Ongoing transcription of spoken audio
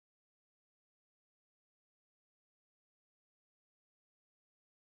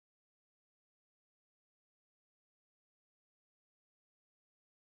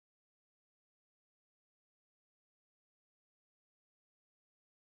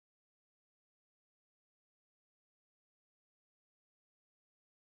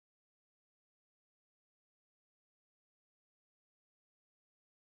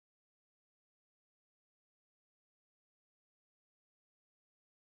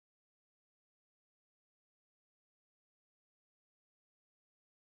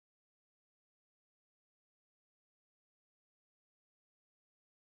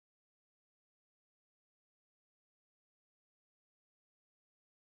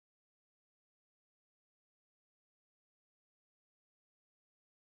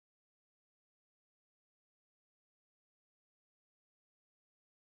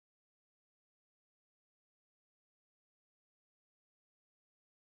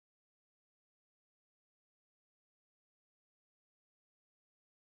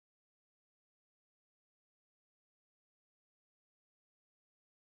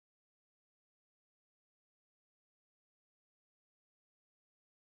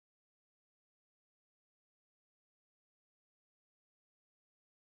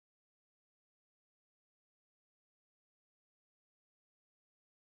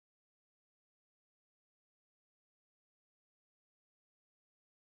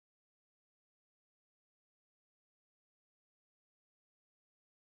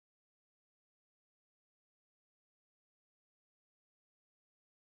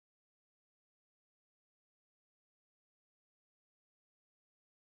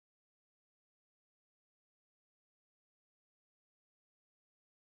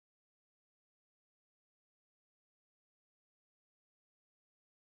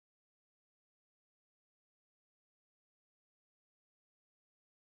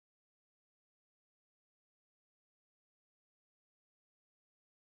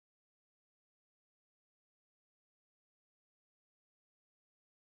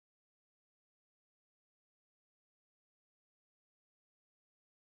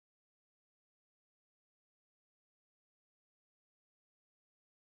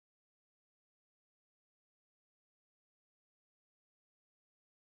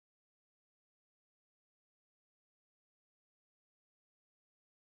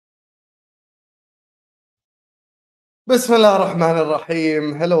Bismillah ar-Rahman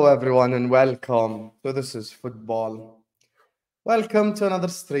ar-Rahim. Hello everyone and welcome to This is Football. Welcome to another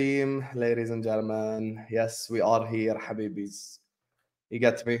stream, ladies and gentlemen. Yes, we are here, Habibis. You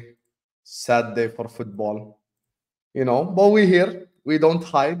get me? Sad day for football. But we're here. We don't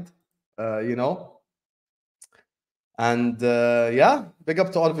hide, And yeah, big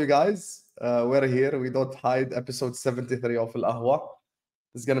up to all of you guys. We're here. We don't hide. Episode 73 of Ahwa.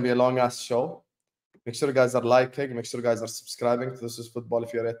 This is going to be a long-ass show. Make sure you guys are liking. Make sure you guys are subscribing to This is Football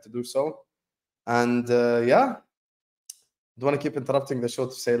if you're yet to do so. And yeah, don't want to keep interrupting the show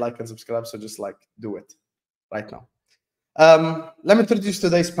to say like and subscribe. So just do it right now. Let me introduce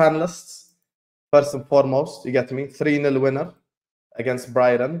today's panelists. First and foremost, you get me? 3-0 winner against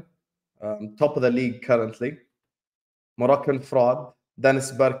Brighton. Top of the league currently. Moroccan fraud.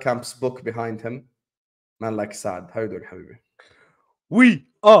 Dennis Bergkamp's book behind him. Man like Saad. How you doing, Habibi? We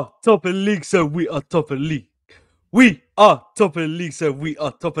are top of the league, so we are top of the league. We are top of the league, so we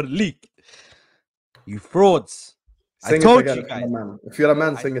are top of the league. You frauds. Sing I told again, you guys. If you're a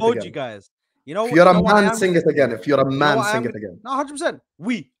man, sing it again. I told you guys. If you're a man, sing it again. If you're a man, sing it again. No, 100%.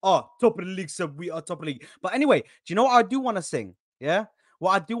 We are top of the league, so we are top of the league. But anyway, do you know what I do want to sing? Yeah?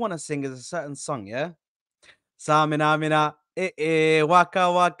 What I do want to sing is a certain song, yeah? Samina, mina,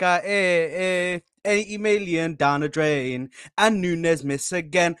 waka, waka, 80 million down the drain. And Nunes miss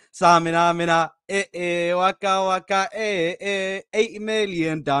again. Samina, mina, waka, waka, 80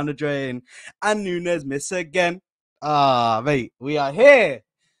 million down the drain. And Nunes miss again. Ah, mate, we are here.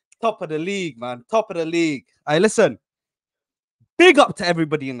 Top of the league, man. Top of the league. Hey, listen. Big up to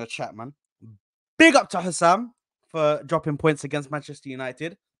everybody in the chat, man. Big up to Hassam for dropping points against Manchester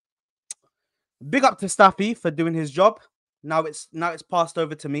United. Big up to Staffy for doing his job. Now it's passed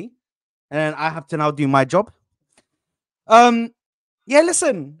over to me, and I have to now do my job. Yeah,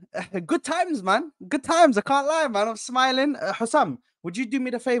 listen. Good times, man. Good times. I can't lie, man. I'm smiling. Hassam, would you do me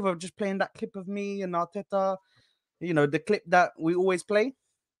the favor of just playing that clip of me and Arteta? You know, the clip that we always play.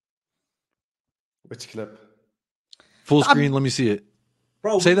 Which clip? Full screen. Let me see it.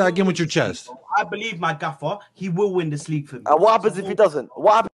 Bro, say that again with your chest. I believe my gaffer. He will win this league for me. And what happens if he doesn't?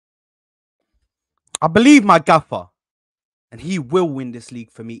 What happens? I believe my gaffer. And he will win this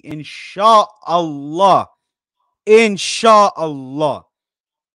league for me. Inshallah. Inshallah.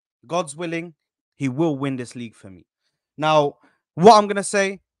 God's willing, he will win this league for me. Now, what I'm going to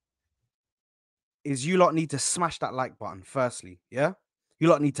say is you lot need to smash that like button firstly, yeah? You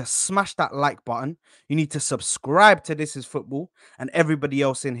lot need to smash that like button. You need to subscribe to This is Football and everybody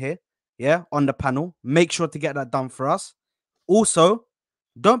else in here, yeah, on the panel. Make sure to get that done for us. Also,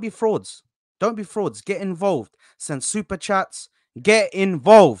 don't be frauds. Don't be frauds. Get involved. Send super chats. Get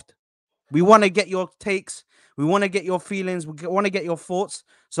involved. We want to get your takes. We want to get your feelings. We want to get your thoughts.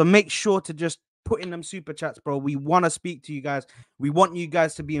 So make sure to just put in them super chats, bro. We want to speak to you guys. We want you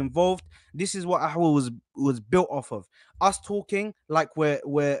guys to be involved. This is what Ahwa was built off of. Us talking like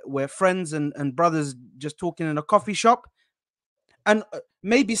we're friends and brothers just talking in a coffee shop. And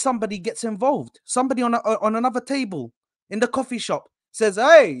maybe somebody gets involved. Somebody on another table in the coffee shop says,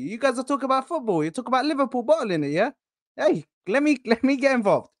 hey, you guys are talking about football. You talk about Liverpool bottling it, yeah? Hey, let me get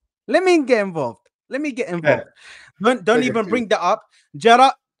involved. Let me get involved. Let me get involved. Yeah. Don't even bring that up.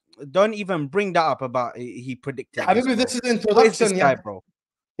 Jara, don't even bring that up about he predicted. Habibi, this is introduction, this guy, bro.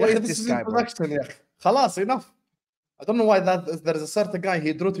 What is this guy, introduction, bro? Khalas, enough. I don't know why there is a certain guy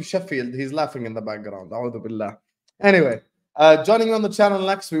he drew to Sheffield. He's laughing in the background. A'udhu billah. Anyway, joining me on the channel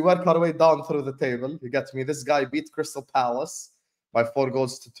next, we work our way down through the table. You get me? This guy beat Crystal Palace by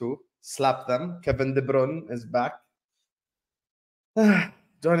 4-2. Slapped them. Kevin De Bruyne is back.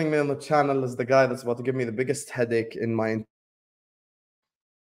 Joining me on the channel is the guy that's about to give me the biggest headache in my...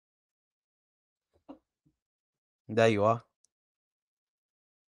 There you are.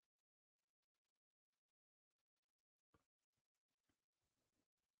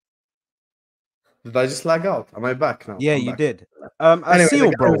 Did I just lag out? Am I back now? Yeah, you did.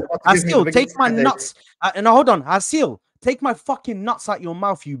 Asil, bro. Asil, take my nuts. No, hold on. Asil, take my fucking nuts out your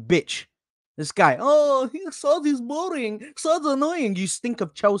mouth, you bitch. This guy, Saad is boring. Saad's annoying. You stink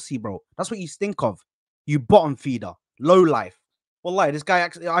of Chelsea, bro. That's what you stink of. You bottom feeder. Low life. Wallahi, this guy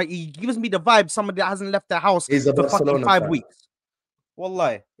actually, he gives me the vibe somebody that hasn't left their house for fucking 5 weeks.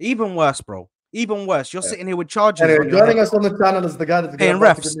 Wallahi, even worse, bro. Even worse. You're sitting here with charges. Anyway, joining us on the channel is the guy that's going to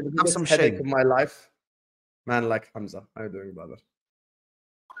give me the biggest headache of my life. Man like Hamza. How are you doing, brother?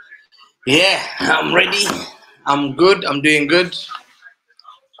 Yeah, I'm ready. I'm good. I'm doing good.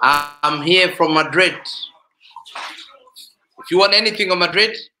 I'm here from Madrid. If you want anything on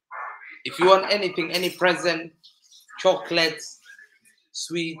Madrid, if you want anything, any present, chocolates,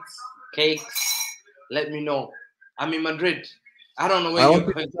 sweets, cakes, let me know. I'm in Madrid. I don't know I where want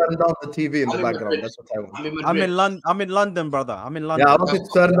you're you to going. turn down the TV in the I'm in background. Madrid. That's what I want. I'm in I'm Madrid. in London. I'm in London, brother. I'm in London. Yeah, I want you to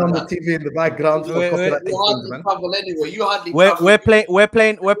turn down the TV in the background for Wait, copyright You hardly infringement. travel anyway. You hardly We're travel. we're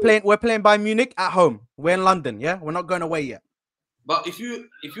playing Bayern Munich at home. We're in London, yeah. We're not going away yet. But if you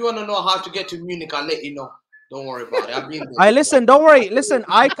want to know how to get to Munich, I'll let you know. Don't worry about it. I've been there. I listen. Don't worry. Listen,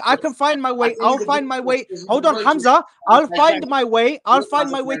 I can find my way. I'll find my way. Hold on, Hamza. I'll find my way. I'll find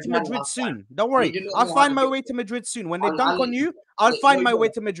my way to Madrid soon. Don't worry. I'll find my way to Madrid soon. When they dunk on you, I'll find my way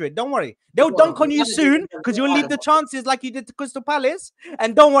to Madrid. Don't worry. They'll dunk on you soon because you'll lead the chances like you did to Crystal Palace.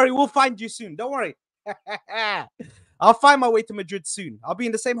 And don't worry, we'll find you soon. Don't worry. I'll find my way to Madrid soon. I'll be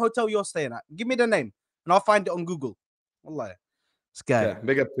in the same hotel you're staying at. Give me the name and I'll find it on Google. Wallah. Sky. Yeah,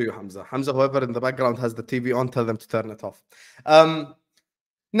 big up to you, Hamza. Hamza, whoever in the background has the TV on, tell them to turn it off.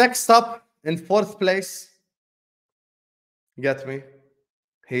 Next up, in 4th place, get me?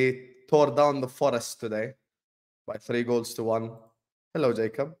 He tore down the Forest today by 3-1. Hello,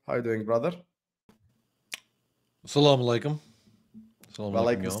 Jacob. How you doing, brother? Assalamu alaikum. Assalamu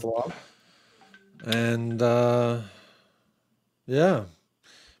alaikum, Walaikum y'all. salam. And yeah,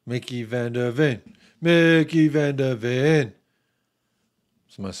 Mickey van der Ven. Mickey van der Ven.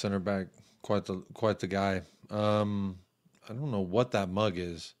 It's my center back. Quite the guy. I don't know what that mug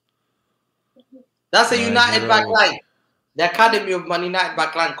is. That's a United 9-0. backline. The academy of Man United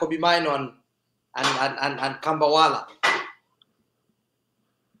backline, Kobe Mainoo and Kambawala.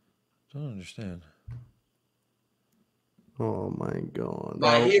 Don't understand. Oh my God.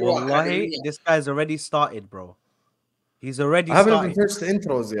 My Bro, hero wallahi, academy. this guy's already started, bro. He's already I haven't started. even finished the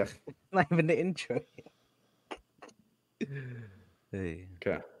intros yet. Not even the intro. Hey.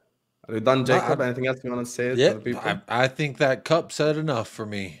 Okay. Are you done, Jacob? Anything else you want to say to the Yeah, people? I think that cup said enough for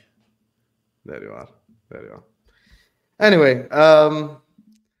me. There you are. There you are. Anyway,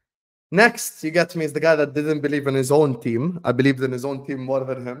 next, you get me, is the guy that didn't believe in his own team. I believed in his own team more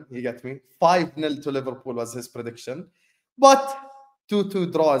than him. You get me? 5-0 to Liverpool was his prediction. But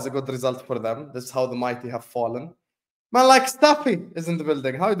 2-2 draw is a good result for them. This is how the mighty have fallen. Man, like Staffy is in the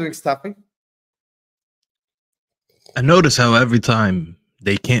building. How are you doing, Staffy? I notice how every time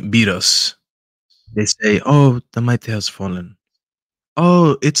they can't beat us, they say, oh, the mighty has fallen.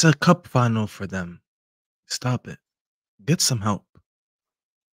 Oh, it's a cup final for them. Stop it. Get some help.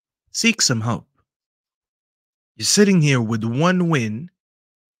 Seek some help. You're sitting here with one win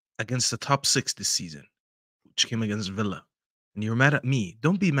against the top 6 this season, which came against Villa. And you're mad at me.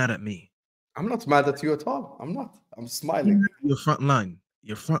 Don't be mad at me. I'm not mad at you at all. I'm not. I'm smiling. Your front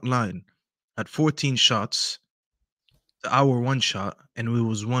line had 14 shots, our 1 shot, and it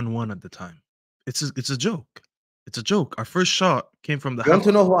was 1-1 at the time. It's a joke. It's a joke. Our first shot came from the You want house.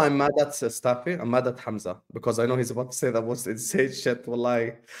 to know who I'm mad at, Staffy? I'm mad at Hamza because I know he's about to say that was insane shit.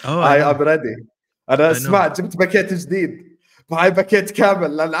 والله. Oh, I'm ready. أنا I اسمع know. جبت باكيت جديد. معي باكيت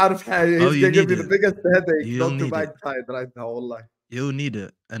كامل لأن عارف he's you gonna give me need the it. biggest headache. You'll Not to need buy it. tied right now, والله. You'll need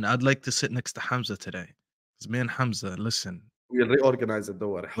it. And I'd like to sit next to Hamza today. Because me and Hamza, listen, We'll reorganize it, don't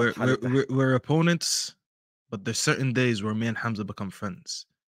worry. we're opponents, but there's certain days where me and Hamza become friends.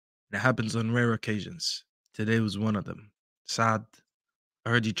 And it happens on rare occasions. Today was one of them. Saad, I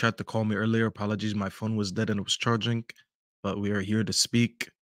heard you tried to call me earlier. Apologies, my phone was dead and it was charging. But we are here to speak.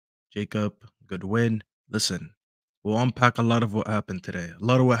 Jacob, good win. Listen, we'll unpack a lot of what happened today. A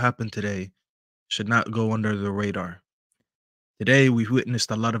lot of what happened today should not go under the radar. Today, we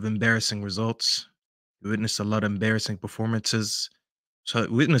witnessed a lot of embarrassing results. We witnessed a lot of embarrassing performances. So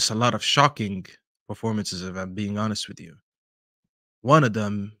we witnessed a lot of shocking performances, if I'm being honest with you. One of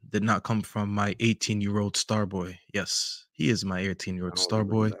them did not come from my 18-year-old star boy. Yes, he is my 18-year-old star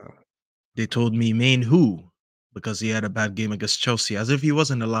boy. They told me main who because he had a bad game against Chelsea, as if he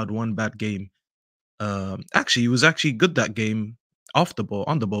wasn't allowed one bad game. Actually, he was actually good that game off the ball.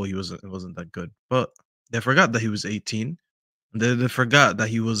 On the ball, he wasn't that good. But they forgot that he was 18. They forgot that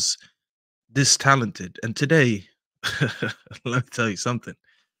he was this talented. And today, let me tell you something.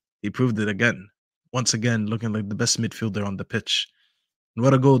 He proved it again. Once again, looking like the best midfielder on the pitch. And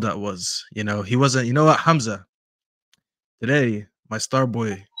what a goal that was. You know, he wasn't, you know what, Hamza? Today, my star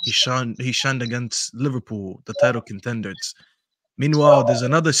boy, he shined against Liverpool, the title contenders. Meanwhile, there's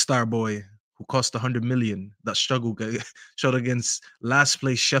another star boy who cost 100 million that struggled against last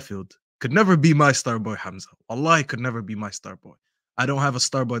place Sheffield. Could never be my star boy, Hamza. Allah could never be my star boy. I don't have a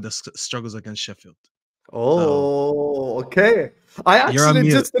star boy that struggles against Sheffield. Oh, okay. I You're on actually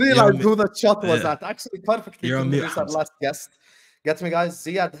mute. just You're on realized mute. who the shot was Yeah. at. Actually, perfectly You're to on mute, introduce our Hamza. last guest. Get me, guys.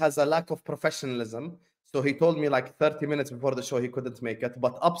 Ziad has a lack of professionalism. So he told me like 30 minutes before the show he couldn't make it.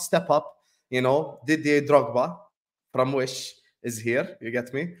 But step up, you know, Didier Drogba from Wish is here. You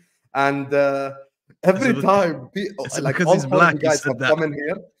get me? And Every it- time, is it like because all he's four of black you he guys said have that? come in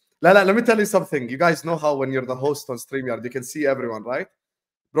here. Let me tell you something. You guys know how when you're the host on StreamYard, you can see everyone, right?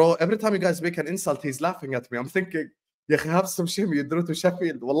 Bro, every time you guys make an insult, he's laughing at me. I'm thinking, يا أخي have some shame you drew to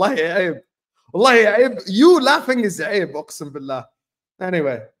Sheffield. والله عيب. والله عيب. You laughing is عيب, أقسم بالله.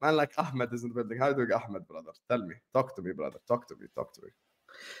 Anyway, man like Ahmed is in the building. How are you doing, Ahmed, brother? Tell me. Talk to me, brother. Talk to me.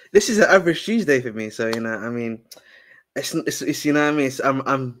 This is an average Tuesday for me, so you know, I mean, it's you know what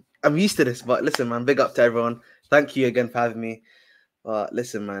I mean. I'm used to this, but listen, man, big up to everyone. Thank you again for having me. But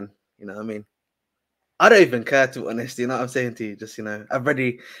listen, man, you know what I mean. I don't even care, to be honest. You know what I'm saying to you? Just you know,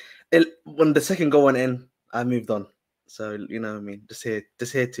 when the second goal went in, I moved on. So you know what I mean. Just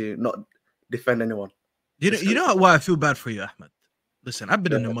here to not defend anyone. You know why I feel bad for you, Ahmed? Listen, I've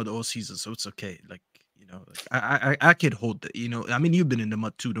been in the mud all season, so it's okay. Like, you know, like I could hold it. You know, I mean, you've been in the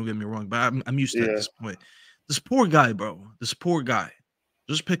mud too. Don't get me wrong, but I'm used to it at this point. This poor guy, bro. This poor guy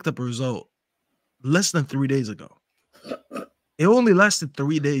just picked up a result less than 3 days ago. It only lasted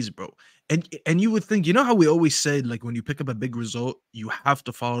 3 days, bro. And you would think, you know how we always said, like, when you pick up a big result, you have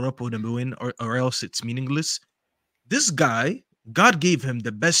to follow up with a win, or else it's meaningless. This guy, God gave him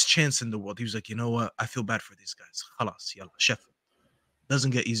the best chance in the world. He was like, you know what? I feel bad for these guys. Khalas, yalla, Sheffield.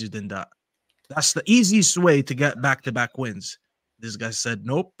 Doesn't get easier than that. That's the easiest way to get back-to-back wins. This guy said,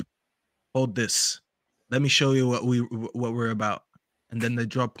 nope, hold this. Let me show you what we're about. And then they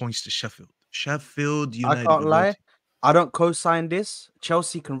drop points to Sheffield. Sheffield United. I can't lie. I don't co-sign this.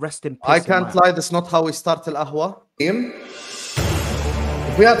 Chelsea can rest in peace. I can't lie. That's not how we start Al Ahwa.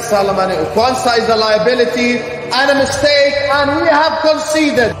 If we had Salah Mane, Kwanzaa is a liability and a mistake, and we have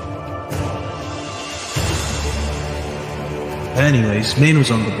conceded. Anyways, Main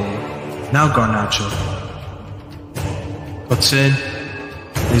was on the ball. Now Garnacho. What's in?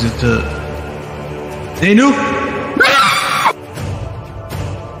 Is it Neinu?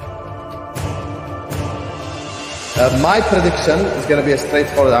 My prediction is going to be a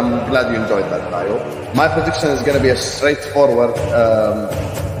straightforward. I'm glad you enjoyed that, Tayo. My prediction is going to be a straightforward,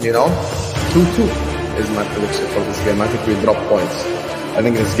 2-2 is my prediction for this game. I think we drop points. I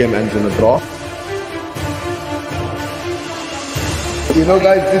think this game ends in a draw. You know,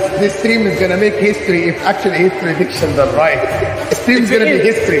 guys, this stream is going to make history if actually his predictions are right. This stream is going to be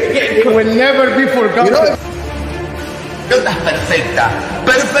history. It will never be forgotten. You know, Pelota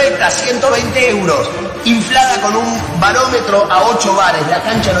perfecta, 120 euros, inflada con un barómetro a 8 bares, la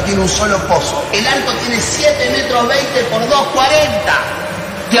cancha no tiene un solo pozo, el arco tiene 7 metros 20 por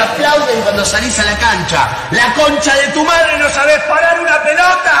 2,40, te aplauden cuando salís a la cancha, la concha de tu madre no sabés parar una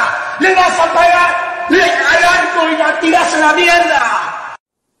pelota, le vas a pagar al arco y la tirás a la mierda.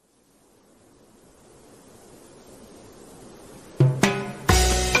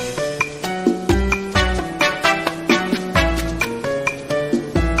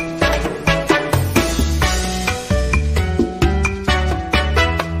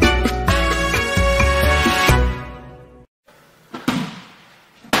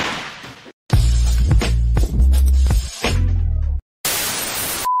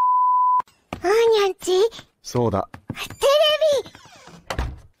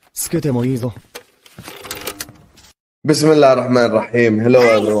 Bismillah ar-Rahman ar-Rahim. Hello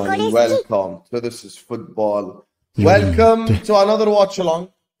everyone and welcome to This is Football. Welcome to another watch along,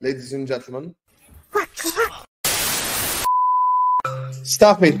 ladies and gentlemen.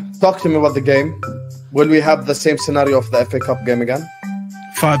 Staffy, talk to me about the game. Will we have the same scenario of the FA Cup game again?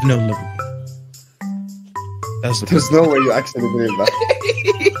 5-0 Liverpool. There's no way you actually believe that.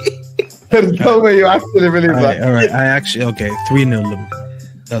 There's no way you actually believe that. All right. I actually, okay, 3-0 Liverpool.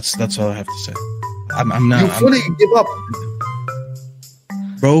 That's all I have to say. I'm not. You fully give up.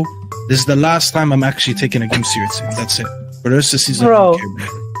 Bro, this is the last time I'm actually taking a game seriously. That's it. For the rest of the season, I don't care, bro.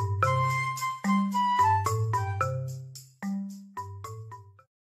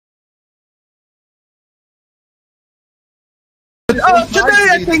 Today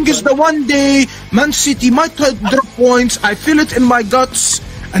I think is the one day Man City might drop points. I feel it in my guts.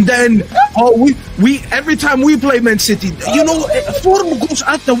 And then, we every time we play Man City, you know, form goes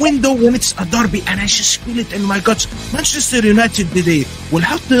out the window when it's a derby, and I just feel it in my guts. Manchester United today will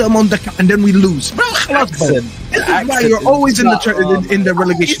have them on the cap, and then we lose. Bro, this is why you're always in the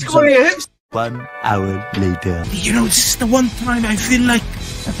relegation zone. 1 hour later. You know, this is the one time I feel like,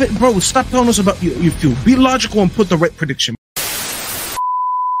 bro, stop telling us about you feel. Be logical and put the right prediction.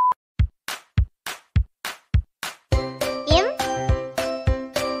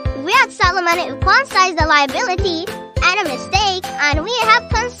 Kwanzaa is a liability and a mistake, and we have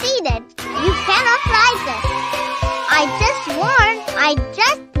conceded. You cannot rise us. I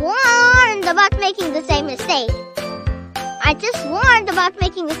just warned about making the same mistake. I I just warned about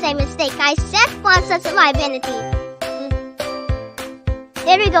making the same mistake. I said Kwanzaa survivability.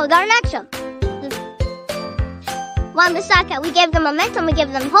 There we go, Garnacho. Wan-Bissaka, we gave them momentum, we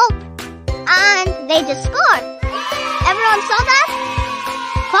gave them hope. And they just scored. Everyone saw that?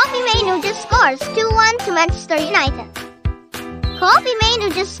 Kobbie Mainoo just scores 2-1 to Manchester United. Kobbie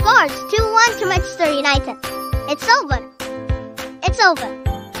Mainoo just scores 2-1 to Manchester United. It's over. It's over.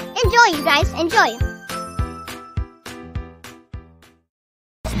 Enjoy, you guys. Enjoy.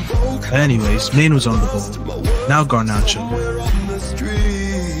 Anyways, Main was on the ball. Now Garnacho.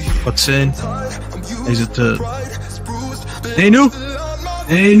 What's in? Is it to Mainoo?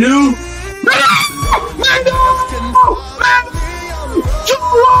 Mainoo!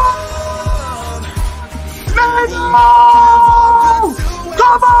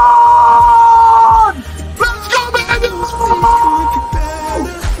 Come on! Let's go, baby!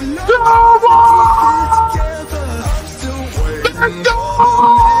 Come on! Let's go!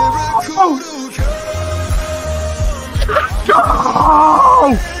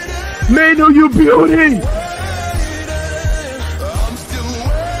 Mainoo, you beauty!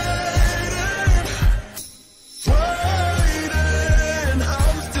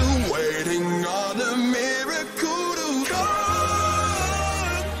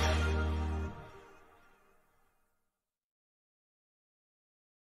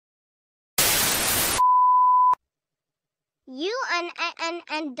 You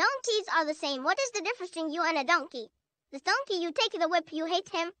and donkeys are the same. What is the difference between you and a donkey? This donkey, you take the whip, you hate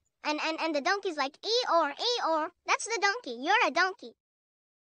him, and the donkey's like Eeyore. That's the donkey. You're a donkey.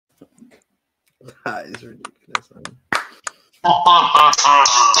 That is ridiculous, man.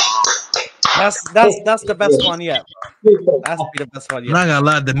 That's the best one yet. That's the best one yet. I'm not gonna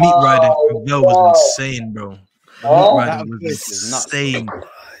lie, the meat riding from Bell was insane, bro. The meat riding was insane.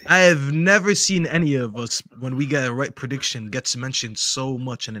 I have never seen any of us, when we get a right prediction, gets mentioned so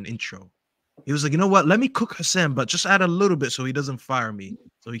much in an intro. He was like, you know what? Let me cook Hassan, but just add a little bit so he doesn't fire me.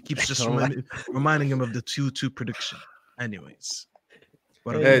 So he keeps just reminding him of the 2-2 prediction. Anyways.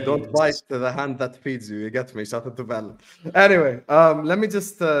 Hey, don't bite the hand that feeds you. You get me? Shout out to Bell. Anyway, let me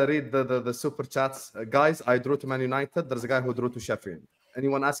just read the super chats. Guys, I drew to Man United. There's a guy who drew to Sheffield.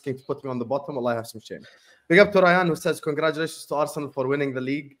 Anyone asking to put me on the bottom? Well, I have some shame. Big up to Ryan, who says, congratulations to Arsenal for winning the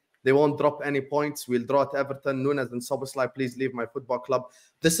league. They won't drop any points. We'll draw at Everton. Nunes and Soboslai, please leave my football club.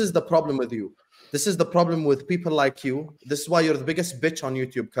 This is the problem with you. This is the problem with people like you. This is why you're the biggest bitch on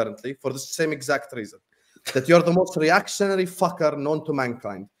YouTube currently, for the same exact reason. That you're the most reactionary fucker known to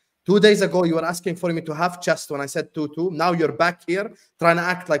mankind. 2 days ago, you were asking for me to have chest when I said 2-2. Now you're back here trying to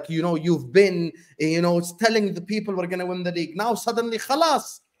act like, you've been, telling the people we're going to win the league. Now suddenly,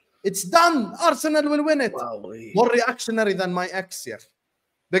 khalas, it's done. Arsenal will win it. Wow. More reactionary than my ex, yeah.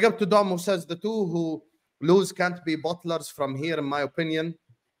 Big up to Dom, who says the two who lose can't be bottlers from here, in my opinion.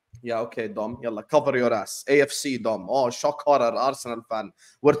 Yeah, okay, Dom. Yalla, cover your ass. AFC, Dom. Oh, shock horror, Arsenal fan.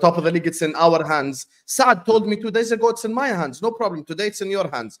 We're top of the league. It's in our hands. Saad told me 2 days ago it's in my hands. No problem. Today it's in your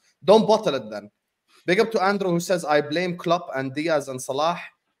hands. Don't bottle it then. Big up to Andrew, who says, I blame Klopp and Diaz and Salah.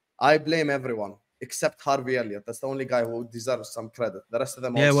 I blame everyone except Harvey Elliott. That's the only guy who deserves some credit. The rest of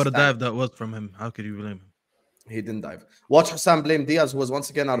them what a dive that was from him. How could you blame him? He didn't dive. Watch Hassan blame Diaz, who was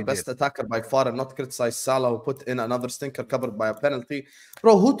once again our best attacker by far, and not criticize Salah, who put in another stinker covered by a penalty.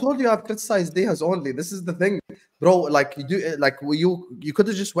 Bro, who told you I've criticized Diaz only? This is the thing, bro. Like you could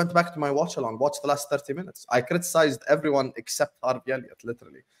have just went back to my watch along, watch the last 30 minutes. I criticized everyone except Harvey Elliott,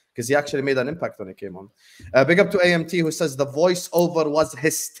 literally, because he actually made an impact when he came on. Big up to AMT, who says the voiceover was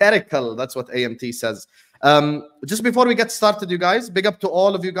hysterical. That's what AMT says. Just before we get started, you guys, big up to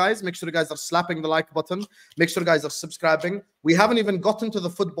all of you guys. Make sure you guys are slapping the like button. Make sure you guys are subscribing. We haven't even gotten to the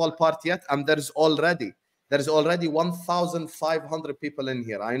football part yet, and there's already 1,500 people in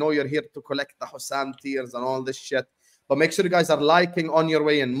here. I know you're here to collect the Hussam tiers and all this shit, but make sure you guys are liking on your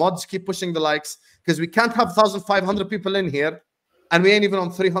way in. Mods, keep pushing the likes, because we can't have 1,500 people in here, and we ain't even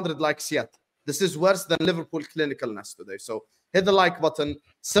on 300 likes yet. This is worse than Liverpool clinicalness today. So hit the like button,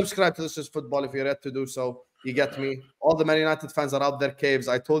 subscribe to This Is Football if you're yet to do so. You get me? All the Man United fans are out there caves.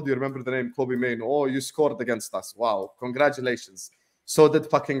 I told you, remember the name Kobbie Mainoo. Oh, you scored against us. Wow, congratulations. So did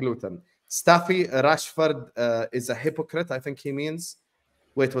fucking Luton. Staffy, Rashford is a hypocrite, I think he means.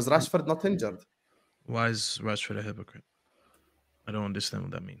 Wait, was Rashford not injured? Why is Rashford a hypocrite? I don't understand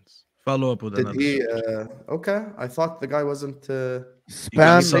what that means. Follow up with Did another. he? Okay, I thought the guy wasn't.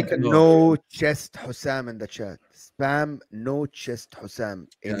 Spam no chest Hussam in the chat. Spam no chest Hussam.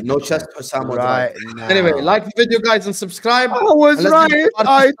 Yeah, no chest Hussam was right now. Anyway, like the video, guys, and subscribe. I was right.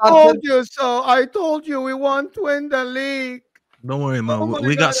 I told you so. I told you we want to win the league. Don't worry, man. Oh my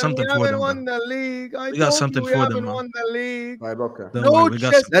We got God, something we for haven't them, won man. the league. I We got told something you we for them, haven't man. won the league. Right, okay. Don't No worry, we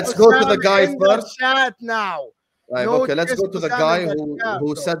got chest Let's go to the Osam guy in the first. chat now. Right, No okay, let's go chest to the Osam guy in the who chat,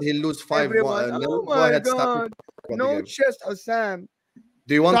 bro. said he'll lose 5-1. Everyone, oh Go my ahead, Staffy. God. About the No game. chest Osam.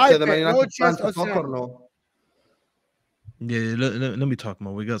 Do you want Type the Man it, no United fan chest to talk or Osam. no? Yeah, let me talk,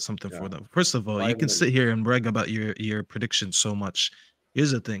 man. We got something for them. First of all, you 5 can minutes. sit here and brag about your predictions so much.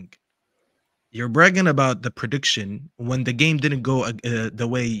 Here's the thing. You're bragging about the prediction when the game didn't go the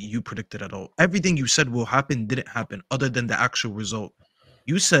way you predicted at all. Everything you said will happen didn't happen, other than the actual result.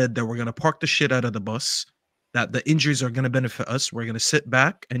 You said that we're gonna park the shit out of the bus, that the injuries are gonna benefit us. We're gonna sit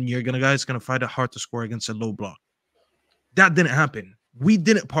back, and you're gonna fight it hard to score against a low block. That didn't happen. We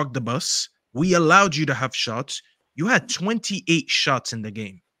didn't park the bus. We allowed you to have shots. You had 28 shots in the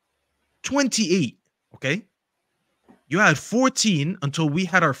game. 28. Okay. You had 14 until we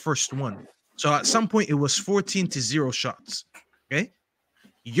had our first one. So at some point it was 14-0 shots. Okay.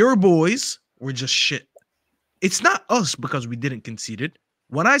 Your boys were just shit. It's not us because we didn't concede it.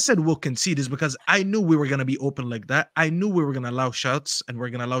 When I said we'll concede is because I knew we were going to be open like that. I knew we were going to allow shots and we're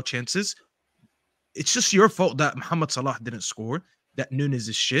going to allow chances. It's just your fault that Mohamed Salah didn't score, that Nunes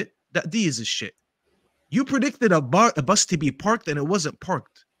is shit, that Diaz is shit. You predicted a bus to be parked and it wasn't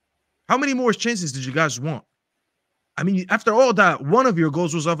parked. How many more chances did you guys want? I mean, after all that, one of your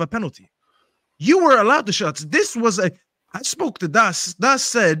goals was off a penalty. You were allowed the shots. This was I spoke to Das. Das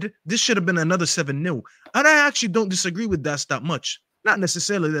said this should have been another 7-0. And I actually don't disagree with Das that much. Not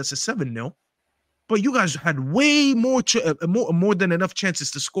necessarily that's a 7-0, but you guys had way more than enough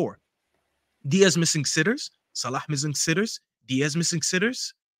chances to score. Diaz missing sitters, Salah missing sitters, Diaz missing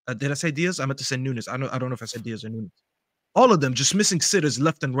sitters. Did I say Diaz? I meant to say Nunes. I don't know if I said Diaz or Nunes. All of them just missing sitters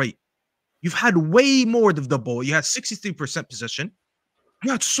left and right. You've had way more of the ball. You had 63% possession.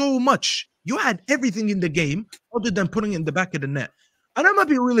 You had so much. You had everything in the game other than putting it in the back of the net. And I'm going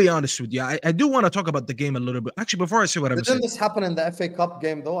to be really honest with you. I do want to talk about the game a little bit. Actually, before I say what I'm saying. Didn't this happen in the FA Cup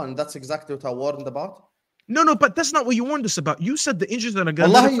game, though? And that's exactly what I warned about? No, but that's not what you warned us about. You said the injuries are going to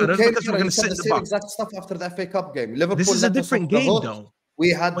benefit us because we're going to sit in the box. Exact stuff after the FA Cup game. Liverpool this is a different game, though. We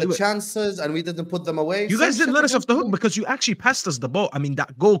had the chances and we didn't put them away. You guys didn't let us off the hook because you actually passed us the ball. I mean,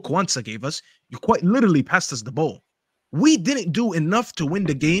 that goal Kwanzaa gave us, you quite literally passed us the ball. We didn't do enough to win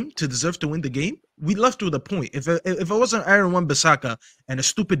the game, to deserve to win the game. We left with a point. If it wasn't Aaron Wan-Bissaka and a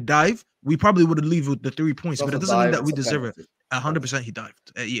stupid dive, we probably would have left with the 3 points. But it doesn't mean that we deserve it. 100% he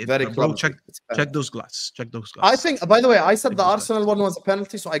dived. Very bro, check those glasses. Check those glasses. I think, by the way, I said the Arsenal one was a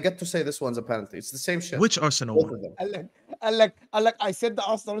penalty, so I get to say this one's a penalty. It's the same shit. Which Arsenal one? I said the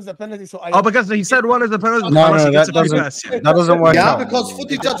Arsenal is a penalty, so I. Oh, because he said one is a penalty. No, that doesn't work. Yeah, out. because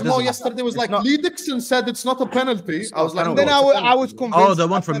footy judge Mo yesterday was like, Lee Dixon said it's not a penalty. I was like, and then I was convinced. Oh, the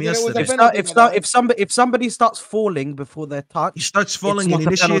one from yesterday. If somebody starts falling before they're touched, he starts falling and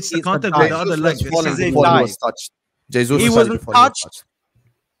initiates the contact with the other leg. Jesus he wasn't touched.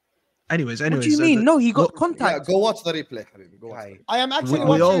 Anyways. What do you mean? No, he got contact. Yeah, go watch the replay. Go I am actually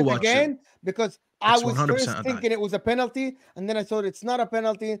watching it again because I was first thinking it was a penalty, and then I thought it's not a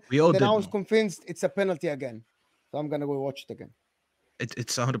penalty. Then I was convinced it's a penalty again. So I'm gonna go watch it again.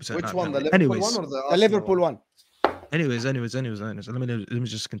 It's 100%. Which one? The Liverpool one or the Liverpool one? Anyways. Let me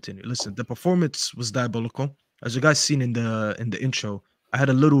just continue. Listen, the performance was diabolical. As you guys seen in the intro, I had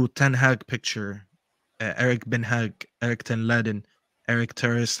a little Ten Hag picture. Eric Ben Hag, Eric Ten Laden, Eric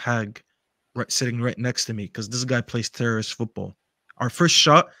Terrorist Hag, sitting right next to me because this guy plays terrorist football. Our first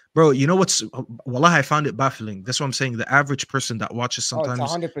shot, bro. You know what's? Wallah, I found it baffling. That's what I'm saying. The average person that watches sometimes. Oh,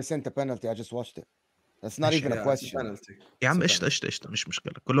 it's 100% a penalty. I just watched it. That's not even a question. يا عم قشطة مش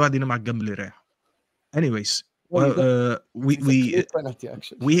مشكلة. كل واحد ينام على الجنب اللي رايح. Anyways,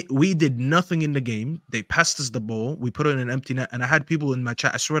 we did nothing in the game. They passed us the ball. We put it in an empty net, and I had people in my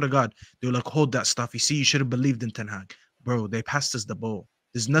chat. I swear to God, they were like, "Hold that stuff. You see, you should have believed in Ten Hag, bro." They passed us the ball.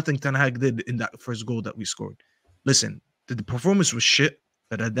 There's nothing Ten Hag did in that first goal that we scored. Listen, the performance was shit,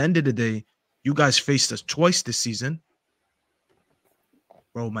 but at the end of the day, you guys faced us twice this season.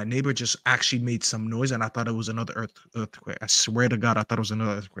 Bro, my neighbor just actually made some noise, and I thought it was another earthquake. I swear to God, I thought it was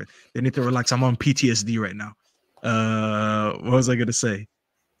another earthquake. They need to relax. I'm on PTSD right now. What was I gonna say?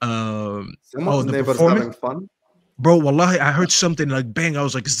 The neighbors having fun. Bro, wallahi, I heard something like bang. I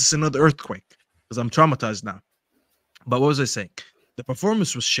was like, is this another earthquake? Because I'm traumatized now. But what was I saying? The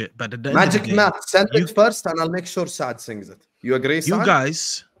performance was shit. But at the Magic end of the game, Math, send it first, and I'll make sure Saad sings it. You agree, Saad? You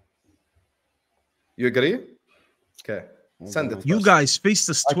guys. You agree? Okay. Send it first. You guys faced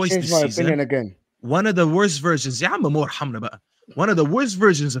us twice this season. Opinion again. One of the worst versions. يا عم مو ارحمنا بقى. one of the worst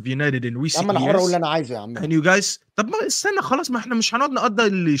versions of United in recent years. And you guys, طب ما استنى خلاص ما احنا مش هنقعد نقضي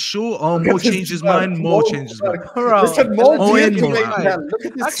الشو. Oh, Mo changed his mind. Mo changed his mind. Listen, Mo and did Mo. Look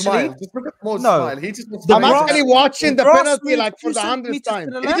at his smile. Just look at Mo's smile. He just wants to I'm actually watching the penalty like for the 100th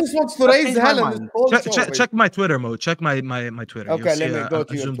time. He just wants to raise hell in this whole show. Check my Twitter, Mo. Check my Twitter. Okay, let me go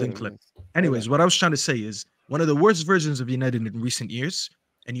to your zoomed in Twitter. clip. Anyways, what I was trying to say is one of the worst versions of United in recent years,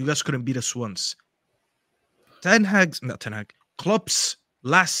 and you guys couldn't beat us once. Klopp's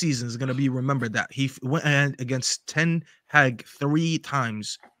last season is going to be remembered that he went against Ten Hag 3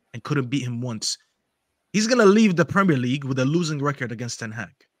 times and couldn't beat him once. He's going to leave the Premier League with a losing record against Ten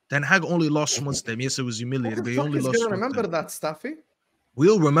Hag. Ten Hag only lost once to him. Yes, it was humiliating, but he only lost once. Remember that, Staffy?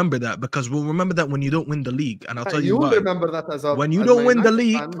 We'll remember that because we'll remember that when you don't win the league. And I'll tell you why. Remember that when you don't win the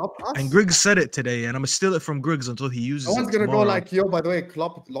league, and Griggs said it today, and I'm going to steal it from Griggs until he uses it. No one's going to go like, yo, by the way,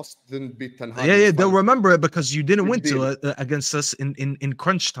 Klopp didn't beat Ten Hag. Yeah, they'll remember it because you didn't win against us in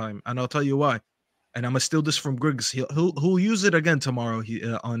crunch time. And I'll tell you why. And I'm going to steal this from Griggs. He'll use it again tomorrow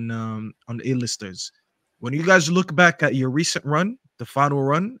on the A-listers. When you guys look back at your recent run, the final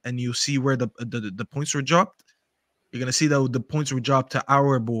run, and you see where the points were dropped, you're going to see that the points were dropped to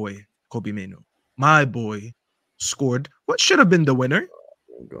our boy, Kobbie Mainoo. My boy scored what should have been the winner.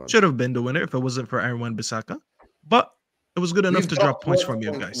 Should have been the winner if it wasn't for Aaron Wan-Bissaka. But it was good enough to drop points from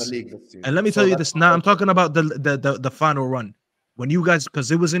you guys. And let me tell you this. Now, I'm talking about the final run. When you guys,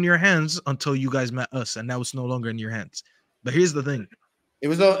 because it was in your hands until you guys met us, and now it's no longer in your hands. But here's the thing. It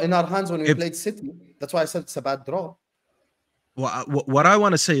was in our hands when we played City. That's why I said it's a bad draw. Well, what I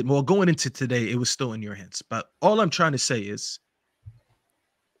want to say, well, going into today, it was still in your hands. But all I'm trying to say is,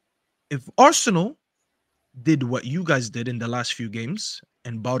 if Arsenal did what you guys did in the last few games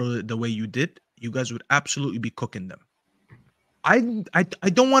and bottled it the way you did, you guys would absolutely be cooking them. I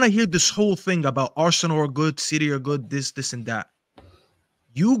don't want to hear this whole thing about Arsenal are good, City are good, this and that.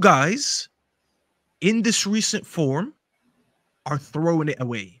 You guys, in this recent form, are throwing it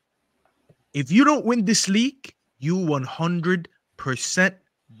away. If you don't win this league, you 100%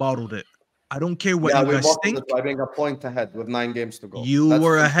 bottled it. I don't care what you guys think. By being a point ahead with 9 games to go. You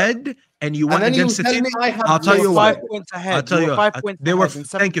were ahead and you went against the team. I'll tell you why. 5 points ahead. I'll tell you. 5 points they were. ahead,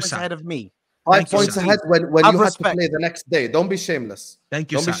 thank you, points Saad. ahead of me. 5 points ahead when you had to play the next day. Don't be shameless.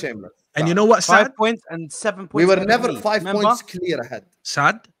 Thank you, Don't Saad. be shameless. And you know what, Saad? 5 points and 7 points. We were ahead never of me. 5 points clear ahead.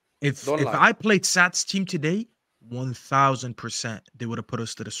 Saad, if lie. I played Saad's team today, 1000% they would have put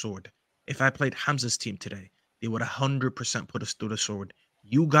us to the sword. If I played Hamza's team today, they would 100% put us to the sword.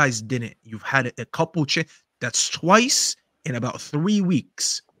 You guys didn't. You've had a couple that's twice in about 3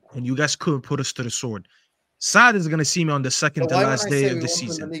 weeks, and you guys couldn't put us to the sword. Saad is going to see me on the second to last day of the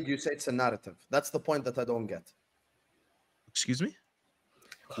season. The league, you say it's a narrative. That's the point that I don't get. Excuse me?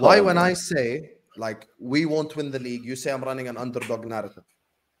 Why, when I say, like, we won't win the league, you say I'm running an underdog narrative?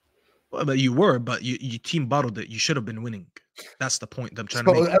 Well, but you were, but you team bottled it. You should have been winning. That's the point I'm trying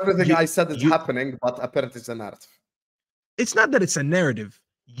to make. Everything I said is happening, but apparently it's a narrative. It's not that it's a narrative.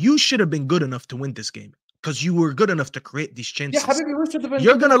 You should have been good enough to win this game because you were good enough to create these chances. Yeah, Habibi, we should have been.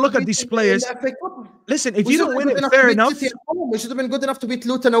 You're going to look at these players. Listen, if you don't win it fair enough. We should have been good enough to beat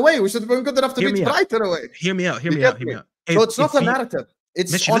Luton away. We should have been good enough to beat Brighton away. Hear me out. So it's not a narrative.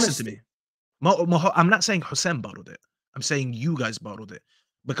 It's Mitch, listen to me. I'm not saying Hussein bottled it. I'm saying you guys bottled it.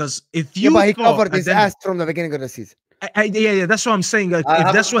 Because if you but he covered his ass from the beginning of the season. Yeah, that's what I'm saying. Like,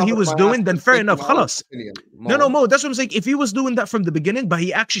 if that's what he was doing, then fair enough. Khalas. No, Mo, that's what I'm saying. If he was doing that from the beginning, but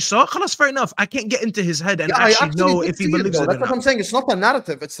he actually saw, khalas, fair enough. I can't get into his head and actually know if he believes it or not. That's what I'm saying. It's not a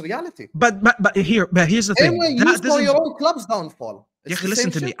narrative. It's reality. But here's the thing. Anyway, you saw your own club's downfall. Yeah, listen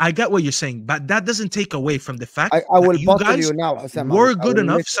to me. I get what you're saying, but that doesn't take away from the fact I will that you bottle guys you now. were good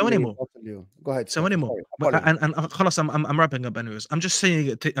enough. So anymore. Go ahead. So anymore. And khalas, I'm wrapping up anyways. I'm just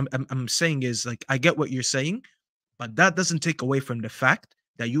saying. I'm saying is like I get what you're saying, but that doesn't take away from the fact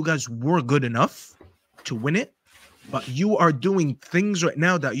that you guys were good enough to win it. But you are doing things right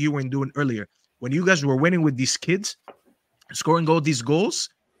now that you weren't doing earlier. When you guys were winning with these kids, scoring all these goals,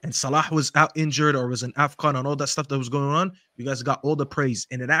 and Salah was out injured or was in AFCON and all that stuff that was going on, you guys got all the praise.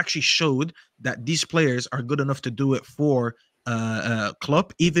 And it actually showed that these players are good enough to do it for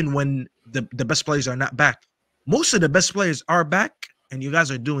Klopp, even when the best players are not back. Most of the best players are back, and you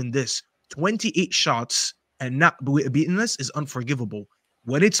guys are doing this. 28 shots and not beating us is unforgivable.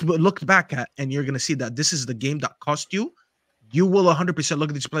 When it's looked back at and you're going to see that this is the game that cost you, you will 100% look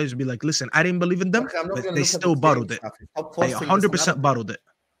at these players and be like, listen, I didn't believe in them, but they still bottled it. They 100% bottled it.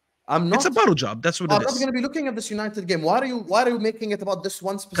 I'm not. It's a bottle job. That's what it is. I'm not going to be looking at this United game. Why are you making it about this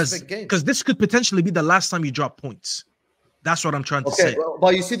one specific game? Because this could potentially be the last time you drop points. That's what I'm trying to say. Well,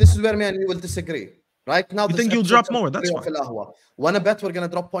 but you see, this is where me and you will disagree, Right now, you think you'll drop more? That's fine. Wanna bet we're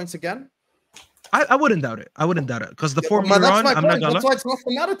gonna drop points again? I wouldn't doubt it. I wouldn't doubt it because the form you're on, I'm not gonna. That's why it's not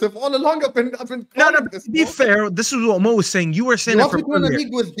the narrative all along. I've been. No. Be fair. This is what Mo was saying. You were saying you it from want to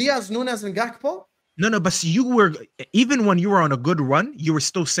league with Diaz, Nunes, and Gakpo. No, but you were, even when you were on a good run, you were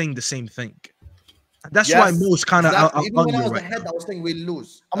still saying the same thing. That's why Mo's kind of out. Even when I was ahead, I was saying we'll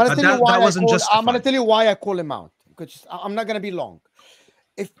lose. I'm gonna tell you why I call him out. Because I'm not gonna be long.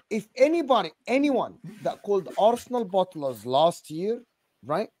 If anyone that called Arsenal bottlers last year,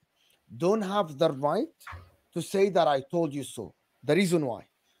 right, don't have the right to say that I told you so. The reason why.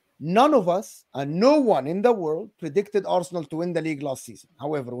 None of us and no one in the world predicted Arsenal to win the league last season.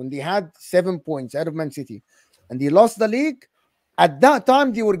 However, when they had 7 points out of Man City and they lost the league, at that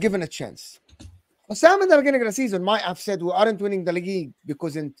time they were given a chance. Sam in the beginning of the season might have said we aren't winning the league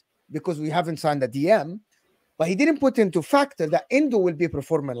because we haven't signed a DM, but he didn't put into factor that Endo will be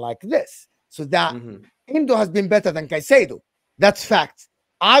performing like this. So that Endo has been better than Caicedo. That's fact.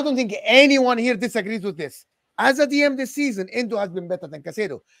 I don't think anyone here disagrees with this. As a DM this season, Endo has been better than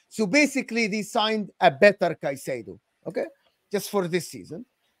Caicedo. So basically, they signed a better Caicedo. Okay, just for this season.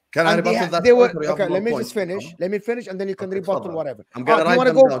 Can I rebuttal that? Okay, let me just finish. Let me finish, and then you can rebuttal whatever. I'm gonna write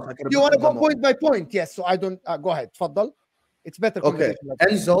them down. You want to go point by point? Yes. So I don't. Go ahead. Faddal. It's better. Okay.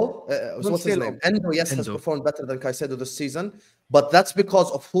 Enzo, what's his name? Enzo, yes, has performed better than Caicedo this season, but that's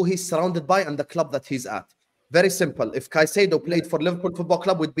because of who he's surrounded by and the club that he's at. Very simple. If Caicedo played for Liverpool Football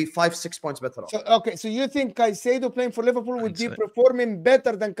Club, would be 5-6 points better off. So you think Caicedo playing for Liverpool would be performing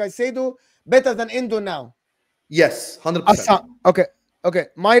better than Caicedo, better than Endo now? Yes, 100%. Okay.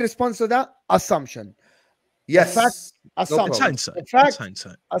 My response to that, assumption. Yes. Assumption. It's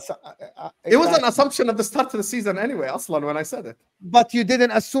hindsight. It was an assumption at the start of the season anyway, Aslan, when I said it. But you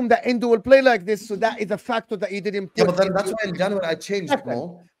didn't assume that Endo will play like this, so that is a factor that you didn't put. Yeah, but then that's why in January I changed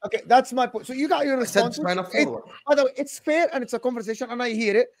more. Okay, that's my point. So you got your response. By the way, it's fair and it's a conversation, and I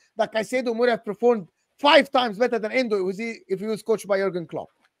hear it. That Caicedo would have performed 5 times better than Endo if he was coached by Jurgen Klopp.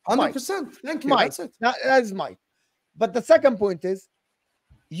 100%. Thank you. That's it. That is mine. But the second point is,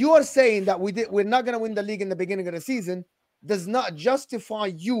 you are saying that we're not going to win the league in the beginning of the season does not justify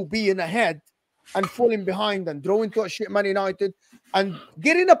you being ahead and falling behind and drawing to a shit Man United and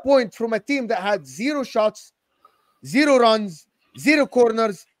getting a point from a team that had 0 shots, 0 runs, 0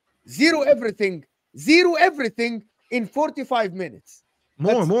 corners, 0 everything in 45 minutes.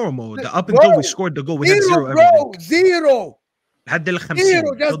 More. The up until we scored the goal, we had 0 everything. Zero. Had the 50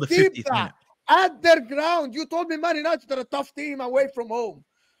 till the 50th minute. At their ground, you told me Man United are a tough team away from home.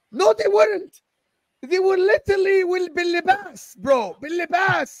 No, they weren't. They were literally with Billy Bass, bro. Billy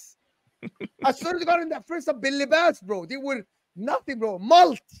Bass. I swear to God, in that first half, Billy Bass, bro. They were nothing, bro.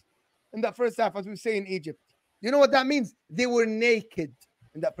 Malt in that first half, as we say in Egypt. You know what that means? They were naked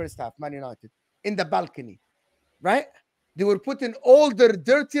in that first half, Man United, in the balcony, right? They were putting all their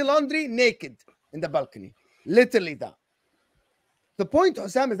dirty laundry naked in the balcony. Literally that. The point,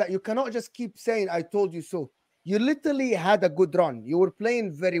 Osam, is that you cannot just keep saying, I told you so. You literally had a good run. You were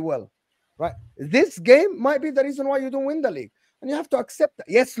playing very well, right? This game might be the reason why you don't win the league. And you have to accept that.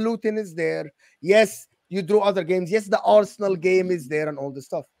 Yes, Luton is there. Yes, you drew other games. Yes, the Arsenal game is there and all this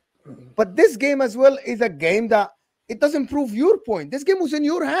stuff. But this game as well is a game that it doesn't prove your point. This game was in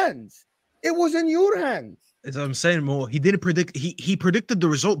your hands. It was in your hands. As I'm saying, Mo, he didn't predict. He predicted the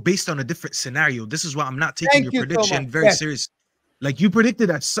result based on a different scenario. This is why I'm not taking your prediction very serious. Like you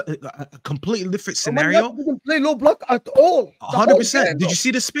predicted a completely different scenario. Didn't play low block at all. 100%. Did you see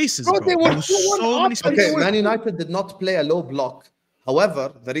the spaces, bro? There were so many spaces. Okay, Man United did not play a low block.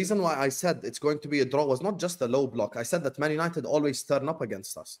 However, the reason why I said it's going to be a draw was not just a low block. I said that Man United always turn up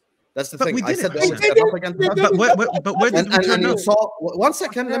against us. That's the thing. I said they always turn up against us. But where did we turn up? You saw, 1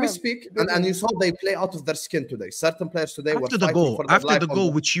 second, let me speak. And you saw they play out of their skin today. Certain players today after the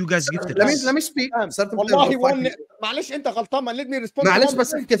goal, which you guys gifted us. Let me speak. Certain players معلش انت غلطان. Let me respond. معلش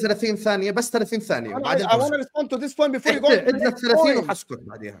بس احكي 30 ثانية بس 30 ثانية. I want to respond to this point before you go. ادنا 30 وحسكت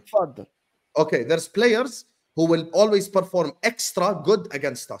بعديها. تفضل. Okay, there's players who will always perform extra good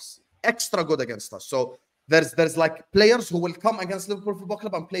against us. Extra good against us. So there's like players who will come against Liverpool Football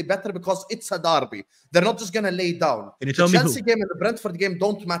Club and play better because it's a derby. They're not just gonna lay down. Can you tell the me Chelsea who? game and the Brentford game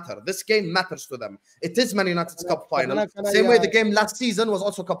don't matter. This game matters to them. It is Man United's cup final. Same way the game last season was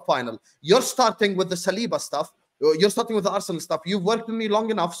also cup final. You're starting with the Saliba stuff. You're starting with the Arsenal stuff. You've worked with me long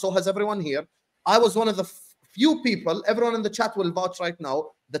enough, so has everyone here. I was one of the few people, everyone in the chat will vouch right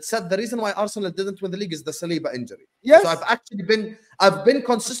now, that said the reason why Arsenal didn't win the league is the Saliba injury. Yes. So I've been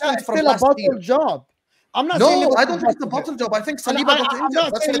consistent from still last a year. job. I'm not saying I don't think it's a bottle job. I think Saliba got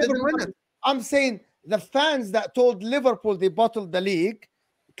injured. That's why they didn't win it. I'm saying the fans that told Liverpool they bottled the league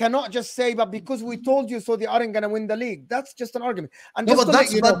cannot just say, but because we told you so, they aren't gonna win the league. That's just an argument. And No, just but to let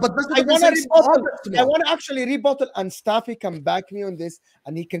that's you know, but I want to rebuttal. I rebuttal. want to actually rebuttal, and Staffy can back me on this,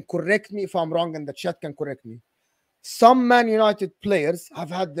 and he can correct me if I'm wrong, and the chat can correct me. Some Man United players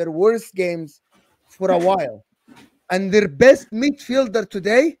have had their worst games for a while, and their best midfielder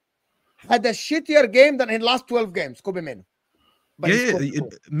today had a shittier game than in last 12 games. Kobe Meno. But he scored a goal.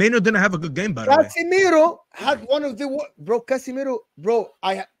 Meno didn't have a good game, by the way. Casemiro had one of the Casemiro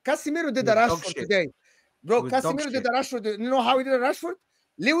did a Rashford today. Bro, Casemiro did a Rashford. You know how he did a Rashford?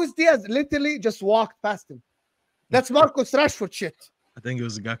 Luis Diaz literally just walked past him. That's Marcus Rashford shit. I think it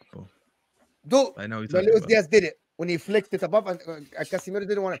was Gakpo. Dude, I know Luis Diaz did it when he flicked it above, and Casemiro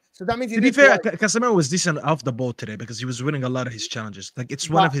didn't want it. So that means he to be did fair, twice. Casemiro was decent off the ball today because he was winning a lot of his challenges. Like it's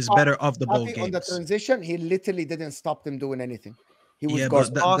one of his better off the ball games. On the transition, he literally didn't stop them doing anything. He was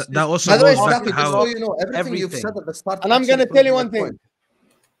but garbage. that also By the way, goes back Staffy, to just how so you know, everything you've said at the start. And I'm gonna tell you one thing.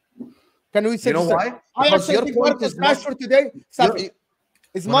 Can we say You know this? why? I Because actually your think point Marcus is not- Rashford today, Staffy,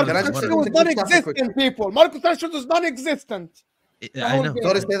 is Marcus Can I just Rashford say was something quick, Staffy, non-existent, people. Marcus Rashford was non-existent. I know.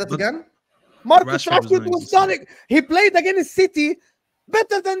 Sorry, say that again. Marcus Rashford was Rashford was non. He played against City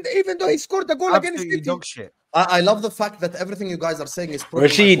better than, even though he scored a goal against Absolutely City. dog shit. I love the fact that everything you guys are saying is proving my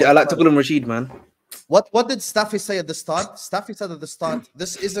Rashid, point I like to well. call him Rashid, man. What did Staffy say at the start? Staffy said at the start,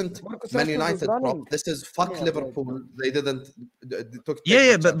 this isn't Marcus Man Rashford was United, bro. running. This is fuck Yeah, Liverpool. They didn't they took.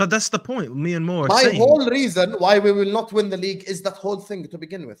 yeah, but that's the point. Me and Mo are My saying. whole reason why we will not win the league is that whole thing to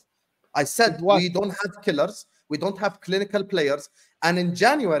begin with. I said What? we don't have killers, we don't have clinical players, and in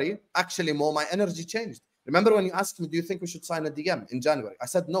January, actually, Mo, my energy changed. Remember when you asked me, do you think we should sign a DM in January? I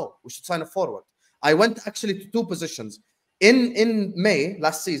said no, we should sign a forward. I went actually to two positions. In May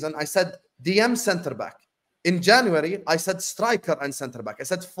last season, I said DM center back. In January, I said striker and center back. I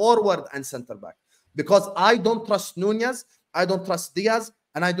said forward and center back because I don't trust Nunez, I don't trust Diaz,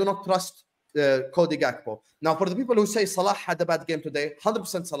 and I do not trust Cody Gakpo. Now, for the people who say Salah had a bad game today,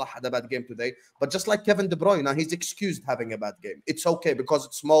 100% Salah had a bad game today. But just like Kevin De Bruyne, now he's excused having a bad game. It's okay because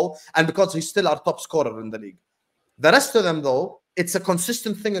it's Mo and because he's still our top scorer in the league. The rest of them, though, it's a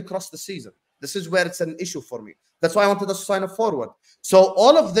consistent thing across the season. This is where it's an issue for me. That's why I wanted us to sign a forward. So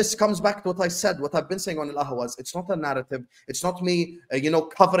all of this comes back to what I said, what I've been saying on Al Ahwas. It's not a narrative. It's not me,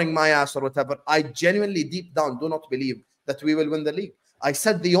 covering my ass or whatever. I genuinely, deep down, do not believe that we will win the league. I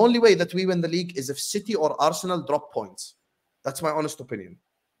said the only way that we win the league is if City or Arsenal drop points. That's my honest opinion.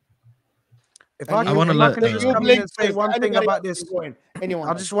 If I wanna can let, just come in and say one thing about this.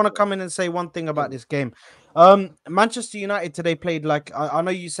 I just want to come in and say one thing about this game. Manchester United today played like I know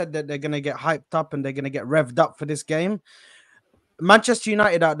you said that they're gonna get hyped up and they're gonna get revved up for this game. Manchester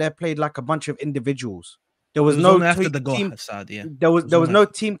United out there played like a bunch of individuals. There was no only after the goal, team. Saad, yeah. There was no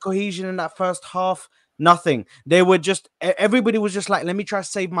team cohesion in that first half. Nothing. They were just everybody was just like, let me try to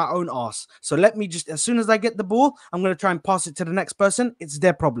save my own ass. So let me just, as soon as I get the ball, I'm gonna try and pass it to the next person. It's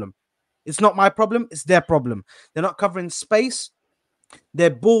their problem. It's not my problem. It's their problem. They're not covering space. They're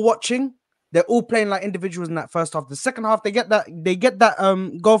ball watching. They're all playing like individuals in that first half. The second half, they get that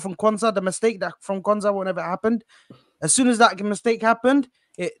goal from Kwanzaa, the mistake that from Kwanzaa, whenever it happened. As soon as that mistake happened,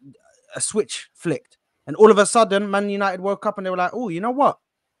 a switch flicked. And all of a sudden, Man United woke up and they were like, oh, you know what?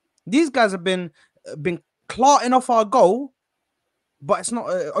 These guys have been clarting off our goal, but it's not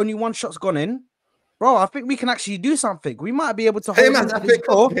only one shot's gone in. Bro, I think we can actually do something. We might be able to hold on to this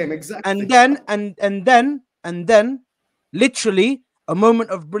goal. Exactly. And then, literally, a moment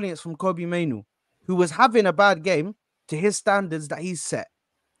of brilliance from Kobe Menu, who was having a bad game to his standards that he's set.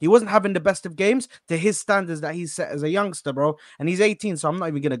 He wasn't having the best of games to his standards that he's set as a youngster, bro. And he's 18, so I'm not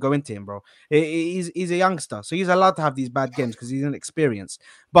even going to go into him, bro. He's a youngster, so he's allowed to have these bad games because he's inexperienced.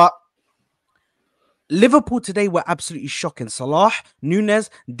 But Liverpool today were absolutely shocking. Salah, Nunez,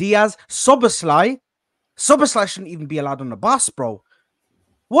 Diaz, Szoboszlai shouldn't even be allowed on the bus, bro.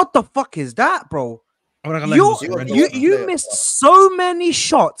 What the fuck is that, bro? You missed so many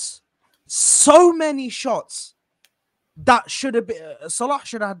shots that should have been. Salah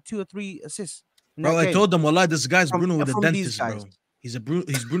should have had 2 or 3 assists. Bro, I told them, wallah, this guy's Bruno with a dentist, bro. He's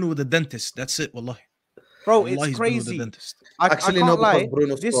Bruno with a dentist. That's it, wallah. Bro, Wallah, it's crazy. Actually, I no, can't lie. because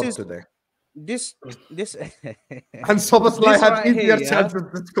Bruno This scored is today. this And Szoboszlai this had right easier here, chances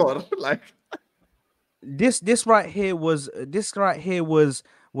to score. Like this right here was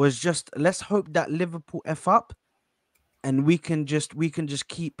just, let's hope that Liverpool F up and we can just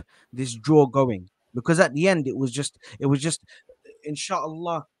keep this draw going, because at the end it was just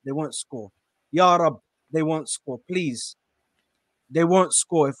inshallah they won't score. Ya Rab, they won't score, please. They won't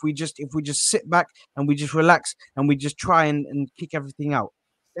score if we just sit back and we just relax and we just try and kick everything out.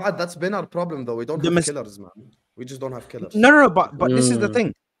 Yeah, that's been our problem though. We don't have killers, man. We just don't have killers. No, but this is the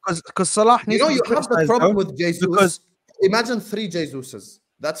thing. because Salah You needs know, to be you have the criticised, problem though, with Jesus. because Imagine 3 Jesuses.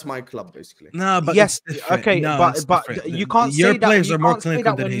 That's my club, basically. Nah, but yes, it's different. okay, No, but it's but different. you can't Your say that. players You are more can't say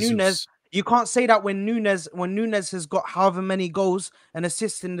clinical that than when Jesus. Nunes. You can't say that when Nunes has got however many goals and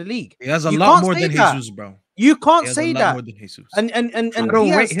assists in the league. He has a You lot can't more say than that. Jesus, bro. You can't He has a say lot that. more than Jesus. And I don't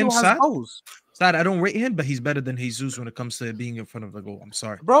Diaz rate him, still has Saad. goals. Saad, I don't rate him, but he's better than Jesus when it comes to being in front of the goal. I'm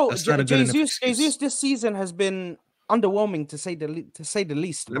sorry, Bro, that's not a good enough excuse. Jesus this season has been underwhelming to say the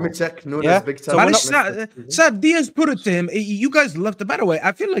least. Let bro. me check Nunes Yeah? big So time. we're But Saad, Diaz put it to him. You guys left it. By the way,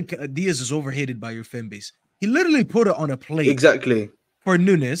 I feel like Diaz is overhated by your fan base. He literally put it on a plate Exactly. for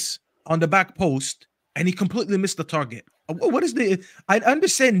Nunes on the back post, and he completely missed the target. What is the? I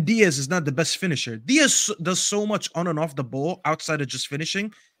understand Diaz is not the best finisher. Diaz does so much on and off the ball outside of just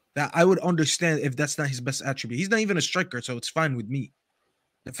finishing that I would understand if that's not his best attribute. He's not even a striker, so it's fine with me.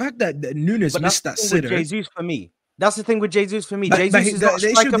 The fact that Nunes But missed that's that the thing with sitter. Jesus for me. That's the thing with Jesus for me. But Jesus he- is the- not a the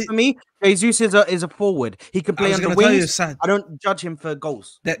issue striker that- for me. Jesus is a forward. He can I play was on the gonna tell you, wings. Saad. I don't judge him for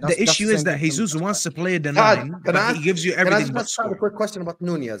goals. The issue is that Jesus wants to play the Saad, 9, can but I he gives you Can I everything just but ask Saad a score. quick question about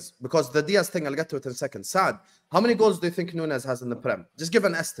Nunez? Because the Diaz thing, I'll get to it in a second. Saad, how many goals do you think Nunez has in the Prem? Just give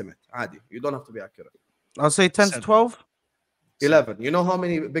an estimate. Adi. You don't have to be accurate. I'll say 10 to 12. 11. You know how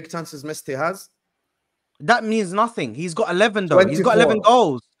many big chances missed he has? That means nothing. He's got 11 though. He's got 11 24.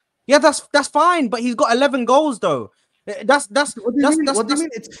 goals. Yeah, that's fine. But he's got 11 goals though. That's What do you mean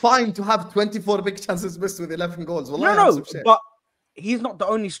it's fine to have 24 big chances missed with 11 goals? Wallahi, have no. some shit. But he's not the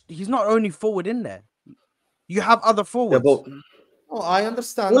only forward in there. You have other forwards. Oh, I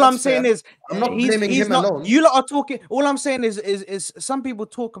understand. All I'm that's saying fair. is I'm not he's blaming him not, alone. You lot are talking. All I'm saying is some people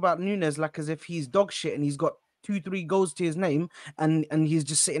talk about Nunes like as if he's dog shit and he's got 2-3 goals to his name and he's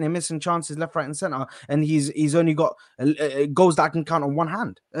just sitting there missing chances left, right, and center, and he's only got goals that I can count on one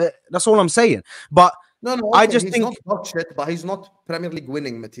hand. That's all I'm saying. But No, okay, I just he's think not dog shit, but he's not Premier League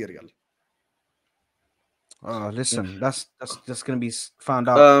winning material. Oh, listen, that's going to be found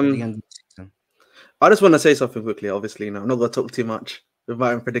out at the end of the season. I just want to say something quickly. Obviously, I'm not going to talk too much with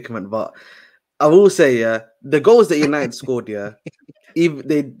my own predicament, but I will say, yeah, the goals that United scored, yeah, even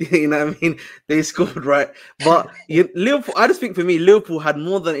they, you know what I mean, they scored, right? But Liverpool, I just think for me, Liverpool had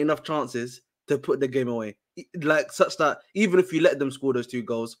more than enough chances to put the game away, like such that even if you let them score those 2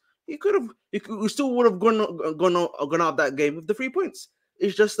 goals, we still would have gone out that game with the 3 points.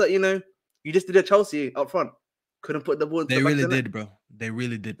 It's just that you just did a Chelsea up front. Couldn't put the ball into They the back really of the net. did, bro. They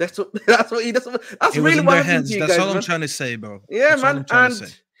really did. That's it really was what in their happened to hands. you That's guys, all I'm man. trying to say, bro. Yeah, That's all man. I'm trying to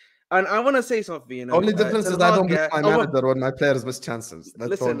say. And I want to say something, Only difference is I don't blame my manager manager when my players miss chances.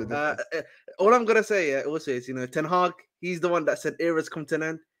 That's the only listen, difference. all I'm gonna say, also is Ten Hag. He's the one that said eras come to an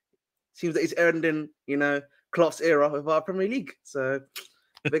end. Seems that he's ending, Klopp's era with our Premier League. So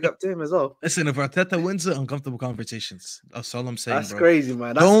big up to him as well. Listen, if Arteta wins it, uncomfortable conversations. That's all I'm saying, That's bro. crazy,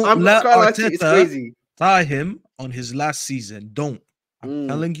 man. Don't let It's Arteta crazy. tie him on his last season. Don't. I'm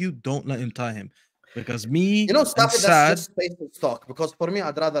telling you, don't let him tie him. Because me and Staffy, that's Saad, just space and stock. Because for me,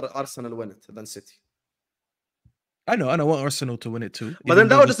 I'd rather Arsenal win it than City. I know, I want Arsenal to win it too. But then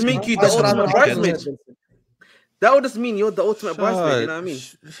that would just make you the ultimate bridesmaid. Arsenal. That would just mean you're the ultimate bridesmaid. You know what I mean?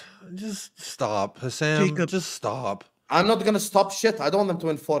 Just stop, Hassam. Jacob. Just stop. I'm not gonna stop shit. I don't want them to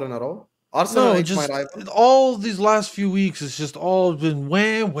win 4 in a row. Arsenal is my rival. All these last few weeks, it's just all been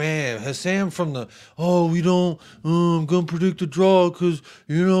wham wham. Hassam from the I'm gonna predict a draw because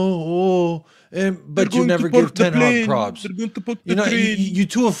but you never give Ten Hag props. You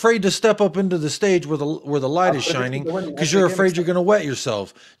too afraid to step up into the stage where the light is shining because you're afraid you're gonna wet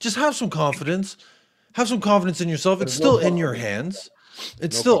yourself. Just have some confidence. Have some confidence in yourself. It's still in your hands.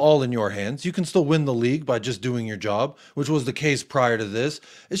 It's still all in your hands. You can still win the league by just doing your job, which was the case prior to this.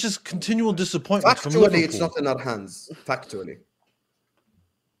 It's just continual disappointment from Liverpool. Factually, it's not in our hands. Factually.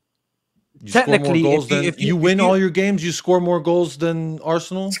 You Technically, score more goals if you win all your games, you score more goals than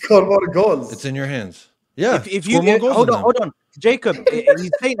Arsenal. Score more goals. It's in your hands. Yeah. If you hold on, Jacob,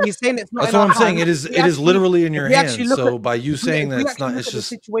 he's saying it's not. That's what I'm saying. It is literally in your hands. So by you saying that it's not, it's just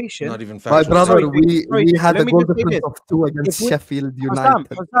situation. not even My factual. brother, we had let a me goal just say difference this. of 2 against Sheffield United.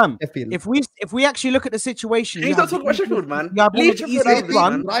 Sheffield. If we actually look at the situation, He's not talking about Sheffield, man. You have Leave an Sheffield easier out of this,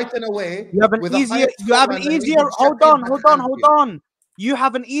 run. man. Right in a way. You have an easier. You have an easier. Hold on. You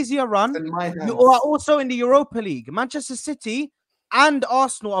have an easier run. You are also in the Europa League. Manchester City and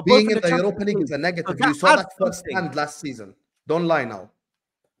Arsenal are Being both in the Europa League is a negative. So You saw that adds firsthand last season. Don't lie now.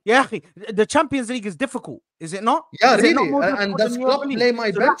 Yeah, the Champions League is difficult, is it not? Yeah, Is it not really. more And difficult does than Europa Klopp League? play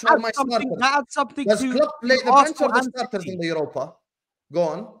my So bench that or adds my something- starters? That adds something Does to Klopp play to the bench Arsenal or the and starters City. in the Europa? Go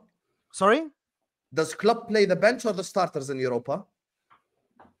on. Sorry? Does Klopp play the bench or the starters in Europa?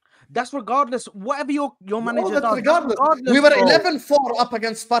 That's regardless. Whatever your manager that's does. regardless. Regardless, We were bro. 11-4 up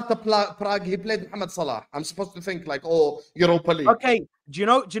against Sparta Prague. He played Mohamed Salah. I'm supposed to think like, oh, Europa League. Okay. Do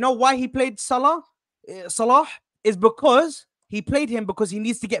you know why he played Salah? Salah is because he played him because he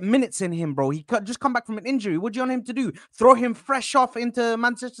needs to get minutes in him, bro. He just come back from an injury. What do you want him to do? Throw him fresh off into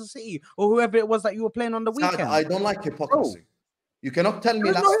Manchester City or whoever it was that you were playing on the Saad, weekend? I don't like hypocrisy. Bro. You cannot tell me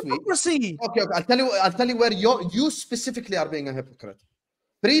There's last no week. hypocrisy. Okay, I'll tell you where you specifically are being a hypocrite.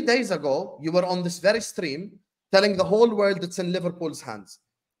 3 days ago, you were on this very stream telling the whole world it's in Liverpool's hands.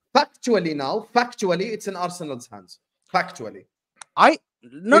 Factually now, it's in Arsenal's hands. Factually. I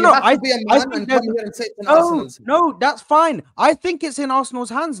no, that's fine. I think it's in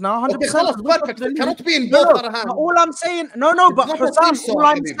Arsenal's hands now, 100%. Okay, perfect. It cannot be in both our hands. All I'm saying, but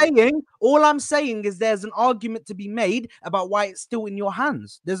Hussam, all I'm saying is there's an argument to be made about why it's still in your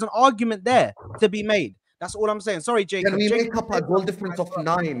hands. There's an argument there to be made. That's all I'm saying. Sorry, Jacob. Can we make up a goal difference of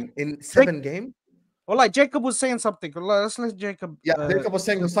 9 in 7 games? Well, like Jacob was saying something. Let's let Jacob. Yeah, Jacob was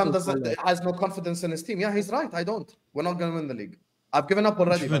saying Hussam has no confidence in his team. Yeah, he's right. I don't. We're not going to win the league. I've given up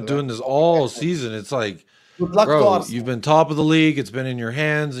already. You've been doing this all season. It's like, good luck bro, to us. You've been top of the league. It's been in your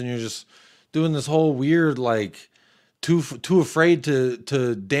hands, and you're just doing this whole weird, like, too afraid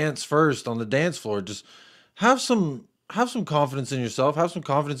to dance first on the dance floor. Just have some confidence in yourself. Have some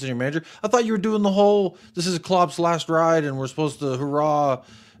confidence in your manager. I thought you were doing the whole, this is Klopp's last ride, and we're supposed to hurrah,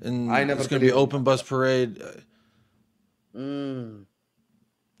 and it's going to be open bus parade.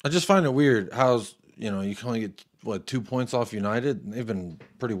 I just find it weird how, you can only get, 2 points off United? They've been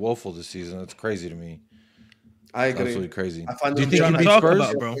pretty woeful this season. That's crazy to me. I agree. Absolutely crazy. Do you think you beat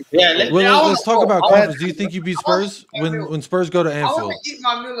Spurs? bro? Yeah, let's talk about confidence. Do you think you beat Spurs when Spurs go to Anfield? I want to eat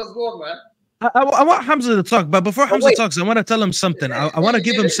my meal as well, man. I want Hamza to talk, but before Hamza talks, I want to tell him something. I want to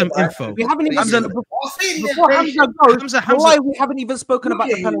give him some info. We haven't even before Hamza goes. Why we haven't even spoken about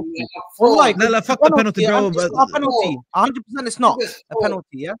the penalty? Fuck the penalty, bro. It's not a penalty. 100%, it's not a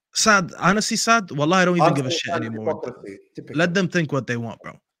penalty. Yeah. Saad, honestly, Saad, wallah, I don't even give a shit anymore. Let them think what they want,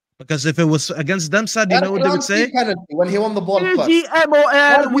 bro. Because if it was against them, Saad, you know what they would say? When he won the ball first.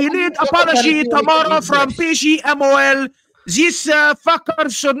 PGMOL, we need apology tomorrow from PGMOL. This fucker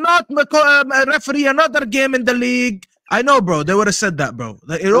should not referee another game in the league. I know, bro. They would have said that, bro.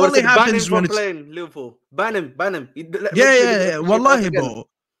 Like, it only happens when it's playing Liverpool. Ban him. Yeah. Wallahi, bro.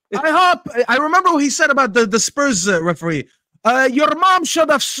 I remember what he said about the Spurs referee. Your mom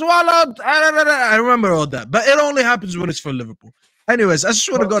should have swallowed. I remember all that, but it only happens when it's for Liverpool. Anyways, I just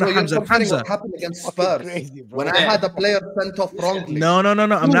want to go to Hamza. Hamza, what happened against Spurs when I had a player sent off wrongly? No.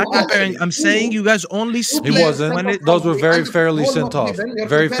 I'm not comparing. I'm saying you guys only speak. It wasn't. Those were very fairly sent off.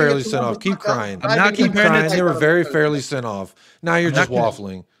 Very fairly sent off. Keep crying. I'm not comparing it. They were very fairly sent off. Now you're just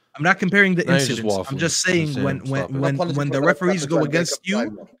waffling. I'm not comparing the incidents. I'm just saying when the referees go against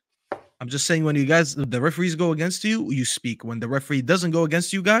you. I'm just saying when the referees go against you, you speak. When the referee doesn't go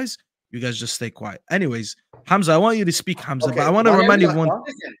against you guys just stay quiet. Anyways, Hamza, I want you to speak, Hamza, but I want to remind you of one.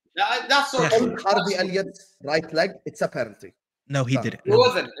 That's so Harvey Elliott's right leg. It's a penalty. No, he didn't. It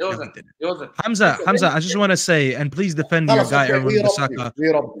wasn't. Hamza, I just want to say, and please defend your guy, Aaron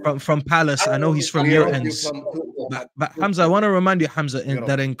Bissaka, from Palace. I know he's from your ends. But Hamza, I want to remind you, Hamza,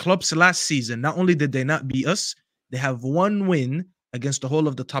 that in Klopp's last season, not only did they not beat us, they have one win against the whole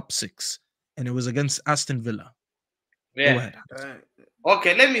of the top 6, and it was against Aston Villa. Yeah. Go ahead.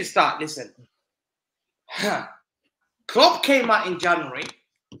 Okay, let me start. Listen. Klopp came out in January,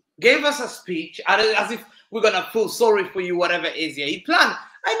 gave us a speech as if we're going to feel sorry for you, whatever it is. Yeah, he planned.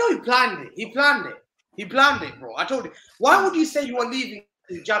 I know he planned it. He planned it, bro. I told you. Why would you say you are leaving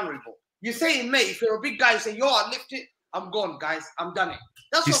in January, bro? You say in May, if you're a big guy, you say, yo, I lift it. I'm gone, guys. I'm done it.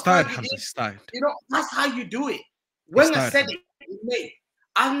 That's he's what tired, Hamza. He's tired. That's how you do it. When I said it in May,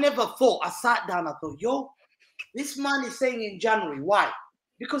 I never thought. I sat down, I thought, yo, this man is saying in January. Why?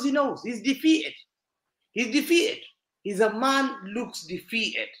 Because he knows he's defeated. He's defeated. He's a man looks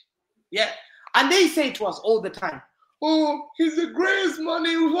defeated. Yeah. And they say to us all the time, oh, he's the greatest man.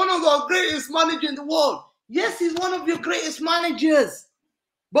 He was one of our greatest managers in the world. Yes, he's one of your greatest managers.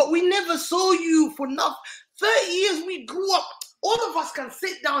 But we never saw you for enough. 30 years we grew up. All of us can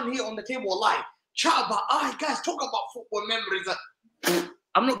sit down here on the table live, chat about, guys, talk about football memories.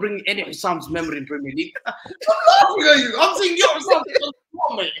 I'm not bringing any of Hussam's memory in Premier League. I'm laughing at you. I'm saying, yo, Hussam,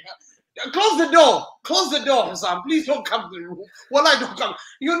 close the door. Close the door, Hussam. Please don't come to the room. Well, I don't come.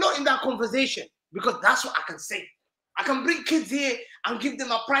 You're not in that conversation because that's what I can say. I can bring kids here and give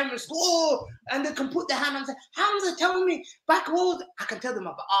them a primary school, and they can put their hand and say, Hamza, tell me back road. I can tell them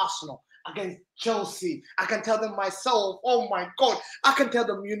about Arsenal against Chelsea. I can tell them myself. Oh my God. I can tell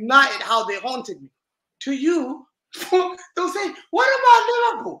them United, how they haunted me. To you, they'll say, what about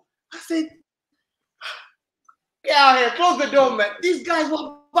Liverpool? I said, get out here, close the door, man. These guys were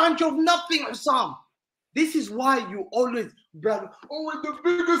a bunch of nothing, Sam. This is why you always brag, oh, we're the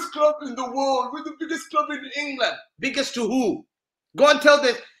biggest club in the world. We're the biggest club in England. Biggest to who? Go and tell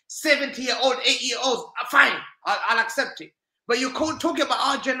the 70-year-old, 80-year-olds, fine, I'll accept it. But you can't talk about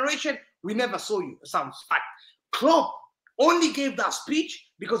our generation. We never saw you. Sounds fact. Klopp only gave that speech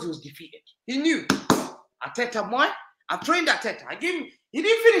because he was defeated. He knew. Arteta, I trained Arteta. I gave him, he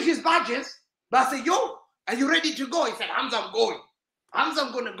didn't finish his badges, but I said, yo, are you ready to go? He said, Hamza, I'm going. Hamza,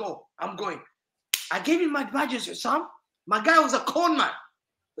 I'm going to go. I'm going. I gave him my badges, Sam. My guy was a cone man.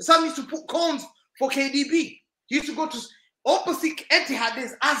 Sam used to put cones for KDB. He used to go to opposite Etihad,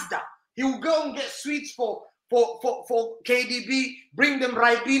 there's Asda. He would go and get sweets for KDB, bring them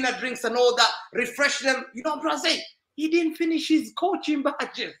Ribena drinks and all that, refresh them. You know what I'm saying? He didn't finish his coaching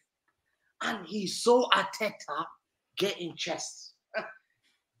badges. And he saw Arteta getting chests.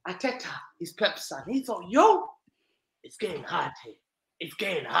 Arteta is Pep's son. He thought, yo, it's getting hard here. It's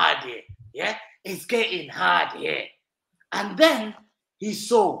getting hard here. Yeah? It's getting hard here. And then he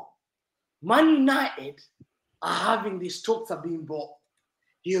saw Man United are having these talks are being bought.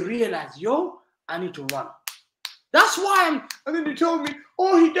 He realized, yo, I need to run. That's why and then he told me,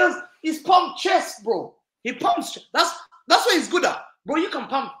 oh, he does, he's pump chest, bro. He pumps chest. That's what he's good at. Bro, you can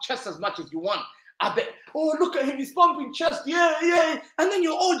pump chest as much as you want. I bet, oh, look at him, he's pumping chest, yeah. And then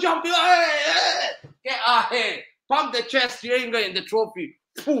you're all jumping, hey. Get out here. Pump the chest, you ain't getting the trophy.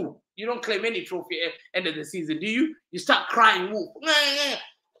 Pooh. You don't claim any trophy at the end of the season, do you? You start crying, woo.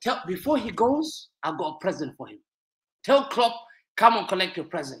 Before he goes, I've got a present for him. Tell Klopp, come and collect your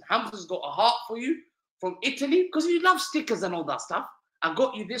present. Hamza's got a heart for you from Italy, because you love stickers and all that stuff. I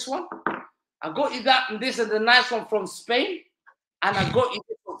got you this one. I got you that and this and the nice one from Spain. And I got you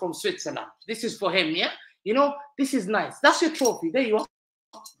this one from Switzerland. This is for him, yeah? You know, this is nice. That's your trophy. There you are.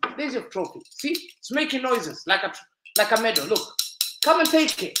 There's your trophy. See? It's making noises like a medal. Look. Come and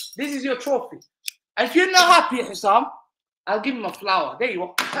take it. This is your trophy. And if you're not happy, Hussam, I'll give him a flower. There you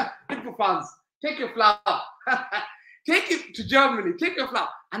are. People fans, take your flower. Take it to Germany. Take your flower.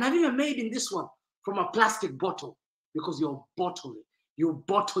 And I've even made in this one from a plastic bottle because you're bottling. You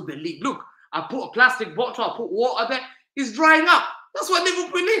bottle the league. Look, I put a plastic bottle. I put water there. It's drying up. That's what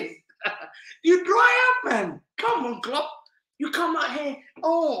Liverpool is. You dry up, man. Come on, Klopp. You come out here.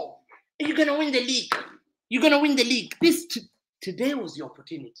 Oh, you're going to win the league. You're going to win the league. Today was the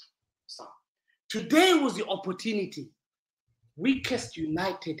opportunity, son. Today was the opportunity. Weakest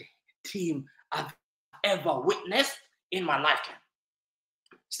United team I've ever witnessed in my lifetime.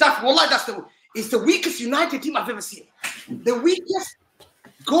 Staffy, wallah, it's the weakest United team I've ever seen. The weakest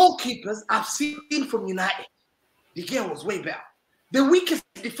goalkeepers I've seen from United. The game was way better. The weakest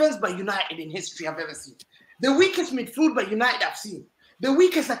defense by United in history I've ever seen. The weakest midfield by United I've seen. The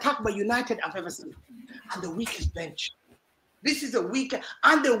weakest attack by United I've ever seen. And the weakest bench. This is the weakest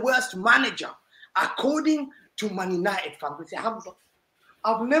and the worst manager, according to Man United fans. They say, Hamza,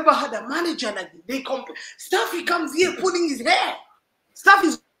 I've never had a manager like this. They complain. Staffy comes here pulling his hair.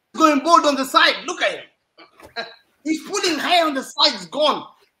 Staffy's going bald on the side. Look at him. He's pulling hair on the side. It's gone.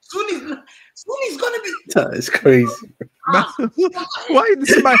 Soon he's gonna be. That is crazy. Why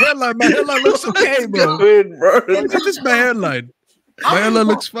this is my hairline? My hairline looks okay, bro. This is my hairline. My hairline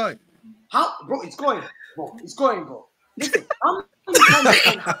looks fine. How, bro? It's going, bro. It's going, bro. Listen,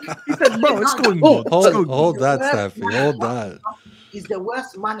 he said, bro, it's going. Hold that, Staffy. Hold that. He's the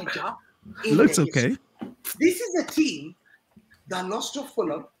worst manager. Looks okay. This is a team that lost to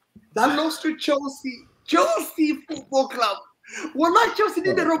Fulham, that lost to Chelsea Football Club. Well, like Chelsea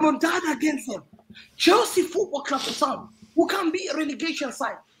did the remontada against them. Chelsea Football Club, son, who can beat a relegation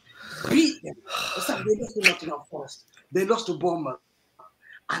side, beat them. Listen, they lost to Nottingham Forest. They lost to Bournemouth.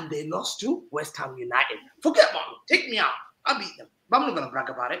 And they lost to West Ham United. Forget about me. Take me out. I'll beat them. But I'm not going to brag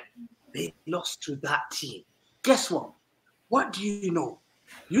about it. They lost to that team. Guess what? What do you know?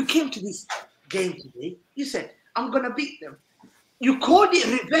 You came to this game today. You said, I'm going to beat them. You called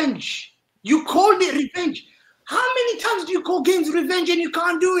it revenge. You called it revenge. How many times do you call games revenge and you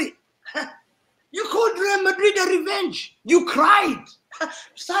can't do it? You called Real Madrid a revenge. You cried.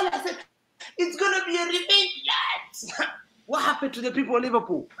 Salah said, it's going to be a revenge, lads. What happened to the people of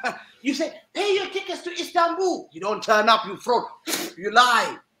Liverpool? You said, pay your tickets to Istanbul. You don't turn up, you fraud. You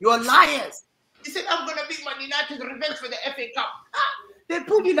lie. You're liars. He said, I'm going to beat Man United revenge for the FA Cup. They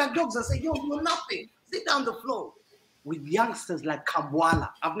pulled you like dogs and said, yo, you're nothing. Sit down the floor. With youngsters like Kabwala.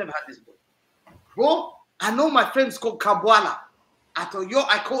 I've never had this boy. Bro, I know my friends called Kabwala.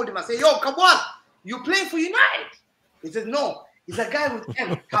 I called him. I said, yo, Kabwala, you playing for United? He said, no. He's a guy with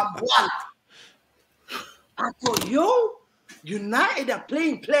M, Kabwala. I thought, yo, United are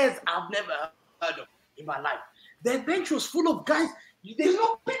playing players I've never heard of in my life. Their bench was full of guys. There's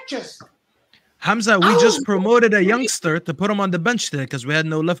no pictures. Hamza, we just promoted a youngster to put him on the bench today because we had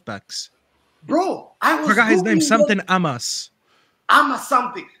no left backs. Bro, I was forgot his name, Googling something Amas. Amas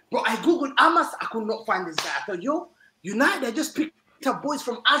something. Bro, I googled Amas, I could not find this guy. I thought, yo, United, I just picked up boys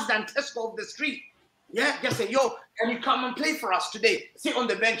from Asda and Tesco off the street. Yeah, just say, yo, can you come and play for us today? Sit on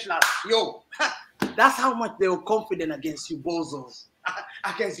the bench, lad. Yo, that's how much they were confident against you bozos.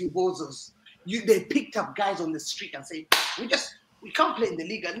 Against you bozos. They picked up guys on the street and say, we can't play in the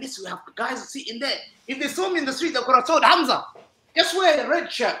league unless we have guys sitting there. If they saw me in the street, they could have told Hamza, just wear a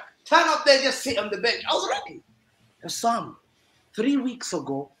red shirt, turn up there, just sit on the bench. I was ready. Sam, 3 weeks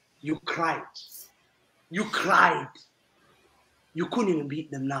ago, you cried. You cried. You couldn't even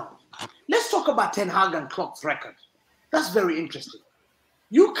beat them now. Let's talk about Ten Hag and Klopp's record. That's very interesting.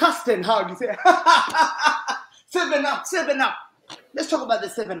 You cast Ten Hag, you say, 7 up, 7 up. Let's talk about the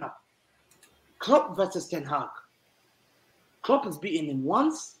 7 up. Klopp versus Ten Hag. Klopp has beaten him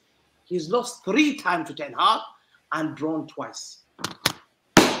once. He's lost 3 times to Ten Hag and drawn twice.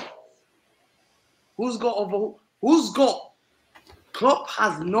 Who's got? Klopp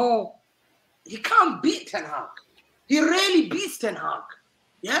has no. He can't beat Ten Hag. He rarely beats Ten Hag.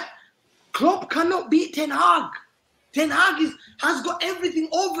 Yeah? Klopp cannot beat Ten Hag. Ten Hag has got everything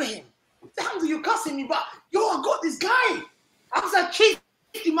over him. Hamza, you're cussing me, but yo, I got this guy. Hamza chased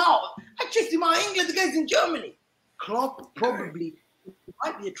him out. I chased him out of England, the guy's in Germany. Klopp probably, it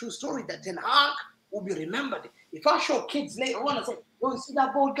might be a true story that Ten Hag will be remembered. If I show kids later on and say, yo, you see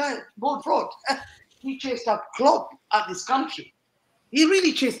that bold guy, bold fraud? He chased up Klopp at this country. He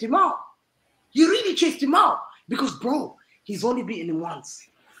really chased him out. He really chased him out. Because, bro, he's only beaten him once.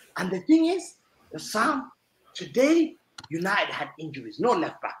 And the thing is, Sam, today, United had injuries. No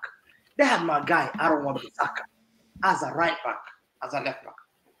left back. They had my guy, Aaron Wan-Bissaka, as a right back, as a left back.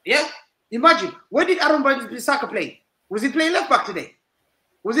 Yeah? Imagine, where did Aaron Wan-Bissaka play? Was he playing left back today?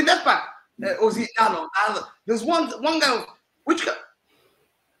 Was he left back? Or was he Dalo? There's one guy, which guy?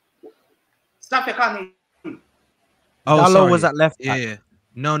 Staffy, I can't hear you. Oh, Dalo sorry. was at left back. Yeah.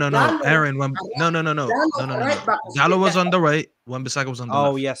 No. Dalo- Aaron, no. right back was Dalo was left. on the right. Wan-Bissaka was on the left.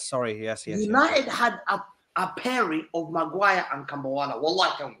 Oh, yes, sorry. Yes. United had a pairing of Maguire and Kambawala.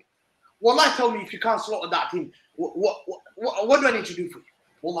 Wallahi, tell me. Wallahi, tell me if you can't slaughter that team. What do I need to do for you?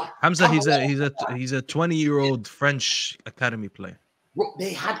 Wallahi. Hamza, he's a 20-year-old French academy player. Bro,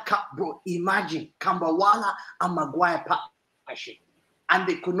 they had imagine Kambawala and Maguire partnership, and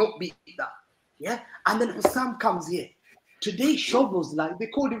they could not beat that. Yeah, and then Hussam comes here. Today, Showbo's like, they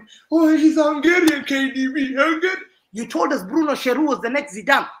called him, oh, he's Hungarian, KDB, Hungarian. You told us Bruno Cheru was the next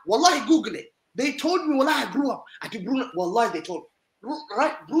Zidane. Wallahi, Google it. They told me, Wallahi, I grew up. Wallahi, they told me.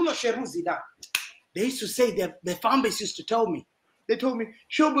 Right, Bruno Cheru, Zidane. They used to say, their fan base used to tell me. They told me,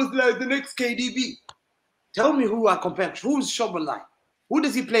 Showbo's like the next KDB. Tell me who I compare. Who's Showbo like? Who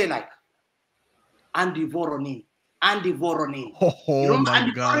does he play like? Andy Voronin. Oh, You know my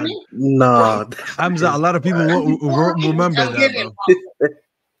Andy God. Voronin? No. Hamza, a lot of people won't remember that, bro.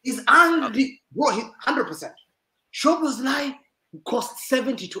 He's angry, bro. 100%. Showbo's life cost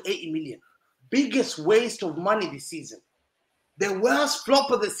 70 to 80 million. Biggest waste of money this season. The worst flop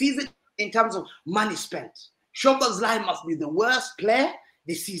of the season in terms of money spent. Showbo's life must be the worst player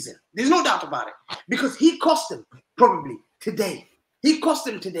this season. There's no doubt about it. Because he cost him probably today. He cost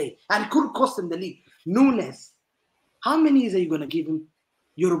him today and could cost him the league. Nunes. How many years are you going to give him?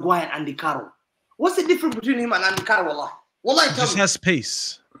 Uruguay and Andy Carroll. What's the difference between him and Andy Carroll? Wallahi, He just has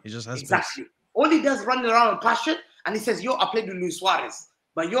pace. He just has exactly. All he does running around with passion, and he says, yo, I played with Luis Suarez.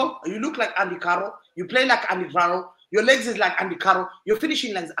 But yo, you look like Andy Carroll. You play like Andy Carroll. Your legs is like Andy Carroll. Your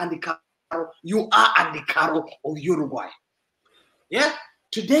finishing like Andy Carroll. You are Andy Carroll of Uruguay. Yeah?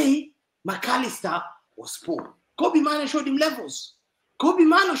 Today, McAllister was poor. Kobe Mano showed him levels.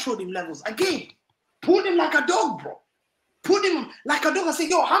 Again. Pulled him like a dog, bro. Put him like a dog and say,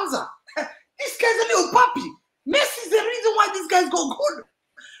 yo, Hamza, this guy's a little puppy. Messi's the reason why these guys go good.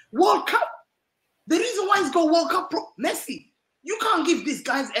 World Cup. The reason why he's got World Cup, bro. Messi. You can't give these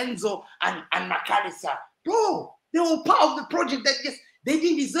guys Enzo and McAllister. Bro, they were part of the project that just they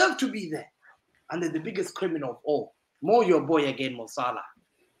didn't deserve to be there. And then the biggest criminal of all, your boy again, Mo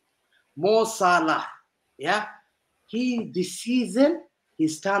Salah. Yeah? This season, he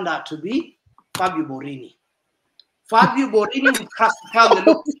turned out to be Fabio Borini. Fabio Borini with Krusty Clown. The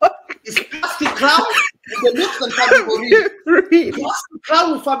look. It's Krusty Clown with the looks on Fabio Borini. Krusty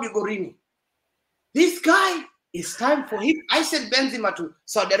Clown with Fabio Borini. This guy, it's time for him. I sent Benzema to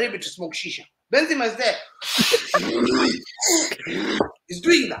Saudi Arabia to smoke shisha. Benzema is there. He's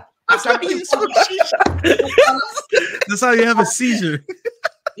doing that. That's how you smoke shisha. That's how you have a seizure.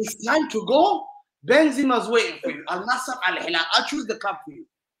 It's time to go. Benzema's waiting for you. Al Nassr, Al Hilal. I'll choose the club for you.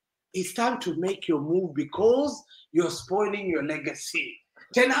 It's time to make your move because you're spoiling your legacy.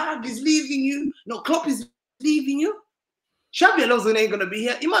 Ten Hag is leaving you. No, Klopp is leaving you. Xabi Alonso ain't going to be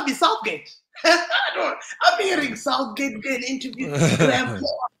here. It might be Southgate. I'm hearing Southgate getting interviewed.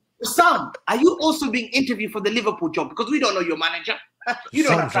 Sam, are you also being interviewed for the Liverpool job? Because we don't know your manager. You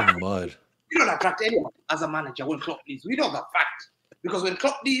don't attract mud. You don't attract anyone as a manager when Klopp leaves. We know that fact. Because when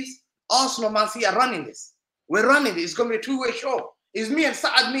Klopp leaves, Arsenal, Man City are running this. We're running this. It's going to be a two-way show. It's me and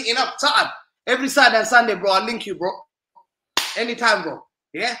Saad meeting up. Saad, every Saturday and Sunday, bro. I'll link you, bro. Anytime, bro.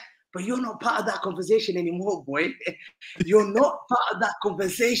 Yeah? But you're not part of that conversation anymore, boy. You're not part of that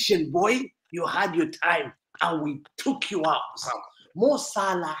conversation, boy. You had your time, and we took you out. So, Mo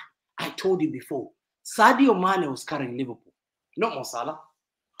Salah, I told you before, Sadio Mane was carrying Liverpool, not Mo Salah.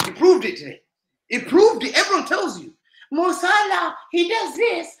 He proved it today. He proved it. Everyone tells you, Mo Salah, he does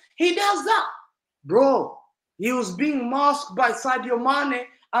this, he does that. Bro, he was being masked by Sadio Mane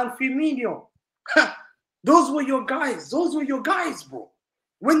and Firmino. Those were your guys. Those were your guys, bro.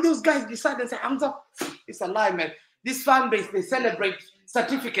 When those guys decided and say, Hamza, it's a lie, man. This fan base, they celebrate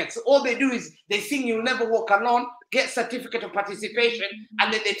certificates. All they do is they sing You'll Never Walk Alone, get certificate of participation,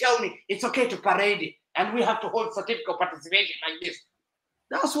 and then they tell me it's okay to parade it. And we have to hold certificate of participation like this.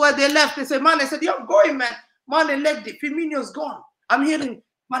 That's why they left. They said, man, I said, yo, I'm going, man. Man, left it. Firmino's gone. I'm hearing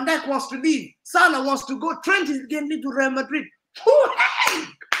Van Dijk wants to leave. Salah wants to go. Trent is getting to Real Madrid. Hey!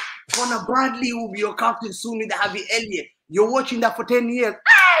 Connor Bradley will be your captain soon with Harvey Elliott. You're watching that for 10 years.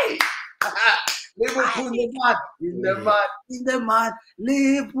 Hey! Liverpool in the mud, in the mud, in the mud.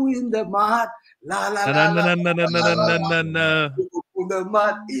 Liverpool in the mud. La la la la. Liverpool in the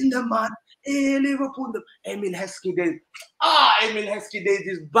mud, in the mud. Hey, Liverpool. Emil Heskey days. Emil Heskey days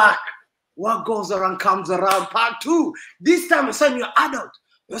is back. What goes around comes around. Part 2. This time, son, you're adult.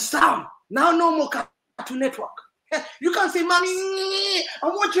 You're sound. Now, no more Cartoon Network. You can't say, mommy,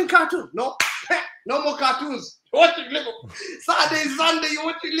 I'm watching cartoon. No, no more cartoons. You're watching Liverpool. Saturday, Sunday, you're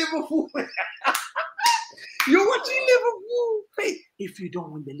watching Liverpool. You're watching Liverpool. Hey, if you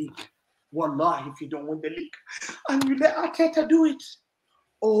don't win the league, wallah, if you don't win the league, and you let Arteta do it,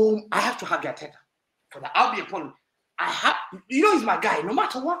 I have to hug Arteta for that. I'll be apologetic. He's my guy. No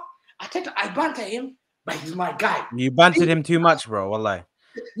matter what, Arteta, I banter him, but he's my guy. You bantered him too much, bro. Wallahi.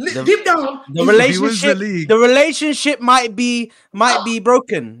 Deep down, the relationship might be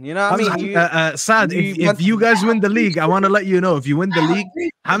broken. You know what I mean? Saad, if you guys win the league, I want to let you know, if you win the league,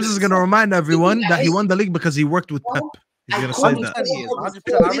 Hamza's going to remind everyone that he won the league because he worked with Pep. He's going to say that.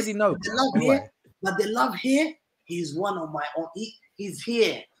 I already know. But the love here, he's one of my own. He's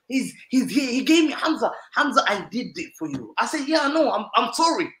here. He's here. He gave me Hamza. Hamza, I did it for you. I said, yeah, no, I'm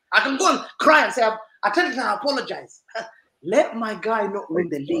sorry. I can go and cry and say, I tell you, I apologize. Let my guy not win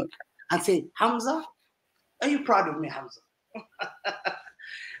the league and say, Hamza, are you proud of me, Hamza?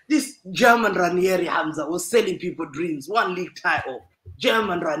 This German Ranieri, Hamza, was selling people dreams. 1 league title.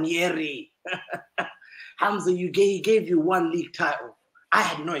 German Ranieri. Hamza, he gave you 1 league title. I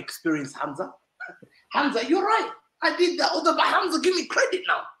had no experience, Hamza. Hamza, you're right. I did that. But Hamza, give me credit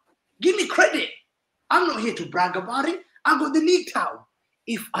now. Give me credit. I'm not here to brag about it. I got the league title.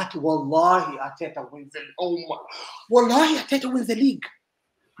 If Wallahi Arteta wins the Wallahi Arteta wins the league,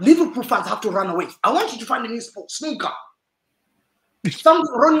 Liverpool fans have to run away. I want you to find a new sport, snooker. Some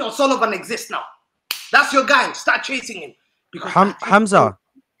Ronnie O'Sullivan exists now. That's your guy. Start chasing him. Because Hamza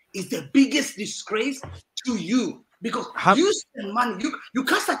is the biggest disgrace to you. Because you spend money. You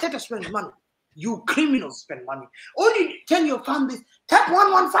can't Arteta spends money. You criminals spend money. Only tell your fan base, tap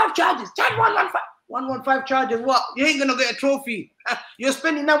 115 charges. Tap 115. 115 charges, what? You ain't gonna get a trophy. You're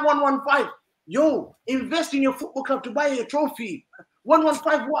spending that 115. Yo, invest in your football club to buy a trophy.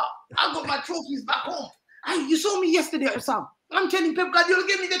 115, what? I got my trophies back home. You saw me yesterday, Sam. I'm telling Pep Guardiola,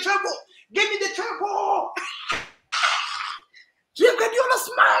 give me the treble. Give me the treble. Pep Guardiola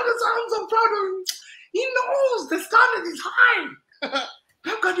smiled and said, I'm proud of him. He knows the standard is high.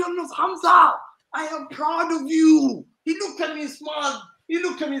 Pep Guardiola knows, Hamza, I am proud of you. He looked at me and smiled. He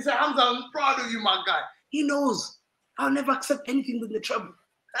looked at me and said, Hamza, I'm proud of you, my guy. He knows I'll never accept anything with the trouble.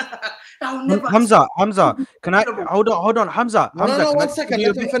 I'll never Hamza, can I hold on, Hamza? No, 1 second.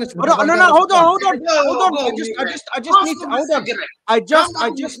 Let me finish. Hold on. I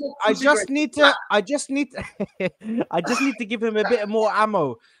just need to hold on. I just need to give him a bit more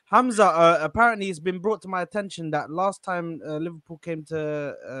ammo. Hamza, apparently it's been brought to my attention that last time Liverpool came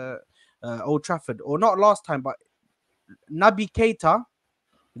to Old Trafford, or not last time, but Naby Keita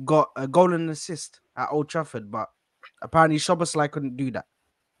got a goal and assist at Old Trafford, but apparently Szoboszlai couldn't do that.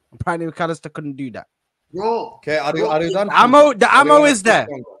 Apparently, McAllister couldn't do that. Bro, Okay, are you done? The ammo Are you is there.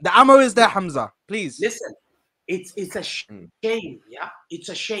 The ammo is there, Hamza. Please. listen, it's a shame, yeah. It's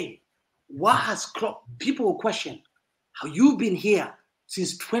a shame. What has Klopp? People will question how you've been here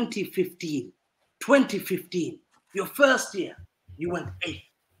since 2015. 2015, your first year, you went 8th.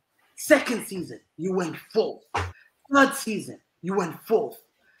 Second season, you went 4th. Third season, you went 4th.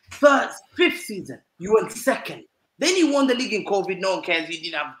 Fifth season, you went 2nd. Then you won the league in COVID. No one cares. You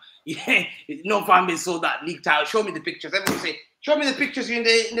didn't have, no fan base saw that league title. Show me the pictures. Everyone say, show me the pictures in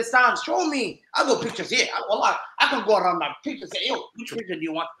the stands. Show me. I got pictures here. I can go around my pictures. Say, yo, which picture do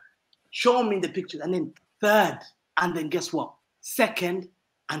you want? Show me the pictures. And then 3rd. And then guess what? 2nd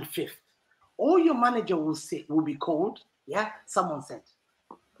and 5th. All your manager will be called. Yeah, someone said.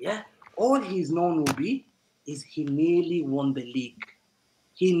 Yeah, all he's known will be is he nearly won the league.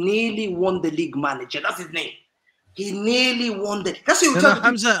 He nearly won the league manager. That's his name. He nearly won the. That's what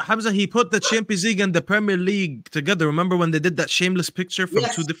Hamza. He put the Champions League and the Premier League together. Remember when they did that shameless picture from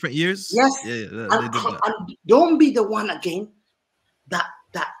 2 different years? Yes. Yeah, they did that. And don't be the one again that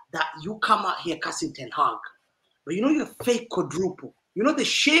you come out here cussing Ten Hag, but you know your fake quadruple. You know the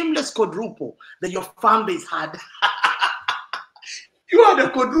shameless quadruple that your fan base had. You had a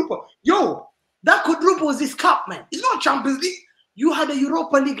quadruple. Yo, that quadruple was this cup, man. It's not Champions League. You had a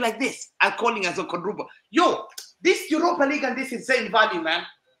Europa League like this. I'm calling it as a quadruple. Yo, this Europa League and this is same value, man.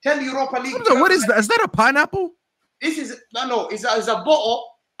 Tell Europa League. What is that? Is that a pineapple? This is no. It's a bottle.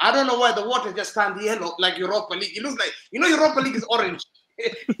 I don't know why the water just turned yellow like Europa League. It looks like Europa League is orange.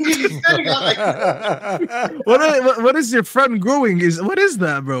 What is your friend growing? What is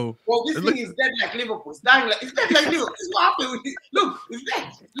that, bro? Well, this thing is dead like Liverpool. It's dying like Liverpool. This is what happened with it. Look, it's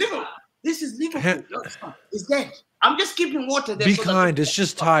dead. Liverpool. This is Liverpool. Look, it's dead. I'm just keeping water there. Be kind. It's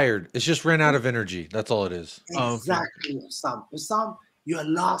just tired. It's just ran out of energy. That's all it is. Exactly, Sam. Your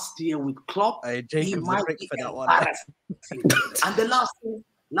last year with Klopp, he might be for that one. And the last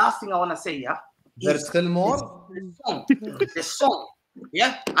thing I want to say, yeah. There's still more. The song.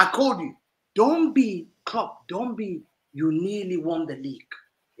 Yeah, I called you. Don't be Klopp. Don't be. You nearly won the league.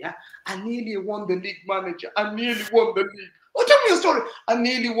 Yeah, I nearly won the league, manager. I nearly won the league. Oh, tell me a story. I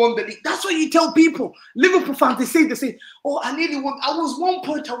nearly won the league. That's what you tell people. Liverpool fans, they say, oh, I nearly won. I was 1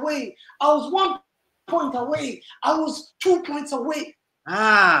 point away. I was 1 point away. I was 2 points away.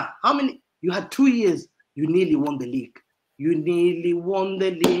 How many? You had 2 years. You nearly won the league. You nearly won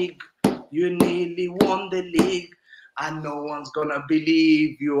the league. You nearly won the league. And no one's gonna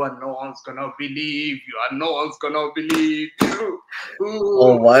believe you, and no one's gonna believe you, and no one's gonna believe you. Ooh,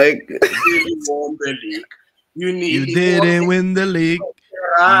 oh my God. You won the league. You didn't win the league. You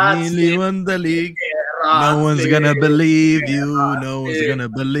nearly won the league. No one's gonna believe you. No one's gonna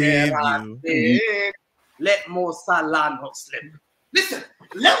believe you. Let Mo Salah not slip. Listen,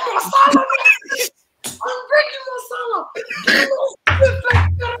 let Mo Salah not slip. I'm breaking Mo Salah. Don't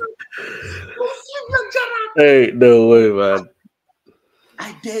slip like Gerrard. Hey, no way, man.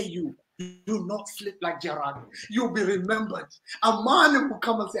 I dare you. Do not slip like Gerrard. You'll be remembered. A man will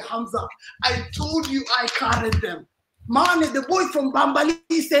come and say, Hamza, I told you I carried them. Man, the boy from Bambali,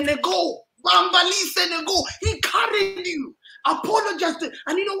 Senegal. He carried you. Apologize to,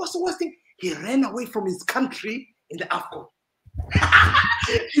 and you know what's the worst thing? He ran away from his country in the AFCON.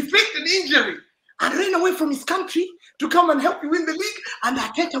 He faked an injury and ran away from his country to come and help you win the league, and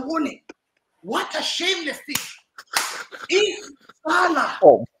Arteta won it. What a shameless thing. If Salah,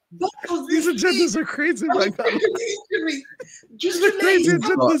 These agendas are crazy like that. Just crazy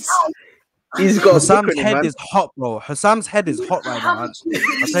agendas. He's got Hassam's head is hot, bro. Hassam's head is hot right now. I'll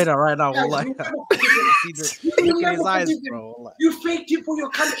say that right now. Look at his eyes, bro. You faked it for your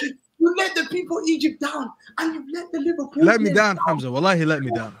country. You let the people of Egypt down, and you let the Liverpool. Let me down, Hamza. Wallahi, let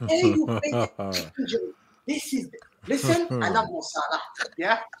me down. This is listen. I love Mo Salah,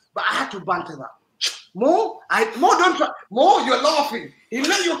 yeah, but I had to banter that. Mo, don't try. Mo, you're laughing. He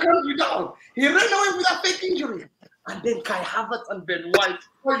let your country down. He ran away with a fake injury. And then Kai Havertz and Ben White.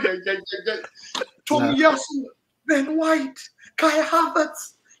 Tommy Yasu, Ben White, Kai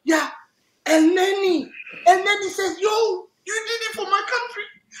Havertz. Yeah. And then he says, yo, you did it for my country.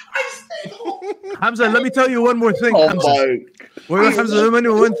 I stayed home. Hamza, let me tell you one more thing. Oh Hamza. my. Hamza, let me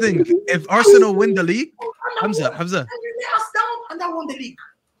know one thing. If Arsenal win the league, Hamza. And they let us down, and I won the league.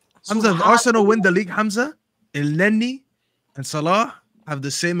 Hamza, if Arsenal win the league, Hamza, El Neni and Salah have the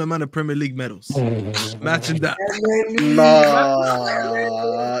same amount of Premier League medals. Imagine that.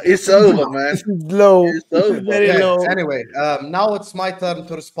 Nah, it's over, man. It's low. It's over. Very low. Anyway, now it's my turn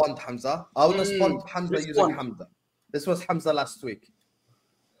to respond, Hamza. I will respond to Hamza using Hamza. This was Hamza last week.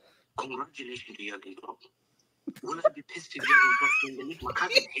 Congratulations to Jurgen Klopp. Will I be pissed if you're not in the league? My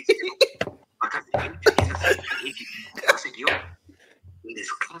cousin hates Liverpool. My cousin hates it. I said, yo, when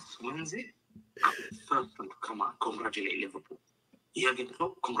this class wins it, I'm the first one to come out and congratulate Liverpool. Jurgen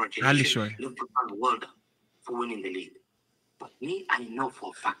Klopp, congratulations. Liverpool won the World Cup for winning the league. But me, I know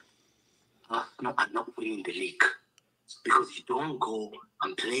for a fact, Arsenal are not winning the league. Because you don't go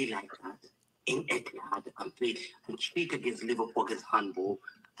and play like that in Etihad and play and cheat against Liverpool against handball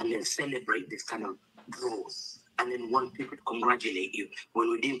and then celebrate this kind of draws and then want people to congratulate you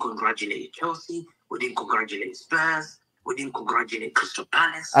when we didn't congratulate Chelsea, we didn't congratulate Spurs, we didn't congratulate Crystal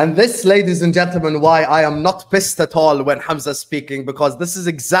Palace. And this, ladies and gentlemen, why I am not pissed at all when Hamza is speaking, because this is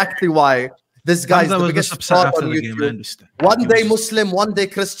exactly why this guy is the biggest star on YouTube. One day Muslim, one day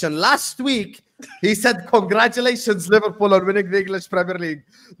Christian. Last week, he said, congratulations, Liverpool, on winning the English Premier League.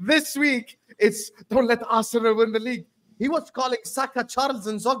 This week, it's don't let Arsenal win the league. He was calling Saka Charles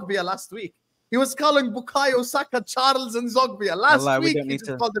and Zogbia last week. He was calling Bukayo Saka Charles and Zogbia. Last week, he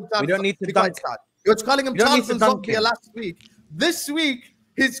just called him Charles. We don't need to dunk. He was calling him Charles and Zogbia last week. This week,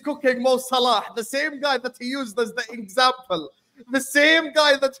 he's cooking Mo Salah, the same guy that he used as the example. The same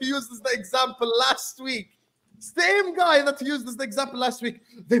guy that he used as the example last week. Same guy that he used as the example last week.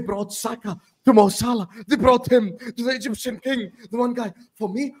 They brought Saka to Mo Salah. They brought him to the Egyptian king. The one guy. For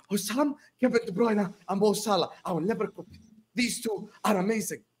me, Hussam, Kevin De Bruyne, and Mo Salah. I will never cook. These two are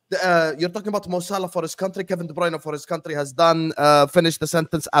amazing. You're talking about Mo Salah for his country. Kevin De Bruyne for his country has done, finish the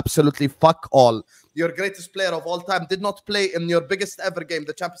sentence, absolutely fuck all. Your greatest player of all time did not play in your biggest ever game,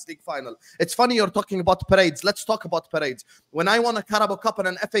 the Champions League final. It's funny you're talking about parades. Let's talk about parades. When I won a Carabao Cup and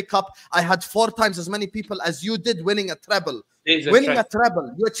an FA Cup, I had 4 times as many people as you did winning a treble. Winning a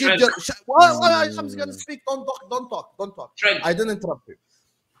treble. You achieved your... I'm going to speak. Don't talk. I didn't interrupt you.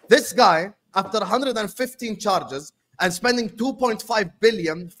 This guy, after 115 charges, and spending 2.5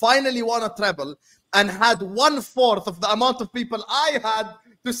 billion, finally won a treble and had 1/4 of the amount of people I had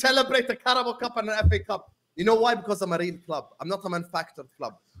to celebrate a Carabao Cup and an FA Cup. You know why? Because I'm a real club. I'm not a manufactured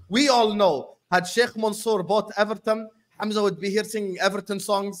club. We all know, had Sheikh Mansour bought Everton, Hamza would be here singing Everton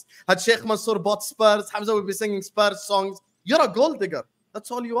songs. Had Sheikh Mansour bought Spurs, Hamza would be singing Spurs songs. You're a gold digger. That's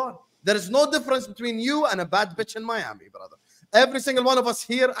all you are. There is no difference between you and a bad bitch in Miami, brother. Every single one of us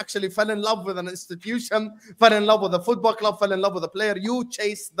here actually fell in love with an institution, fell in love with a football club, fell in love with a player. You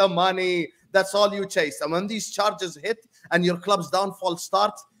chase the money. That's all you chase. And when these charges hit and your club's downfall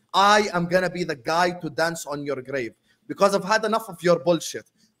starts, I am going to be the guy to dance on your grave because I've had enough of your bullshit.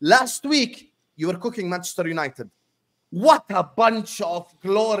 Last week, you were cooking Manchester United. What a bunch of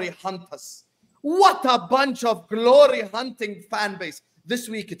glory hunters. What a bunch of glory hunting fan base. This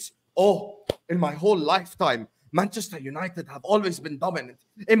week, it's, oh, in my whole lifetime, Manchester United have always been dominant.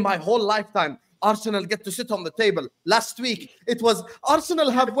 In my whole lifetime, Arsenal get to sit on the table. Last week, it was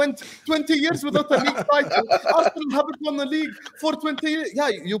Arsenal have went 20 years without a league title. Arsenal haven't won the league for 20 years. Yeah,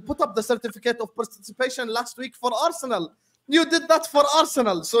 you put up the certificate of participation last week for Arsenal. You did that for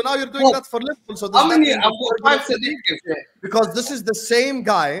Arsenal. So now you're doing that for Liverpool. So how many? I've got 5 certificates. Because this is the same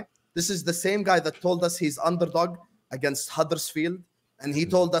guy. This is the same guy that told us he's underdog against Huddersfield. And he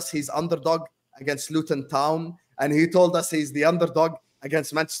told us he's underdog against Luton Town. And he told us he's the underdog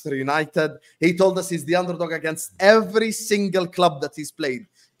against Manchester United. He told us he's the underdog against every single club that he's played.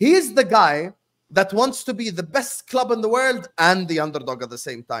 He is the guy that wants to be the best club in the world and the underdog at the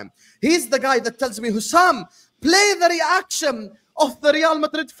same time. He's the guy that tells me, Hussam, play the reaction of the Real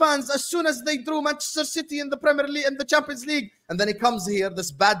Madrid fans as soon as they drew Manchester City in the Premier League, in the Champions League. And then he comes here,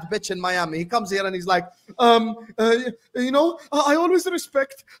 this bad bitch in Miami. He comes here and he's like, you know, I always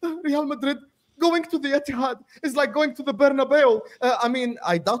respect Real Madrid. Going to the Etihad is like going to the Bernabeu. I mean,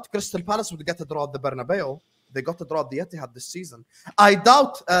 I doubt Crystal Palace would get a draw at the Bernabeu. They got a draw at the Etihad this season. I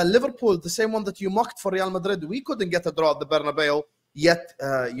doubt Liverpool, the same one that you mocked for Real Madrid, we couldn't get a draw at the Bernabeu. Yet,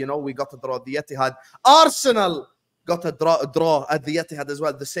 you know, we got a draw at the Etihad. Arsenal got a draw at the Etihad as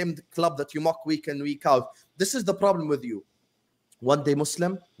well. The same club that you mock week in, week out. This is the problem with you. One day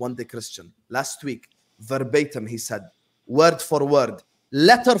Muslim, one day Christian. Last week, verbatim, he said, word for word,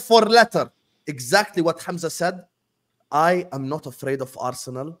 letter for letter, exactly what Hamza said. I am not afraid of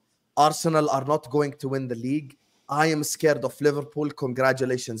Arsenal. Arsenal are not going to win the league. I am scared of Liverpool.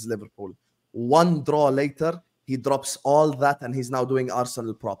 Congratulations, Liverpool. One draw later, he drops all that and he's now doing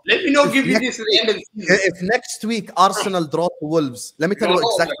Arsenal prop. Let me not give you this at the end of the season. If next week Arsenal draw to Wolves, let me tell you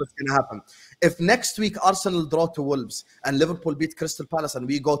exactly what's going to happen. If next week Arsenal draw to Wolves and Liverpool beat Crystal Palace and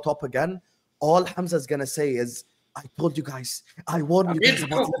we go top again, all Hamza is going to say is, I told you guys. I warned you guys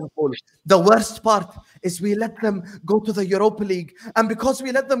about Liverpool. The worst part is we let them go to the Europa League. And because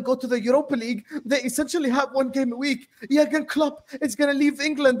we let them go to the Europa League, they essentially have one game a week. Jurgen Klopp is going to leave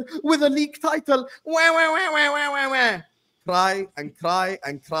England with a league title. Cry and cry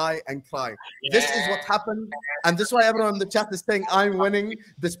and cry and cry. This is what happened. And this is why everyone in the chat is saying I'm winning,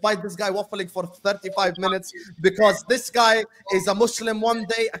 despite this guy waffling for 35 minutes, because this guy is a Muslim one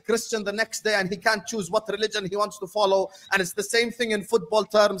day, a Christian the next day, and he can't choose what religion he wants to follow. And it's the same thing in football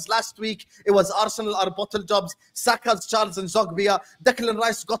terms. Last week, it was Arsenal are bottle jobs, Saka's Charles and Zogbia, Declan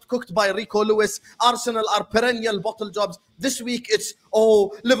Rice got cooked by Rico Lewis, Arsenal are perennial bottle jobs. This week, it's,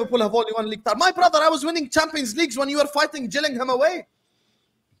 oh, Liverpool have only one league title. My brother, I was winning Champions Leagues when you were fighting Gillingham away.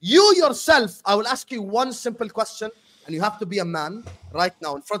 You yourself, I will ask you one simple question, and you have to be a man right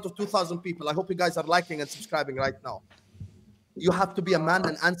now in front of 2,000 people. I hope you guys are liking and subscribing right now. You have to be a man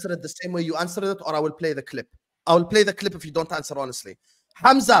and answer it the same way you answered it, or I will play the clip. I will play the clip if you don't answer honestly.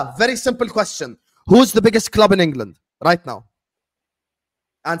 Hamza, very simple question. Who's the biggest club in England right now?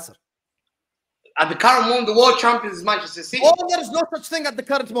 Answer. At the current moment, the world champions is Manchester City. Oh, there is no such thing at the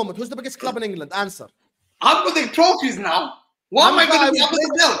current moment. Who's the biggest club in England? Answer. I've got the trophies now. What am I going to do?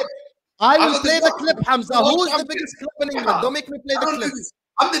 I will play the clip, Hamza. Who's the biggest club in England? Don't make me play the clip.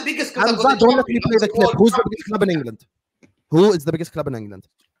 I'm the biggest club. Hamza, don't let me play the clip. Who's the biggest club in England? Who is the biggest club in England?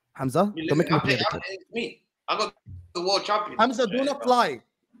 Hamza, don't make me play the clip. Me. I got the world champion. Hamza, do not lie.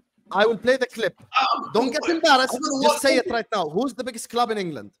 I will play the clip. Don't get embarrassed. Just say it right now. Who's the biggest club in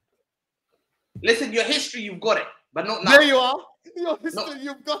England? Listen, your history, you've got it, but not now. There you are. Your history,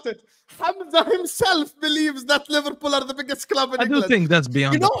 you've got it. Hamza himself believes that Liverpool are the biggest club in England. I do think that's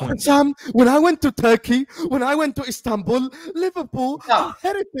beyond the point. Sam, when I went to Turkey, when I went to Istanbul, Liverpool are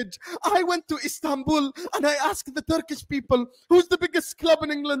heritage. I went to Istanbul and I asked the Turkish people, who's the biggest club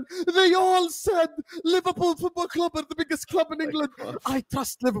in England? They all said Liverpool Football Club are the biggest club in England. I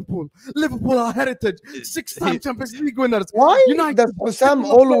trust Liverpool. Liverpool are heritage. 6-time Champions League winners. Why does Sam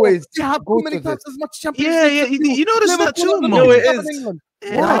always they have go too many to times this? as much Champions League? You notice that too, No, Mo. it is.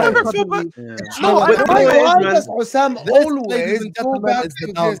 I never feel bad. Why does Sam always ladies and go gentlemen, back is the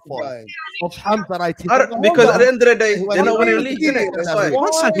to this downfall guy? of Hamza right here? Because at the end of the day, they're not winning the league, innit? That's why.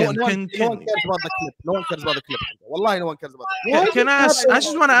 One second. No one cares about the clip. No one cares about the clip. Wallahi, no one cares about the clip. Can I ask? I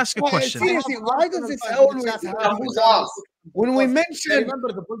just want to ask a question. Seriously, why does this always happen? When we mention,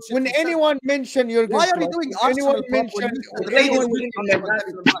 when anyone mention Jurgen why are you Klopp, doing anyone Arsenal? mention,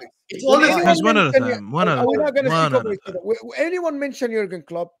 Because one at a time. One at a we're not going to time. speak over each other. Anyone mention Jurgen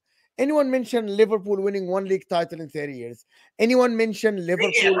Klopp? Anyone mention Liverpool winning one league title in 30 years? Anyone mention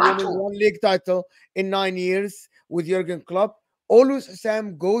Liverpool winning one league title in 9 years with Jurgen Klopp? Always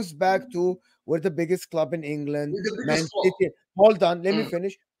Sam goes back to we're the biggest club in England. Man City. Hold on, let me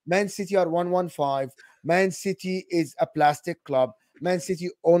finish. Man City are 115. Man City is a plastic club. Man City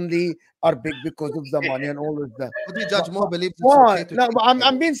only are big because of the money and all of that. Would you judge more believe why? No,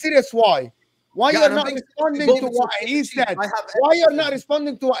 I'm being serious. Why? Why you're not responding to what he said? Why you're not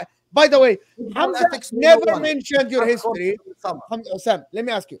responding to what? By the way, Hamza never mentioned your history. Sam, let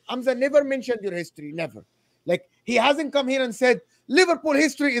me ask you. Hamza never mentioned your history. Never. Like, he hasn't come here and said Liverpool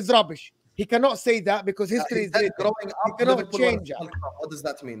history is rubbish. He cannot say that because history is written. Growing up, he cannot Liverpool change it. What does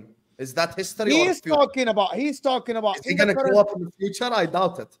that mean? Is that history? He's talking about. He's talking about. Is he gonna grow up in the future? I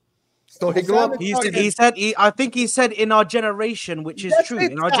doubt it. So he grew up. I think he said in our generation, which is true.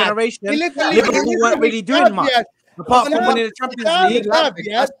 In our generation, Liverpool weren't really doing much. Apart from winning the Champions League,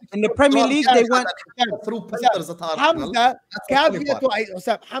 in the Premier League, they weren't. Hamza,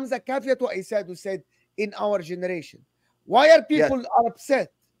 caveat what he said. Who said in our generation? Why are people upset?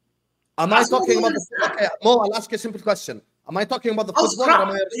 Am I talking about the? Okay, Mo, I'll ask you a simple question. Am I talking about the football,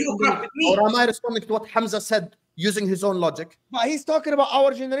 or am I responding to what Hamza said using his own logic? But he's talking about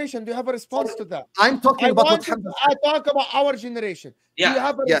our generation. Do you have a response to that? I'm talking about what Hamza said. I talk about our generation. Do you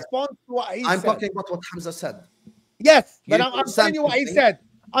have a response to what he said? I'm talking about what Hamza said. Yes, but I'm telling you what he said.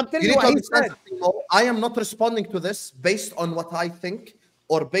 I'm telling you what he said. I am not responding to this based on what I think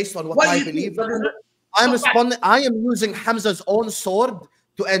or based on what I believe. I'm responding. I am using Hamza's own sword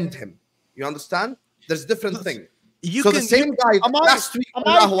to end him. You understand? There's a different thing. The same guy last week on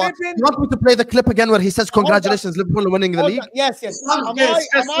Ahwa, you want me to play the clip again where he says congratulations Liverpool winning the league? Yes. Am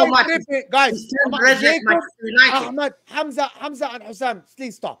I tripping? Guys, Ahmed, Hamza and Hussam,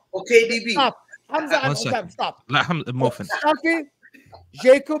 please stop. Okay, DB. Stop. Hamza and Hussam, stop. Moamen. Staffy,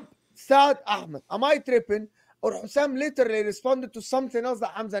 Jacob, Saad, Ahmed. Am I tripping? Or Hussam literally responded to something else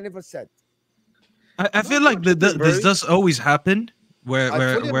that Hamza never said? I feel like this does always happen. where I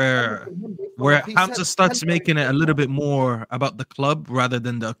where fully where understand him based on where what he Hamza said. starts making it a little bit more about the club rather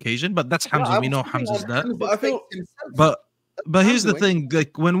than the occasion. But that's Yeah, Hamza. I We was know putting Hamza's on that. Hamza's But I feel- face himself. But I'm here's the doing. thing: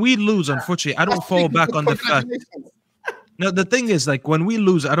 like when we lose, unfortunately, I don't Last fall week we back put on the fact. congratulations. No, the thing is, like when we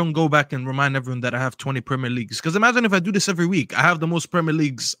lose, I don't go back and remind everyone that I have 20 Premier Leagues. Because imagine if I do this every week, I have the most Premier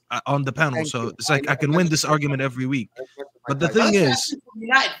Leagues on the panel. Thank So you. it's like I can win this argument every week. But the But thing that's is, from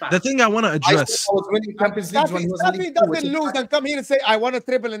United fans. the thing I want to I address, was winning Champions League when he was in Staffy League Two, which doesn't is lose and come here and say, I want a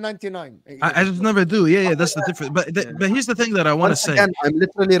triple in 99. I just never do. Yeah, that's the difference. But here's the thing that I want to Once say. again, I'm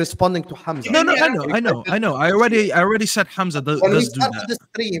literally responding to Hamza. No, I know. I already said Hamza When we does do started that. the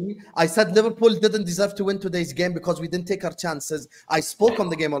stream, I said Liverpool didn't deserve to win today's game because we didn't take our chances. I spoke on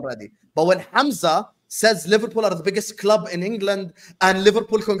the game already. But when Hamza says Liverpool are the biggest club in England and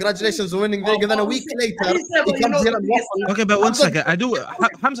Liverpool, congratulations on winning the league, and then a week later, he comes here and waffles. Okay, but one second. I do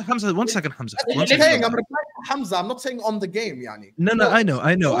Hamza, 1 second, Hamza. That's One what I'm second. saying. I'm replying to Hamza. I'm not saying on the game, yani. No, I know,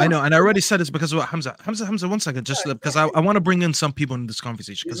 and I already said this because of what Hamza. 1 second, just because I want to bring in some people in this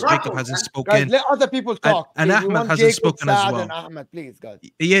conversation because Jacob hasn't Guys, spoken, let other people talk. and Please. We Ahmed want hasn't Jacob, spoken as Saad, well. and Ahmed, please, guys.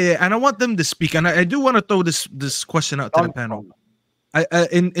 Yeah, and I want them to speak, and I do want to throw this question out to the panel.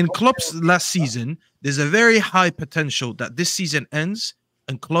 In Klopp's last season, there's a very high potential that this season ends,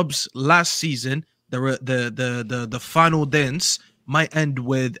 and Klopp's last season, the final dance might end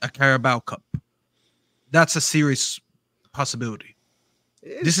with a Carabao Cup. That's a serious possibility.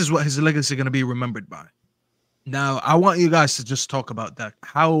 This is what his legacy is going to be remembered by. Now, I want you guys to just talk about that.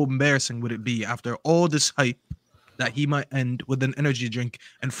 How embarrassing would it be after all this hype that he might end with an energy drink?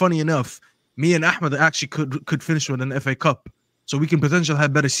 And funny enough, me and Ahmed actually could finish with an FA Cup. So we can potentially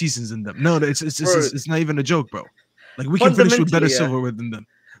have better seasons than them. No, it's not even a joke, bro. Like we can finish with better silverware than them.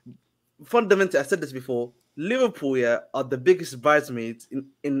 Fundamentally, I said this before. Liverpool, are the biggest bridesmaids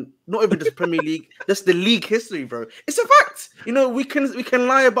in not even just Premier League, just the league history, bro. It's a fact. You know, we can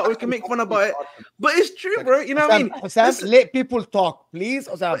lie about it, we can make fun about it, but it's true, bro. You know what I mean? Sam, let people talk, please.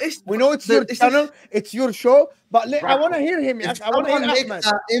 We know it's your channel, it's your show, but I want to hear him. If I want to hear someone Ahmed. makes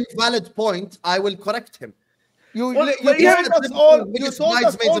an invalid point, I will correct him. You Well, told yes, us all. You biggest told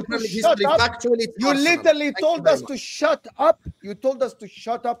us bridesmaids all in to Premier League shut history. up. Factually, it's You Arsenal. literally Thank told you very us to shut up. You told us to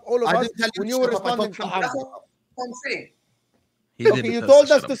shut up, all of I us, didn't tell you when to you were shut up. I responding told to him to Hamza. shut up. I'm saying. Okay, you told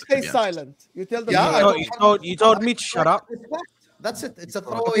us to stay silent. You told us. Yeah, You told me to shut up. That's it. It's a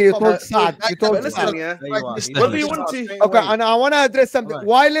throwaway Okay, you comment. told Saad. You told Listen, Saad. yeah. There you are. It's What do you Straight want to? Okay, and I want to address something. Alright.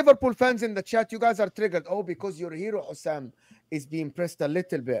 Why Liverpool fans in the chat, you guys are triggered? Oh, because your hero Hussam is being pressed a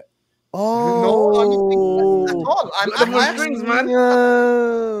little bit. No, I'm not at all. I'm strings, man.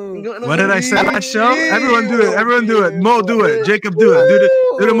 What did I say last show? Everyone do it. Everyone do it. Mo, do it. Jacob, do it.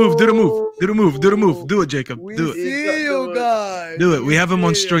 Do the move. Do the move. Do the move. Do the move. Do it, Jacob. Do it. See you guys. Do it. We have him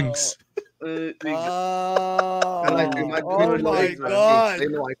on strings. Oh my god.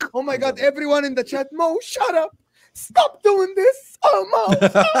 Oh my god, everyone in the chat, Mo, shut up. Stop doing this. Oh, Mo.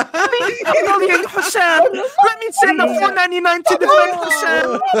 Hussam, let me send the 499 to defend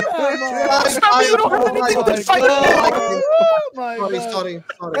Hussam. Stop, you don't have anything to fight. Oh my god. Sorry.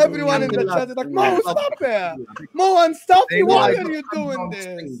 Everyone in the chat is like, Mo, stop it. Mo and Staffy, why are you doing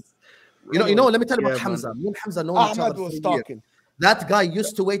this? You know, let me tell you about Hamza. Me and Hamza know each Ahmed other was for years. talking. That guy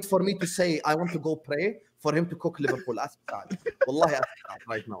used to wait for me to say, I want to go pray for him to cook Liverpool. Ask Saad. Wallahi, ask Saad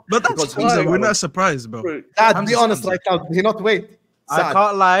right now. But that's Hamza. We're not surprised, bro. Dad, be honest right now. Did he not wait? I Saad.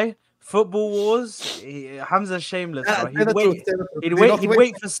 can't lie. Football wars. Hamza's shameless, bro. Say the truth, say the truth. He'd Did he wait. not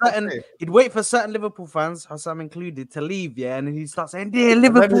He'd wait for certain Liverpool fans, Hussam included, to leave. Yeah, and then he'd start saying, "Yeah,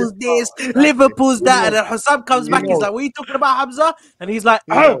 Liverpool's this, Liverpool's that," and then Hussam comes back. He's like, "What are you talking about, Hamza?" And he's like,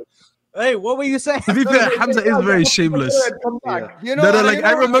 "Oh, hey, what were you saying?" To be fair, Hamza is very shameless. You know, No, like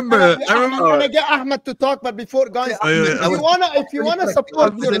I remember. I'm gonna get Ahmed to talk, but before, guys, if you wanna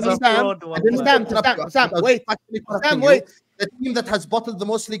support your Sam, wait. The team that has bottled the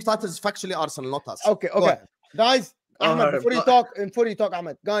most league titles is factually Arsenal, not us. Okay, guys. Ahmed, before you talk,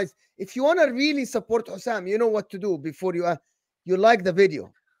 Ahmed, guys, if you wanna really support Hussam, you know what to do before you like the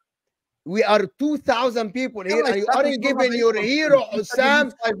video. We are 2,000 people here, and you aren't giving your hero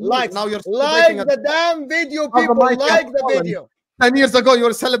Hussam likes. Now you're like the damn video, people. Like the video. 10 years ago, you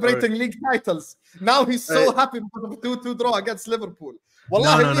were celebrating league titles. Now he's so happy because of 2-2 draw against Liverpool.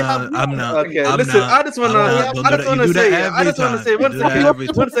 Wallahi, I'm not. Okay, listen. I just want to say one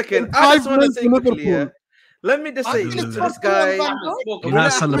second. I just want to say quickly. Yeah. Let me just say to this guy. You're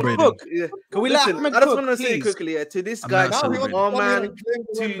not celebrating. Can we let Listen, Ahmed I just cook, want to say please? quickly to this I'm guy. not celebrating. Oh man.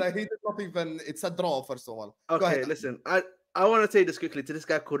 he did not even. It's a draw, first of all. Go Okay, ahead. listen. I want to say this quickly to this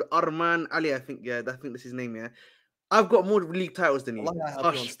guy called Arman Ali. I think that's his name. Yeah, I've got more league titles than you. Wallahi, I have you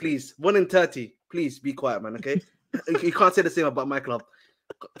on Hush, screen. please. 1 in 30. Please be quiet, man. Okay. You can't say the same about my club,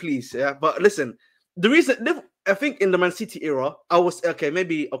 please. Yeah, but listen, the reason I think in the Man City era, I was okay.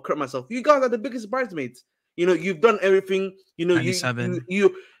 Maybe I'll correct myself. You guys are the biggest bridesmaids. You know, you've done everything. You know, you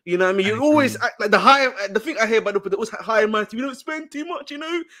know what I mean. You always act like the higher. The thing I hear about the always higher man. We don't spend too much. You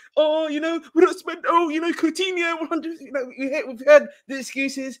know, oh, you know, we don't spend. Oh, you know, Coutinho 100. You know, we've heard the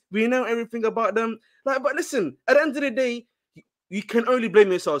excuses. We know everything about them. Like, but listen, at the end of the day, you can only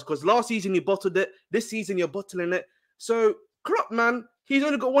blame yourselves because last season you bottled it. This season you're bottling it. So Klopp, man, he's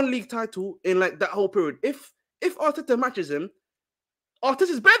only got one league title in like that whole period. If Arteta matches him,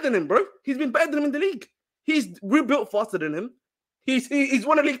 Arteta's better than him, bro. He's been better than him in the league. He's rebuilt faster than him. He's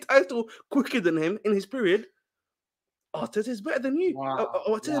won a league title quicker than him in his period. Arteta's better than you.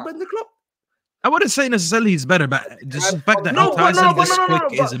 Arteta's better than Klopp. I wouldn't say necessarily he's better, but just the fact that this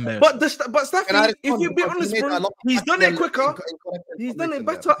quick is embarrassing. But Staffy, if you be honest, bro, he's done it quicker. He's done it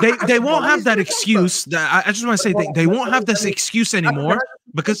better. They won't have that excuse. That I just want to say they won't have this excuse anymore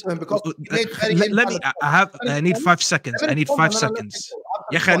because let me. I need 5 seconds. I need 5 seconds.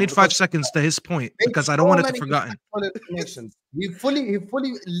 Yeah, I need 5 seconds to his point because I don't want it to be forgotten. He fully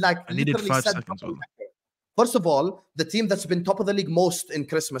like. I needed 5 seconds. First of all, the team that's been top of the league most in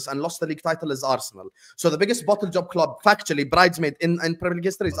Christmas and lost the league title is Arsenal. So the biggest bottle job club, factually, bridesmaid in Premier League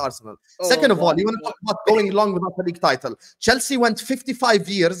history is Arsenal. Second of all, you want to talk about going long without a league title. Chelsea went 55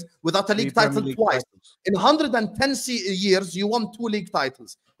 years without a league title twice. In 110 years, you won 2 league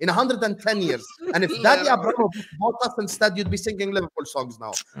titles. In 110 years. And if Daddy Abramovich bought us instead, you'd be singing Liverpool songs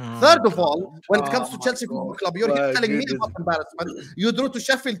now. Third of all, when it comes to Chelsea Football Club, you're here telling me about embarrassment. You drew to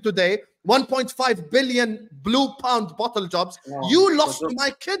Sheffield today, 1.5 billion blue pound bottle jobs. You lost to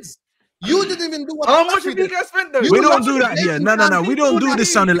my kids. You didn't even do what. How much did you guys spend though? We don't do that here. No. We don't do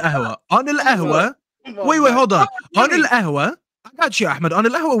this on Al Ahwa. On Al Ahwa. Wait, hold on. On Al Ahwa, I got you, Ahmed. On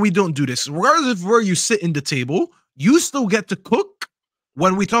Al Ahwa, we don't do this. Regardless of where you sit in the table, you still get to cook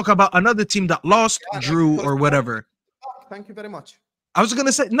when we talk about another team that lost, drew, or whatever. Thank you very much. I was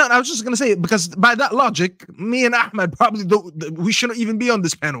just gonna say it because by that logic, me and Ahmed probably don't. We shouldn't even be on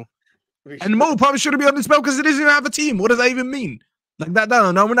this panel. And Mo probably shouldn't be on this panel because it doesn't even have a team. What does that even mean? Like that?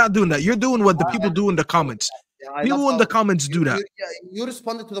 No, we're not doing that. You're doing what the people do in the comments. People in the comments do that. You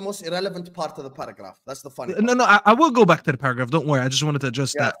responded to the most irrelevant part of the paragraph. That's the funny part. No, I will go back to the paragraph. Don't worry. I just wanted to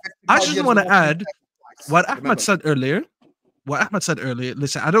address that. I just want to add what Ahmed said earlier.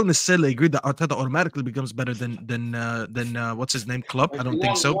 Listen, I don't necessarily agree that Arteta automatically becomes better than what's his name, Klopp. I don't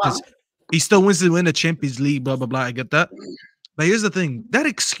think so because he still wins the Champions League. Blah blah blah. I get that. But here's the thing: that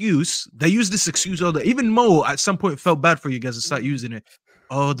excuse, they use this excuse all day. Even Mo at some point felt bad for you guys to start using it.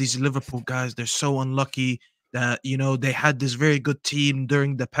 Oh, these Liverpool guys, they're so unlucky that they had this very good team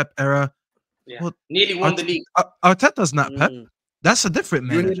during the Pep era. Yeah, well, nearly won the league. Arteta's not Pep. That's a different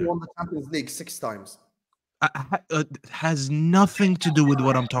manager. You nearly won the Champions League 6 times. Has nothing to do with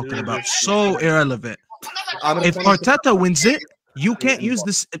what I'm talking about. So irrelevant. If Arteta wins it, you can't use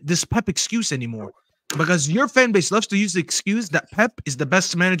this Pep excuse anymore. Because your fan base loves to use the excuse that Pep is the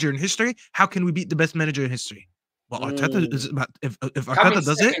best manager in history. How can we beat the best manager in history? Well, Arteta is about if Arteta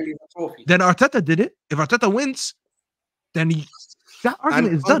does it, then Arteta did it. If Arteta wins, then that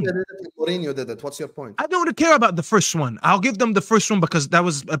argument is done. Mourinho did it. What's your point? I don't care about the first one. I'll give them the first one because that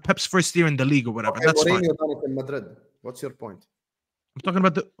was Pep's first year in the league or whatever. Okay, that's Mourinho fine. done it in Madrid. What's your point? I'm talking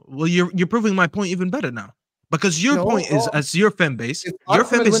about you're proving my point even better now. Because your point is, as your fan base, likes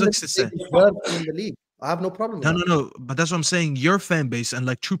to say, I have no problem with No. But that's what I'm saying. Your fan base, and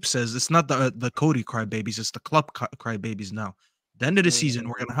like Troop says, it's not the Cody crybabies, it's the club crybabies now. The end of the season,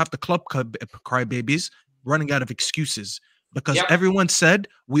 we're gonna have the club crybabies running out of excuses because everyone said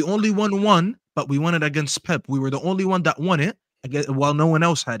we only won one, but we won it against Pep. We were the only one that won it while no one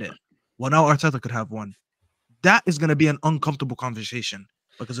else had it. Well, now Arteta could have one. That is gonna be an uncomfortable conversation.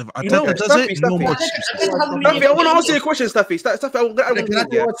 Because if Arteta does it, no more excuses. Staffy, I want to ask you a question, Staffy.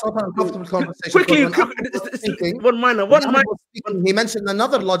 Quickly, one minor. He mentioned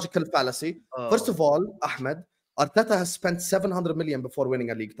another logical fallacy. First of all, Ahmed, Arteta has spent 700 million before winning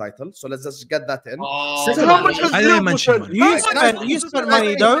a league title. So let's just get that in. How much has Liverpool spent? You spent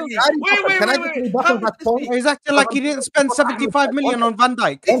money though. Wait. He's acting like he didn't spend 75 million on Van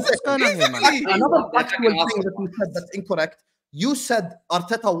Dijk. What's going on here, man? Another factual thing that you said that's incorrect. You said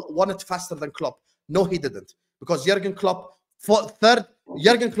Arteta won it faster than Klopp. No, he didn't. Because Jurgen Klopp, fourth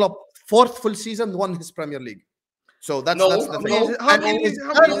full season, won his Premier League. So that's the thing.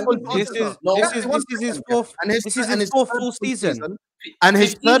 This is his fourth full season. And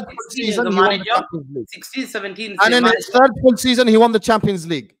his third full season, he won the Champions League. 16-17. And in his third full season, he won the Champions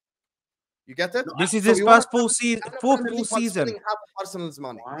League. You get it? This is his first full season, fourth full season. Half of Arsenal's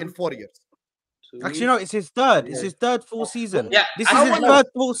money in 4 years. Actually, no, it's his third. It's his third full season. Yeah, This I is his wanna- third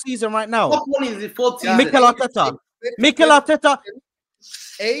full season right now. Top one is the fourth season. Mikel Arteta. Mikel Arteta.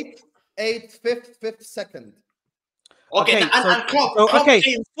 8th, 5th, 5th, 2nd. Okay, and Klopp okay,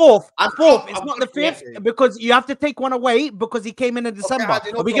 came- fourth. and Fourth. Klopp- It's not the fifth because you have to take one away because he came in December.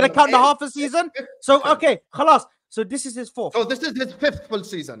 Hadi, no Are we going to problem. count the half a season? So, okay, khalas. So this is his fourth. So this is his 5th full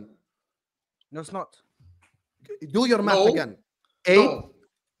season. No, it's not. Do your math No. again. 8th,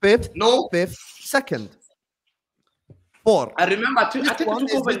 5th, No. 5th, 2nd. 4. I remember, I think he one took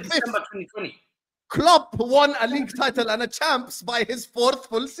is over the in December 2020. Klopp won a league title and a champs by his 4th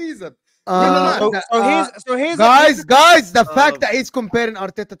full season. So here's guys, the fact that he's comparing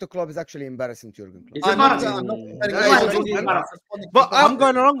Arteta to Klopp is actually embarrassing, Jurgen. It's embarrassing. But I'm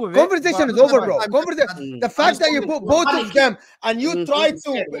going along with it. conversation is over, bro. The fact that you put both of them and you try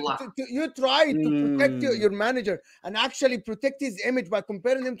to protect your manager and actually protect his image by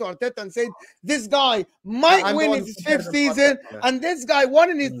comparing him to Arteta and say this guy might win his 5th season and this guy won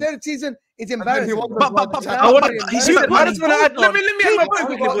in his 3rd season. It's embarrassing. I just want to add. Let me add my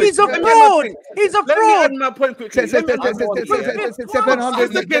point quickly. He's a fraud. He's a Let me fraud. add my point quickly. 700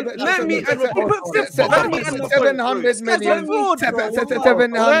 Let me add my point. 700 million.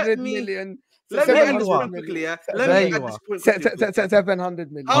 700 million. Let me add this point quickly. Yeah. Let me add this point quickly.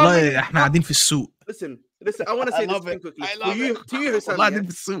 700 million. والله احنا قاعدين في السوق. Listen. I want to say this thing quickly. To you, Hassan. والله قاعدين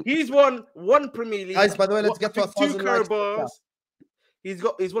في السوق. He's won one Premier League. Guys, by the way, let's get to 1,000 2 likes. Carabos.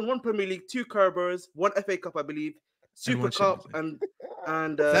 He's won one Premier League, 2 Carabos, 1 FA Cup, I believe, Super Cup, and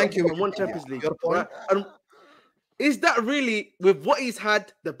Thank you. and 1 Champions League. Your point. Right? And is that really, with what he's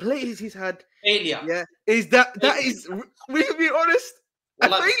had, the players he's had, Failure. yeah? Is that is? We can be honest, a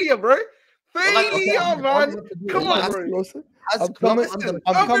failure, bro. Failure, man. Come on, bro. I'm coming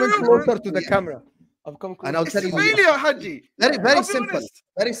closer to the camera. I've come closer. And I'll tell you, Failure, Haji. very simple.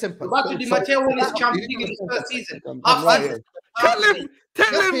 Very simple. But to Di Matteo won his Champions League in his 1st season. Tell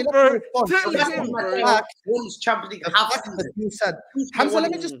him, bro. Tell him, bro. Won his Champions League half season. You said, Hamza,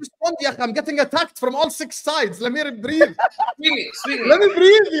 let me just respond. Yeah, I'm getting attacked from all 6 sides. Let me breathe. Swing it. Let me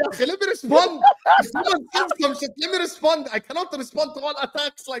breathe. Yeah. Let me respond. If someone says some shit, let me respond. I cannot respond to all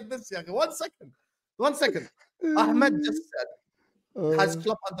attacks like this. Yeah. 1 second. 1 second. Ahmed just said, has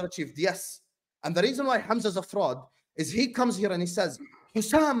Klopp underachieved? Yes. And the reason why Hamza's a fraud is he comes here and he says,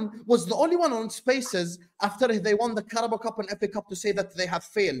 Hussam was the only one on Spaces after they won the Carabao Cup and FA Cup to say that they have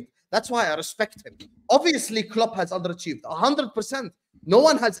failed. That's why I respect him. Obviously, Klopp has underachieved 100%. No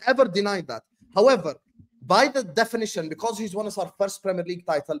one has ever denied that. However, by the definition, because he's won us our 1st Premier League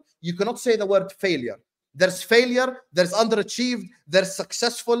title, you cannot say the word failure. There's failure, there's underachieved, there's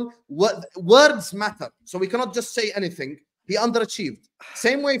successful. Words matter. So we cannot just say anything. He underachieved.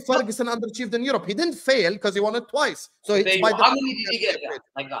 Same way Ferguson underachieved in Europe. He didn't fail because he won it twice. So it's by How many did he get there?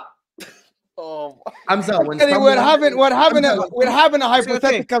 Like that. Oh, Hamza, we're having a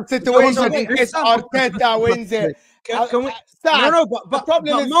hypothetical situation in case Arteta wins it. Can we? Sad. No, but the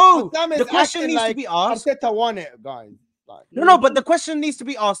problem is Mo, Sam is the question acting needs to like be asked. Arteta won it, guys. No, but the question needs to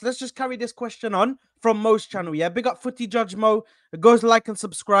be asked. Let's just carry this question on from Mo's channel, yeah? Big up Footy Judge Mo. Goes like and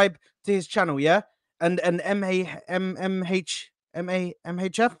subscribe to his channel, yeah? And MHF?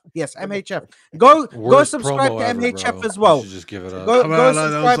 Yes, MHF. Go subscribe to MHF as well. Just give it up. That was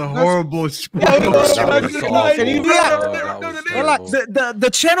a horrible. The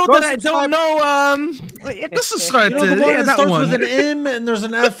channel that I don't know. It doesn't start. It starts with an M and there's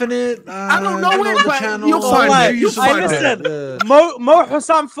an F in it. I don't know it, but channel. you'll find it. You'll find listen, it. Mo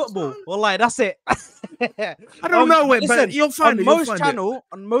Hussam football. Wallahi, that's it. I don't know it, but you'll find it.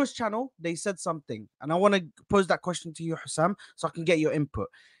 On Mo's channel, they said something, and I want to pose that question to you, Hussam, so I can get your input.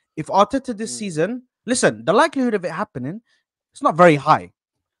 If Arteta this season, listen, the likelihood of it happening, it's not very high.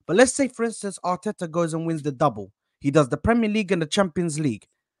 But let's say, for instance, Arteta goes and wins the double. He does the Premier League and the Champions League.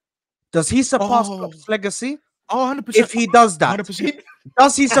 Does he surpass Klopp's legacy? Oh, 100%. If he does that, 100%.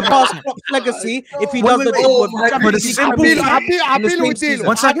 Does he surpass Klopp's legacy if he does the double?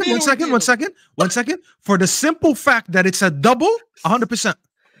 One second. For the simple fact that it's a double, 100%.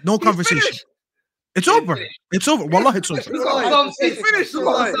 No conversation. It's over. It's over. Wallah, it's over. He's finished.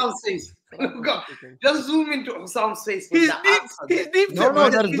 Just zoom into Hussam's face. No,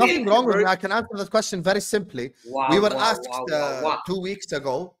 there's nothing wrong with me. I can answer this question very simply. We were asked 2 weeks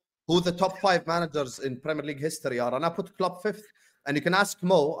ago who the top 5 managers in Premier League history are, and I put Klopp 5th. And you can ask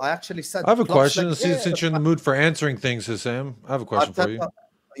Mo. I actually said. I have a question. Since you're in the mood for answering things, Hussam, I have a question for you.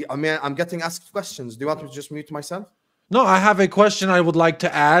 I mean, I'm getting asked questions. Do you want me to just mute myself? No, I have a question I would like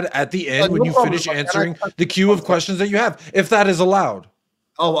to add at the end when you finish answering the queue of questions that you have, if that is allowed.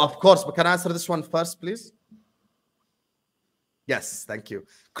 Oh, of course. But can I answer this one first, please? Yes, thank you.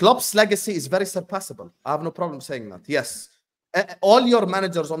 Klopp's legacy is very surpassable. I have no problem saying that. Yes. All your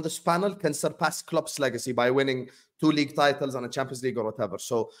managers on this panel can surpass Klopp's legacy by winning 2 league titles and a Champions League or whatever.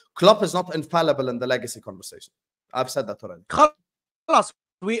 So Klopp is not infallible in the legacy conversation. I've said that already. Khalas,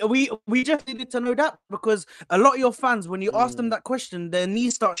 we just needed to know that because a lot of your fans, when you ask them that question, their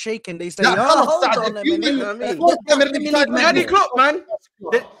knees start shaking. They say, Yeah, hold Saad, on a if you minute. win Daddy Klopp, man.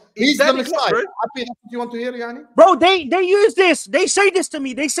 He's Daddy the Klopp, Messiah. bro. Happy, that's what you want to hear, Yani? Bro, they use this. They say this to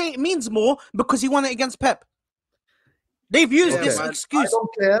me. They say it means more because he won it against Pep. They've used Okay, this man. I excuse don't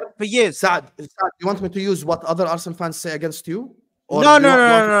care. for years. Saad, you want me to use what other Arsenal fans say against you? Or No. do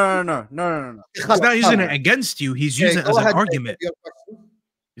you want He's not using it against you. He's using it as go an ahead, argument. Jacob, your question.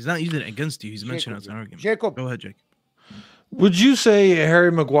 He's not using it against you. He's mentioning it as an argument. Jacob. Go ahead, Jake. Would you say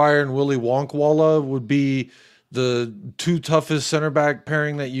Harry Maguire and Willy Wonkwalla would be the 2 toughest center back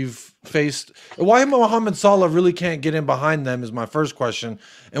pairing that you've faced? Why Mohamed Salah really can't get in behind them is my first question.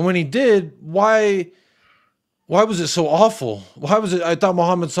 And when he did, why was it so awful? Why was it? I thought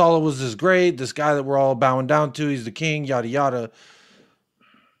Mohamed Salah was this great, this guy that we're all bowing down to. He's the king, yada yada.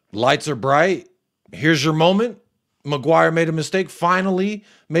 Lights are bright. Here's your moment. Maguire made a mistake. Finally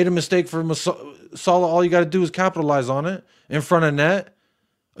made a mistake for Salah. All you got to do is capitalize on it in front of net.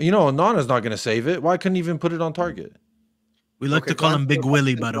 You know, Onana's not going to save it. Why couldn't he even put it on target? We like to call him Big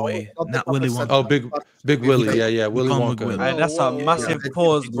Willie, by the way, not Willy Wonka. Oh, Big Willie. Yeah. Willy call him Wonka. Big Willie. Hey, that's a massive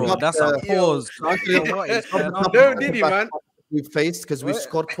pause, bro. That's a pause. No, did he, man? We faced because we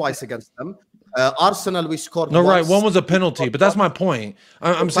scored twice against them. Arsenal, we scored No, right. once. One was a penalty, but that's my point.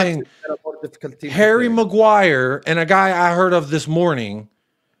 I'm saying They're a more difficult team to Harry play. Maguire and a guy I heard of this morning,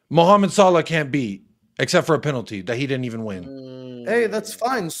 Mohamed Salah can't beat except for a penalty that he didn't even win. Hey, that's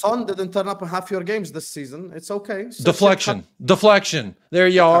fine. Son didn't turn up in half your games this season. It's okay. So Deflection. There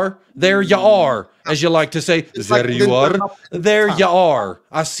you are. There you are, as you like to say. There you are. There you are.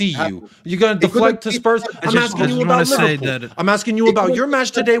 I see you. You're going to deflect to Spurs. I'm asking you about Liverpool. I'm asking you about your match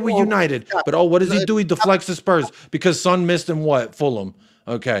today with United. But what does he do? He deflects to Spurs because Son missed him what? Fulham.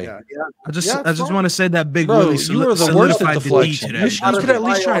 Okay. I just want to say that Big Bro, Willie you were the worst at solidified the D deflection. today. You could at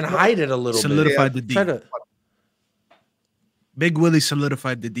least try and hide it a little bit. Solidified the D. Try to- Big Willie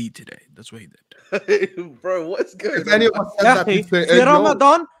solidified the D today. That's what he did. Bro, what's good? If anyone said that, Staffy, he'd say, for hey,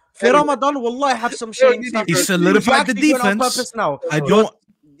 no. Ramadan, wallahi, have some shame. He solidified the You're actually doing it on defense. purpose now. I don't.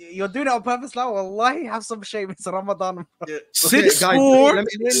 You're doing it on purpose now. Wallahi, have some shame. It's Ramadan. guys, 6'4", let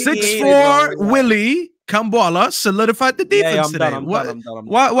me- 6'4", Willie Kamboala solidified the defense I'm today. done, I'm Why- done, I'm done, I'm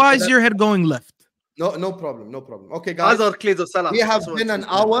Why is your head going left? No problem. Okay, guys. Azar cleans of Salah. We have been an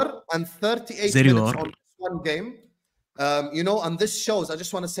hour and 38 Zero. minutes on this one game. You know, and this shows, I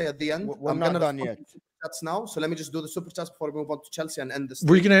just want to say at the end, We're I'm not gonna done respond yet. to super chats now. So let me just do the super chats before we move on to Chelsea and end this.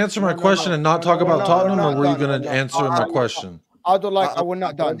 Were you going to answer my question and not talk no, about no, Tottenham, we're or not were you done, going to we're not answer my question? I don't like. We're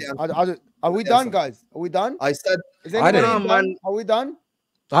not done. Are we done, guys? Are we done? I said, Is I didn't. anybody done? Are we done?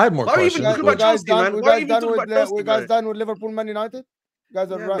 I had more Why are you even questions. talking We about but- guys Chelsea, man? done? We Why are guys you done talking with about Chelsea, we guys bro? done with Liverpool, Man United? You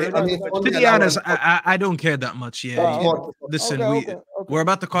guys are Yeah, right. I mean, To be honest, I don't care that much. Listen, Okay. we're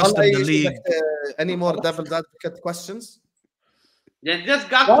about to cost them the league. Any more devil's advocate questions? Yeah, just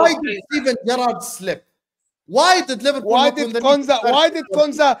got Why did Steven Gerrard slip? Why did Liverpool? Why not did win the Konza? league? Why did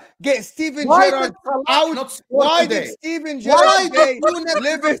Konza get Steven Why Gerrard did Salah out? not score Why today? did Steven Why Gerrard did today Nunes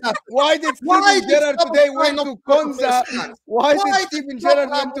live not it? happen? Why did Why Steven did Gerrard Klopp today try went not to to score Konza? first match? Why Why did Steven Klopp Gerrard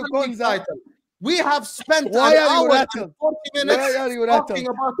have went to won the league Konza? title? We have spent Why an are you hour rattled? and 40 minutes Why are you talking rattled?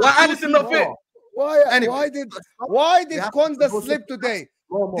 about Why the Addison not fit? Anyway, Why did we have to Konza go slip to- today?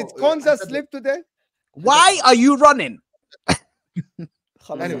 Slow-mo. Did I Konza said slip today? Why are you running?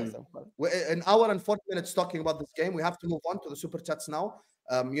 Anyway, we're an hour and 40 minutes talking about this game. We have to move on to the super chats now.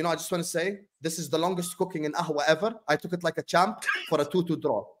 You know, I just want to say this is the longest cooking in Ahwa ever. I took it like a champ for a 2-2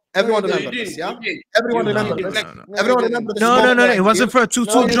 draw. Everyone remember this, yeah? Everyone remember this. Everyone remember this. No. moment. It wasn't for a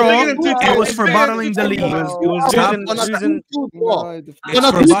 2-2 draw. It was for bottling the league. Stop. It's for bottling the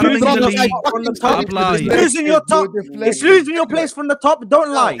league. Stop lying. Losing your top. It's losing your place from the top.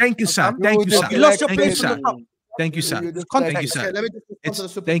 Don't lie. Thank you, Saad. Thank you, Saad. You lost your Thank you, place from Saad. the top. Thank you, Saad. Context. Thank you, Okay, Saad. let me just respond to the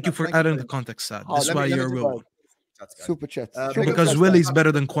super Thank you chat. for adding the context, Saad. This is why you're a real one. Super chat. Because Willie's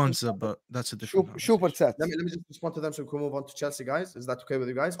better than Kwanzaa, but that's a different. Super chat. Let me just respond to them so we can move on to Chelsea, guys. Is that okay with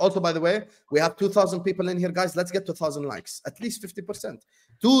you guys? Also, by the way, we have 2,000 people in here, guys. Let's get to 1,000 likes, at least 50%.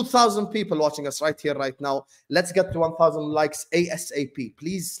 2,000 people watching us right here, right now. Let's get to 1,000 likes ASAP.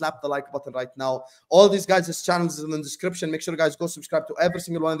 Please slap the like button right now. All these guys' channels is in the description. Make sure you guys go subscribe to every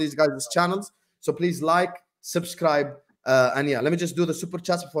single one of these guys' channels. So please like, subscribe, and yeah, let me just do the super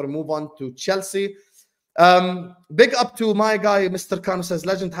chats before we move on to Chelsea. Big up to my guy, Mr. Kano says,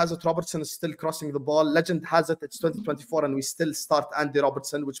 legend has it, Robertson is still crossing the ball. Legend has it, it's 2024 and we still start Andy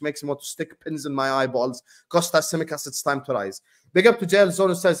Robertson, which makes me want to stick pins in my eyeballs. Costas Simicas, it's time to rise. Big up to JL Zone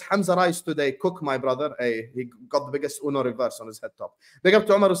who says, Hamza rise today, cook my brother. Hey, he got the biggest Uno reverse on his head top. Big up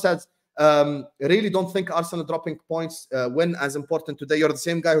to Omar who says, really don't think Arsenal dropping points win as important today. You're the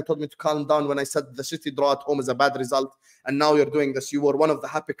same guy who told me to calm down when I said the City draw at home is a bad result, and now you're doing this. You were one of the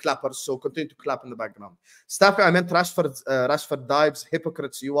happy clappers, so continue to clap in the background. Staffy, I meant Rashford dives,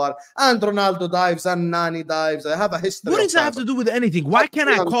 hypocrites you are, and Ronaldo dives, and Nani dives. I have a history. What does that have to do with anything? Why can't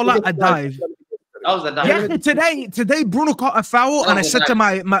I call out a dive? That was a dive. Yeah, today Bruno caught a foul, and I said to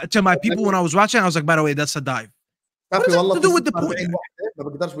my people when I was watching, I was like, by the way, that's a dive. What does that have to do with the point?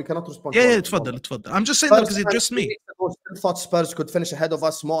 We cannot respond. Yeah, تفضل. I'm just saying that because it's just me. I thought Spurs could finish ahead of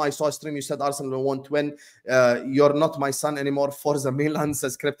us. Mo, I saw a stream. You said Arsenal won't win. You're not my son anymore. Forza Milan,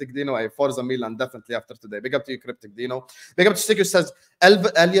 says Cryptic Dino. Forza Milan, definitely after today. Big up to you, Cryptic Dino. Big up to Stick, who says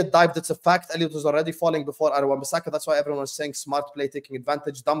Elliot dived. It's a fact. Elliot was already falling before Wan-Bissaka. That's why everyone was saying smart play, taking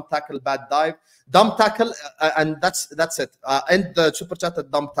advantage. Dumb tackle, bad dive. Dumb tackle, and that's it. End the super chat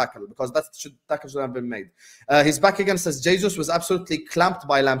at dumb tackle because tackle should have been made. He's back again. Says Jesus was absolutely clamped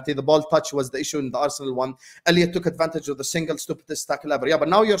by Lamptey. The ball touch was the issue in the Arsenal one. Elliot took advantage of the single stupidest tackle ever. Yeah, but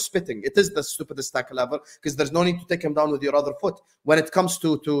now you're spitting. It is the stupidest tackle ever because there's no need to take him down with your other foot. When it comes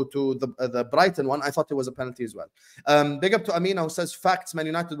to the Brighton one, I thought it was a penalty as well. Big up to Amina who says facts. Man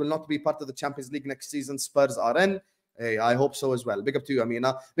United will not be part of the Champions League next season. Spurs are in. Hey, I hope so as well. Big up to you,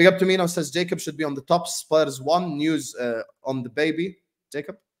 Amina. Big up to Mina who says Jacob should be on the top. Spurs 1 news on the baby.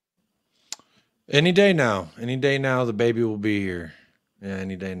 Jacob. Any day now, the baby will be here. Yeah,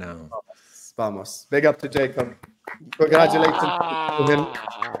 any day now. Vamos. Big up to Jacob. Congratulations to him.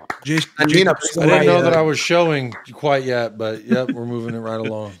 I didn't know that I was showing quite yet, but yep, we're moving it right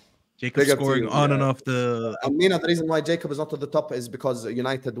along. Jacob scoring on and off the. Amina, the reason why Jacob is not at the top is because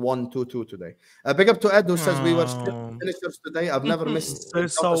United won 2-2 today. Big up to Ed who says we were still finishers today. I've never missed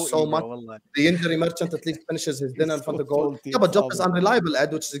so much. The injury merchant at least finishes his dinner in front of goal. Yeah, but Jota is unreliable,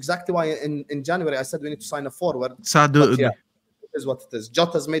 Ed, which is exactly why in January I said we need to sign a forward. Saad, yeah, it is what it is.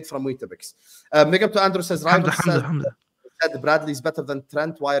 Jota's made from Weetabix. Big up to Andrew says Hamza. Said Bradley's better than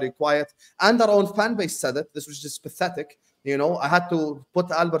Trent. Why are you quiet? And our own fan base said it. This was just pathetic. You know, I had to put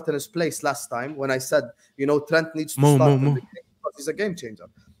Albert in his place last time when I said, you know, Trent needs to start in the game because he's a game changer.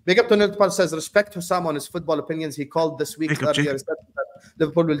 Big up to Nilpal says, respect Hussam on his football opinions. He called this week earlier that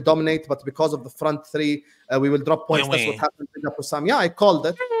Liverpool will dominate, but because of the front three, we will drop points. That's what happened to Hussam. Yeah, I called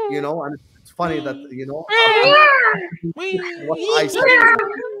it, you know, and it's funny that, you know, what I said.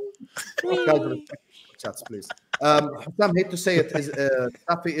 Chats, please. Hussam, hate to say it,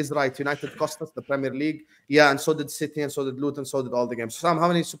 Staffy is right. United cost us the Premier League. Yeah, and so did City, and so did Luton, so did all the games. Hussam, how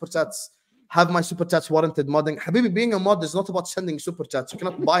many super chats have my super chats warranted modding? Habibi, being a mod is not about sending super chats. You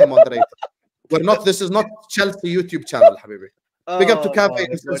cannot buy a moderator. This is not Chelsea YouTube channel, Habibi. Big up to Cafe.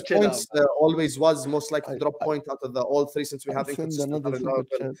 His points always was most likely to drop point out of the all three since we have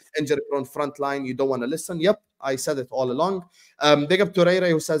injury-prone front line. You don't want to listen. Yep, I said it all along. Big up to Ray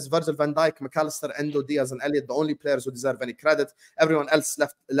who says Virgil van Dijk, McAllister, Endo, Diaz, and Elliott, the only players who deserve any credit. Everyone else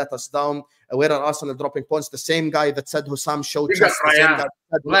let us down. Where are Arsenal dropping points? The same guy that said Hussam showed chest.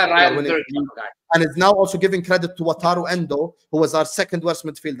 And is now also giving credit to Wataru Endo, who was our second worst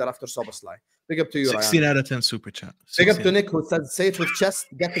midfielder after Soboslai. Big up to you, 16 out of 10 super chat. Big up to Nick, who says, say it with chest,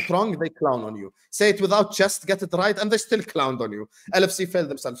 get it wrong, they clown on you. Say it without chest, get it right, and they still clowned on you. LFC failed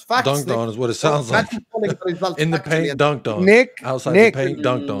themselves. Facts, dunked Nick, on is what it sounds like. In the paint, dunked on. Nick, outside the paint,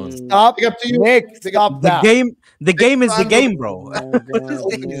 dunked on. Stop. Big up to you. Nick, stop that. The game is the game, bro.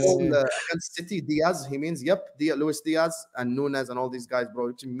 Against City, Diaz, he means, yep, Luis Diaz and Nunes and all these guys, bro.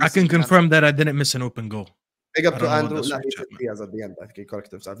 I can confirm that I didn't miss an open goal. Big up to Andrew. No, he said Diaz at the end. I think he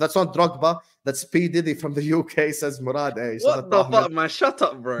corrected himself. That's not Drogba. That's P. Diddy from the UK, says Murad. Hey, what the fuck, man? Shut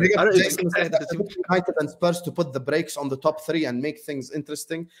up, bro. Big up to Jason said that United and Spurs to put the brakes on the top three and make things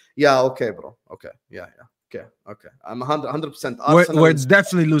interesting. Yeah, okay, bro. Okay, yeah. Okay. I'm 100%. We're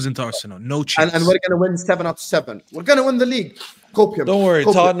definitely losing to Arsenal. No chance. And we're going to win 7 out of 7. We're going to win the league. Copium. Don't worry.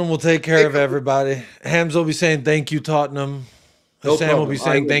 Tottenham will take care of everybody. Hamza will be saying, thank you, Tottenham. No Sam will be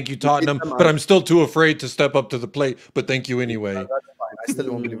saying, thank you, Tottenham. But I'm still too afraid to step up to the plate. But thank you anyway. That's fine. I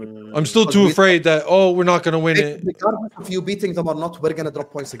still won't believe it. I'm still too afraid that, we're not going to win it. Regardless of you beating them or not, we're going to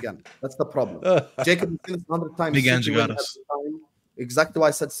drop points again. That's the problem. Jacob has finished 100 times. Big Angie got us. Exactly why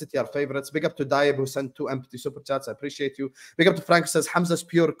I said City are favorites. Big up to Daib who sent 2 empty super chats. I appreciate you. Big up to Frank who says Hamza's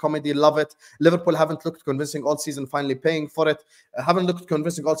pure comedy. Love it. Liverpool haven't looked convincing all season. Finally paying for it. Haven't looked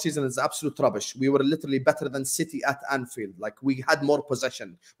convincing all season is absolute rubbish. We were literally better than City at Anfield. Like we had more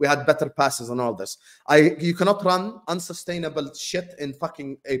possession. We had better passes and all this. You cannot run unsustainable shit in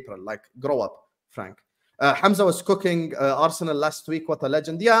fucking April. Like grow up, Frank. Hamza was cooking Arsenal last week. What a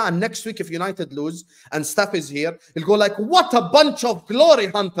legend. Yeah, and next week if United lose and Staffy is here, he'll go like, what a bunch of glory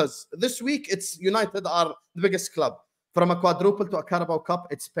hunters. This week, it's United are the biggest club. From a quadruple to a Carabao Cup,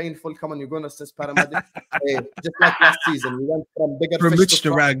 it's painful. Come on, you're going to assist paramedic. Just like last season, we went from bigger From fish rich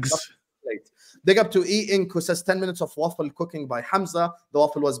to fry. rags. Big up to E Inc who says 10 minutes of waffle cooking by Hamza. The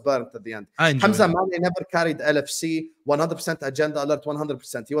waffle was burnt at the end. Hamza Mane never carried LFC. 100% agenda alert.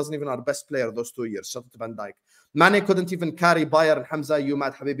 100%. He wasn't even our best player those 2 years. Shout out to Van Dijk. Mane couldn't even carry Bayern. Hamza, you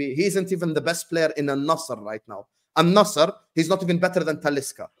mad Habibi. He isn't even the best player in Al-Nassr right now. Al-Nassr, he's not even better than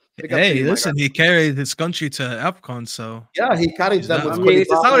Talisca. Hey, listen, he carried his country to AFCON, so yeah, he carried them. I mean,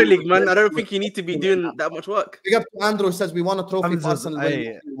 it's a Saudi league, man. I don't think you need to be doing that much work. Big up to Andrew who says we won a trophy for Arsenal.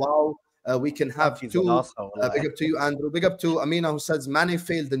 Wow. We can have two. Big up to you, Andrew. Big up to Amina who says Mane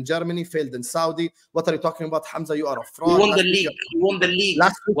failed in Germany, failed in Saudi. What are you talking about, Hamza? You are a fraud. We won the league. We won the league.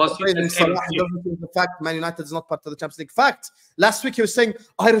 Last week, was Salah doesn't think the fact Man United is not part of the Champions League. Fact. Last week he was saying,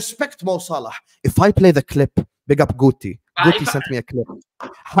 I respect Mo Salah. If I play the clip, big up Guti. Guti sent me a clip.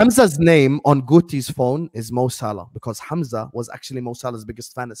 Hamza's name on Guti's phone is Mo Salah because Hamza was actually Mo Salah's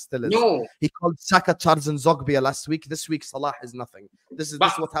biggest fan. Still is. No. He called Saka, Charles, and Zogbia last week. This week Salah is nothing. This is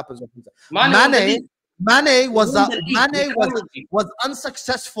what happens with Hamza. Mane was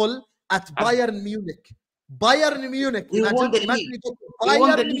unsuccessful at Bayern Munich. Bayern Munich. Imagine you go to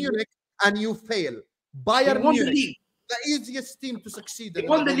Bayern Munich and you fail. Bayern Munich. The easiest team to succeed. They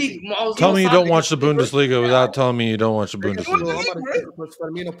won the league. Tell me you don't watch the Bundesliga without telling me you don't watch the Bundesliga.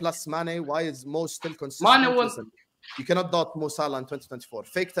 Firmino plus Mane. Why is Mo still consistent? You cannot doubt Mo Salah in 2024.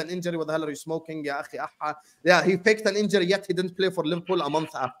 Faked an injury. What the hell are you smoking? Ya akhi, Ahwa. Yeah, he faked an injury, yet he didn't play for Liverpool a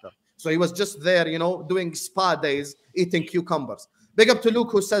month after. So he was just there, you know, doing spa days, eating cucumbers. Big up to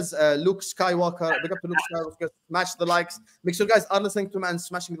Luke who says, Luke Skywalker. Big up to Luke Skywalker. Smash the likes. Make sure you guys are listening to me and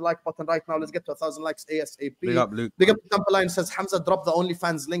smashing the like button right now. Let's get to 1,000 likes ASAP. Big up, Luke. Big up to Tampaline says, Hamza dropped the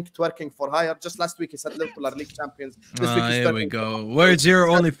OnlyFans link twerking for hire. Just last week he said Liverpool are league champions. This week he's here we go. Where's your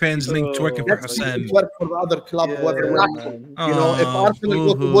OnlyFans link twerking for Hassan? Twerk for the other club, whoever wins. You know, if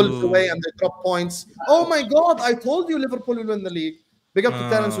Arsenal go to Wolves away and they drop points. Oh my God, I told you Liverpool will win the league. Big up to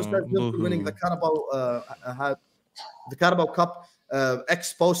Terence who says Liverpool winning the Carabao Cup.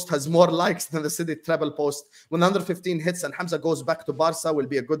 X post has more likes than the City treble post. 115 hits and Hamza goes back to Barca will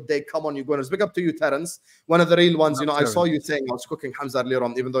be a good day. Come on, you gunners. Big up to you, Terence. One of the real ones. You know, I saw you saying I was cooking Hamza earlier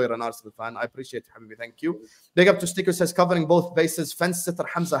on, even though you're an Arsenal fan. I appreciate it, Habibi. Thank you. Big up to Sticker says covering both bases. Fence sitter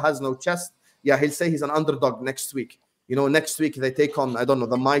Hamza has no chest. Yeah, he'll say he's an underdog next week. You know, next week they take on, I don't know,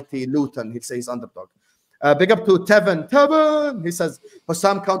 the mighty Luton. He'll say he's underdog. Big up to Tevin. He says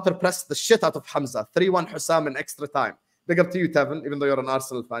Hussam counter pressed the shit out of Hamza. 3-1 Hussam in extra time. Big up to you, Tevin, even though you're an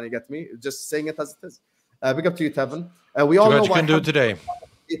Arsenal fan, you get me? Just saying it as it is. Big up to you, Tevin. We all know why you can do it today.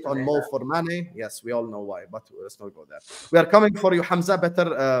 On Mo for Mane. Yes, we all know why, but let's not go there. We are coming for you, Hamza.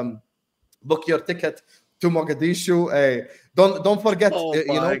 Better book your ticket to Mogadishu. Don't forget, you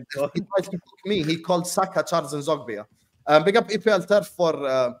know, if he tries to book me, he called Saka, Charles, and Zogbia. Big up EPL Turf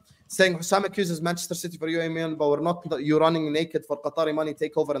for saying Hussam accuses Manchester City for UAE, but we're not you running naked for Qatari money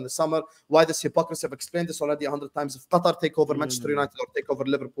takeover in the summer. Why this hypocrisy? I've explained this already 100 times. If Qatar take over Manchester United or take over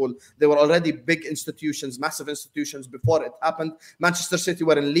Liverpool, they were already big institutions, massive institutions before it happened. Manchester City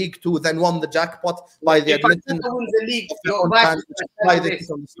were in League 2, then won the jackpot by the admission of the league.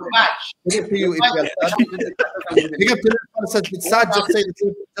 Did Saad just say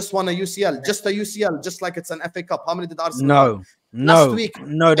that just won a UCL? Just a UCL, just like it's an FA Cup. How many did Arsenal? No, no,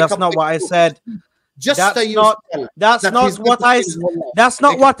 that's not what I said. That's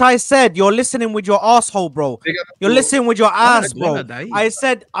not what I said. You're listening with your asshole, bro. You're listening with your ass, bro. I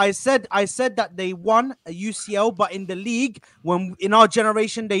said that they won a UCL, but in the league, when in our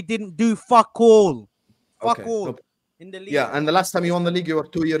generation, they didn't do fuck all. Fuck all. In the league. Yeah, and the last time you won the league, you were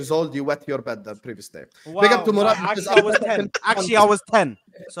 2 years old. You wet your bed the previous day. Wow. Big up to Murad. Actually, I was 10.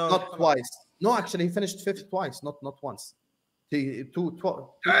 So not twice. No, actually, he finished fifth twice, not once. Two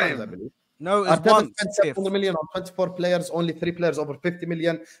times, I believe. No, it's once. Spent 700 million on 24 players, only 3 players over 50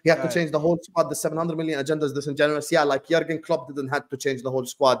 million. He had to change the whole squad. The 700 million agenda is disingenuous. Yeah, like Jurgen Klopp didn't have to change the whole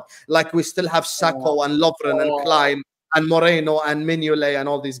squad. Like we still have Sacco and Lovren and Klein and Moreno and Mignolet and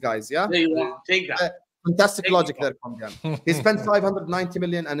all these guys. Yeah, there you are. Take that. Fantastic logic there from him. He spent 590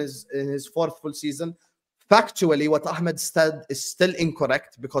 million and in his fourth full season. Factually, what Ahmed said is still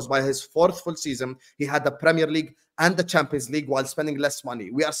incorrect because by his 4th full season, he had the Premier League and the Champions League while spending less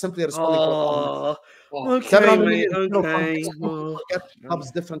money. We are simply responding to what Ahmed said. Okay, mate. Okay.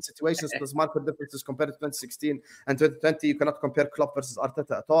 Clubs, different situations. There's market differences compared to 2016 and 2020. You cannot compare Klopp versus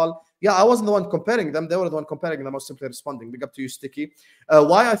Arteta at all. Yeah, I wasn't the one comparing them. They were the one comparing them. I was simply responding. Big up to you, Sticky.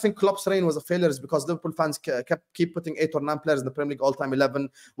 Why I think Klopp's reign was a failure is because Liverpool fans keep putting 8 or 9 players in the Premier League all-time 11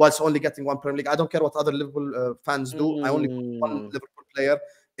 whilst only getting 1 Premier League. I don't care what other Liverpool fans do. I only put 1 Liverpool player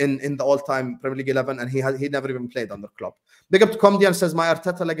in the all-time Premier League 11, and he never even played under Klopp. Big up to Comdian, says, my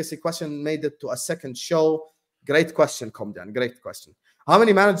Arteta legacy question made it to a second show. Great question, Comdian. Great question. How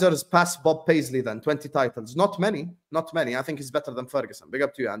many managers passed Bob Paisley then? 20 titles. Not many. Not many. I think he's better than Ferguson. Big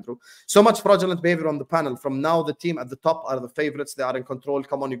up to you, Andrew. So much fraudulent behavior on the panel. From now, the team at the top are the favorites. They are in control.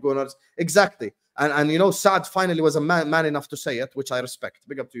 Come on, you Gunners. Exactly. And you know, Saad finally was a man enough to say it, which I respect.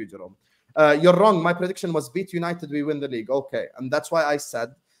 Big up to you, Jerome. You're wrong. My prediction was beat United, we win the league. Okay. And that's why I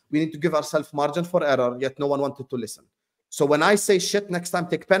said we need to give ourselves margin for error, yet no one wanted to listen. So when I say shit, next time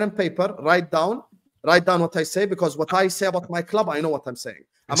take pen and paper, write down what I say, because what I say about my club, I know what I'm saying.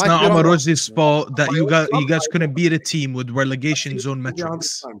 It's not Omar Rozi's fault that you guys couldn't beat a team with relegation zone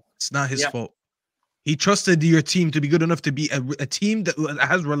metrics. It's not his fault. He trusted your team to be good enough to be a team that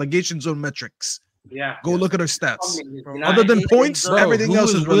has relegation zone metrics. Yeah. Go look at our stats. Other than points, everything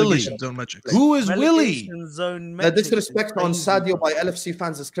else is relegation zone metrics. Who is Willie? The disrespect on Sadio by LFC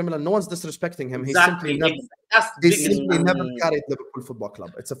fans is criminal. No one's disrespecting him. He simply never carried Liverpool Football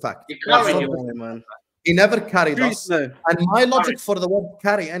Club. It's a fact. He never carried us. And my logic for the word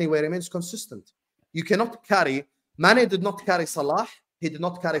carry anyway remains consistent. You cannot carry. Mane did not carry Salah. He did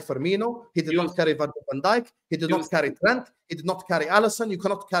not carry Firmino. He did not carry Van Dijk. He did not carry Trent. He did not carry Alisson. You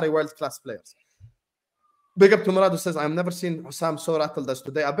cannot carry world-class players. Big up to Murad, who says, I've never seen Hussam so rattled as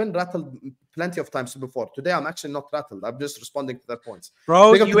today. I've been rattled plenty of times before. Today, I'm actually not rattled. I'm just responding to their points.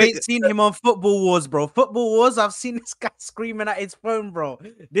 Bro, you ain't seen him on Football Wars, bro. Football Wars, I've seen this guy screaming at his phone, bro.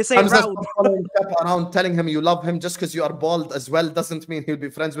 This ain't Hamza, rattled. following Pep around, telling him you love him just because you are bald as well doesn't mean he'll be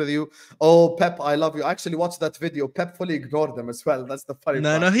friends with you. Oh, Pep, I love you. I actually watched that video. Pep fully ignored them as well. That's the funny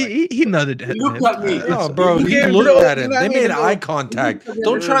part. No, he nodded at him. Look at me. No, bro, he looked at him. They made eye contact.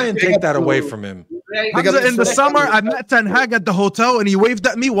 Don't try and take that away from him. Hamza, in the summer, I met Ten Hag at the hotel and he waved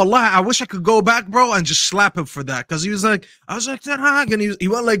at me. Wallahi, I wish I could go back, bro, and just slap him for that. Because he was like, I was like, Ten Hag, and he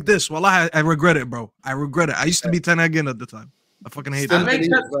went like this. Wallahi, I regret it, bro. I regret it. I used to be Ten Hag at the time. I fucking hate it.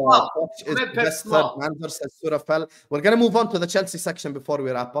 We're going to move on to the Chelsea section before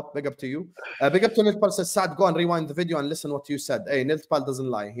we wrap up. Big up to you. Big up to Nilpal, says, Saad, go and rewind the video and listen what you said. Hey, Nilpal doesn't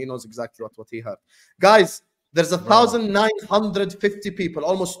lie. He knows exactly what he heard. Guys, there's 1,950 people,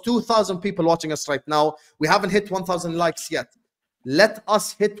 almost 2,000 people watching us right now. We haven't hit 1,000 likes yet. Let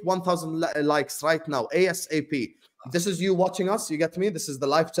us hit 1,000 likes right now, ASAP. This is you watching us. You get me? This is the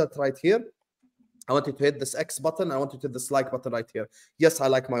live chat right here. I want you to hit this X button. I want you to hit this like button right here. Yes, I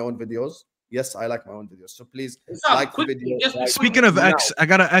like my own videos. Yes, I like my own videos. So please like the video. Speaking of X, I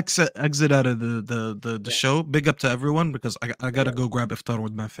gotta exit out of the show. Big up to everyone because I gotta go grab iftar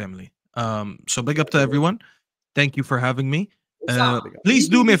with my family. So big up to everyone. Thank you for having me. Please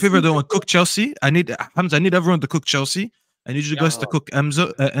do me a favor though and cook Chelsea. Hamza, I need everyone to cook Chelsea. I need you guys to cook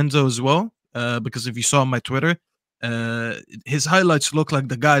Enzo as well. Because if you saw on my Twitter, his highlights look like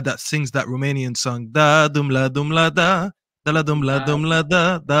the guy that sings that Romanian song. Da dum la dum la da, da la dum la dum la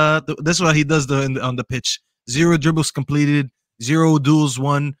da da. That's what he does on the pitch. 0 dribbles completed, 0 duels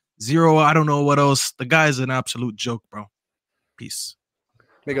won, 0 I don't know what else. The guy is an absolute joke, bro. Peace.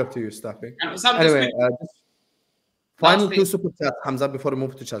 Big up to you, Staffy. Anyway, final 2 super chats, Hamza, before we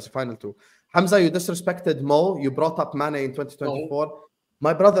move to Chelsea. Final 2. Hamza, you disrespected Mo. You brought up Mane in 2024.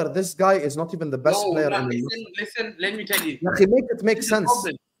 My brother, this guy is not even the best player in the league. Listen, let me tell you. Make it make sense.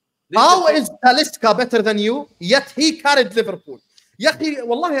 How is Talisca better than you? Yet he carried Liverpool.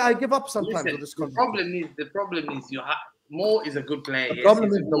 Wallahi, I give up sometimes with this conversation. The problem is Mo is a good player. The problem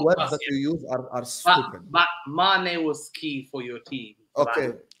is the words that you use are stupid. But Mane was key for your team.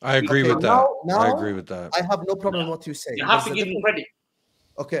 Okay. I agree with that. I agree with that. I have no problem with what you say. You have to give him credit.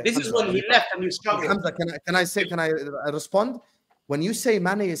 Okay. This is when he left and you struggled. Hamza, can I respond? When you say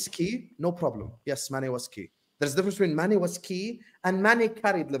Mane is key, no problem. Yes, Mane was key. There's a difference between Mane was key and Mane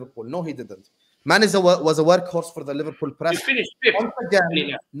carried Liverpool. No, he didn't. Mane was a workhorse for the Liverpool press. You finished fifth. Once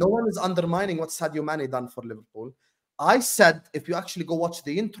again, no one is undermining what Sadio Mane done for Liverpool. I said, if you actually go watch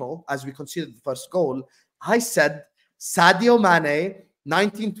the intro, as we conceded the first goal, I said, Sadio Mane,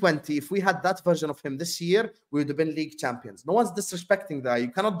 1920, if we had that version of him this year, we would have been league champions. No one's disrespecting that. You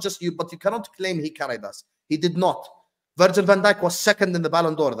cannot but you cannot claim he carried us. He did not. Virgil van Dijk was second in the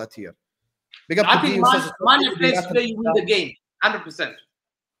Ballon d'Or that year. Big up I to think D who says Mane plays today, you win the game, 100%.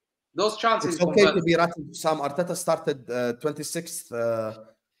 Those chances. it's okay to be rattled to Sam. Arteta started 26th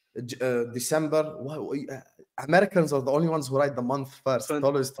December. Americans are the only ones who write the month first. It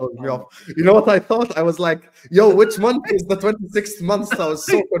always throws me off. You know what I thought? I was like, yo, which month is the 26th month? So I was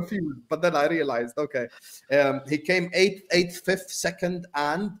so confused. But then I realized, okay. He came 8th, 5th, 2nd,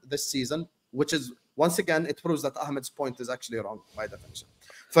 and this season, which is, once again, it proves that Ahmed's point is actually wrong by definition.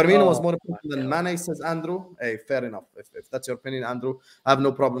 Firmino was more important than Mane, says Andrew. Hey, fair enough. If that's your opinion, Andrew, I have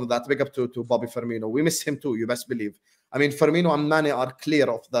no problem with that. Big up to Bobby Firmino. We miss him too, you best believe. I mean, Firmino and Mane are clear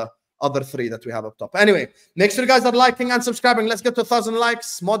of the other three that we have up top. Anyway, make sure you guys are liking and subscribing. Let's get to 1,000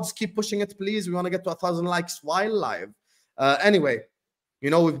 likes. Mods, keep pushing it, please. We want to get to 1,000 likes while live. Anyway, you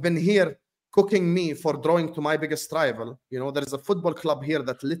know, we've been here cooking me for drawing to my biggest rival. You know, there is a football club here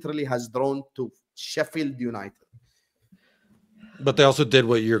that literally has drawn to Sheffield United. But they also did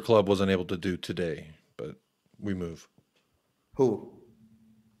what your club wasn't able to do today. But we move. Who?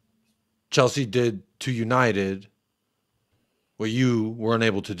 Chelsea did to United what you were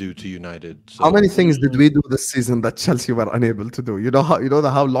unable to do to United. So. How many things did we do this season that Chelsea were unable to do? You know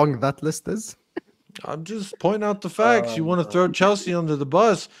how long that list is? I'm just pointing out the facts. You want to throw Chelsea under the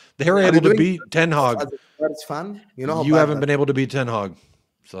bus? They were able to beat Ten Hag. As a Spurs fan, you know how You bad haven't that been able to beat Ten Hag.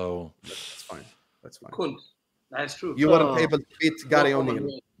 So That's fine. That's fine. Couldn't. That's true. You weren't able to beat Gary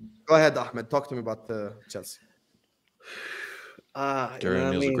O'Neill. Go ahead, Ahmed. Talk to me about Chelsea. Gary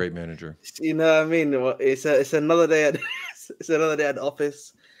O'Neill's a great manager. You know what I mean? It's another day at it's another day at the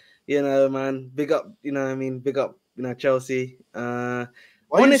office. You know, man. Big up. You know what I mean? Big up. You know, Chelsea.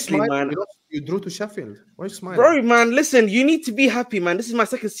 Honestly, man. You drew to Sheffield. Why are you smiling? Bro, man, listen. You need to be happy, man. This is my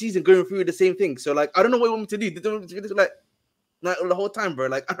second season going through the same thing. So, like, I don't know what you want me to do. They don't want me to do this, like the whole time, bro.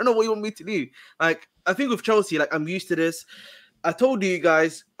 Like, I don't know what you want me to do. Like, I think with Chelsea, like, I'm used to this. I told you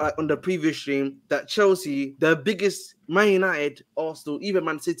guys on the previous stream that Chelsea, the biggest, Man United, Arsenal, even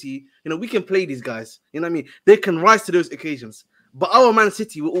Man City, you know, we can play these guys. You know what I mean? They can rise to those occasions. But our Man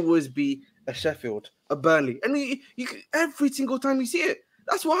City will always be a Sheffield, a Burnley. And you every single time you see it,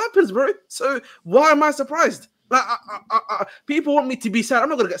 that's what happens, bro. So why am I surprised? Like, people want me to be sad. I'm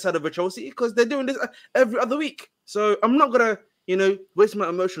not going to get sad over Chelsea because they're doing this every other week. So I'm not going to, you know, waste my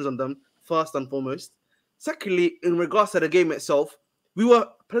emotions on them, first and foremost. Secondly, in regards to the game itself, we were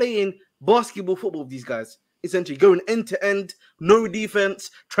playing basketball football with these guys, essentially going end to end, no defense,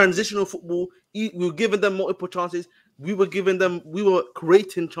 transitional football. We were giving them multiple chances. We were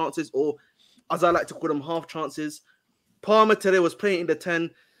creating chances, or as I like to call them, half chances. Palmer today was playing in the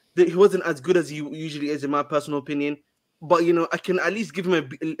 10. He wasn't as good as he usually is, in my personal opinion. But, you know, I can at least give him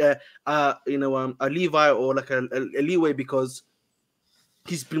a leeway or like a leeway because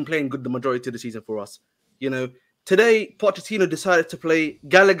he's been playing good the majority of the season for us. You know, today Pochettino decided to play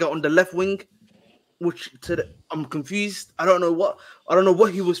Gallagher on the left wing, which I'm confused. I don't know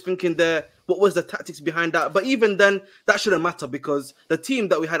what he was thinking there. What was the tactics behind that? But even then, that shouldn't matter because the team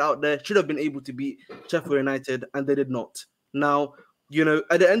that we had out there should have been able to beat Sheffield United, and they did not. Now, you know,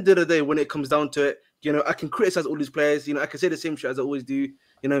 at the end of the day, when it comes down to it, you know, I can criticize all these players. You know, I can say the same shit as I always do.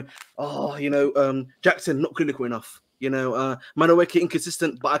 You know, Jackson not clinical enough. You know, Manueke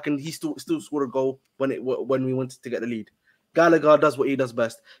inconsistent, but he still scored a goal when we wanted to get the lead. Gallagher does what he does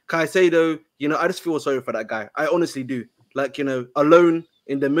best. Caicedo, you know, I just feel sorry for that guy. I honestly do. Like, you know, alone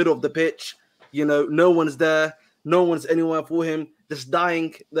in the middle of the pitch, you know, no one's there, no one's anywhere for him, just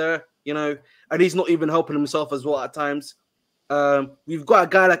dying there, you know, and he's not even helping himself as well at times. We've got a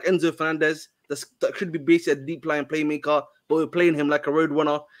guy like Enzo Fernandez that should be basically a deep line playmaker, but we're playing him like a road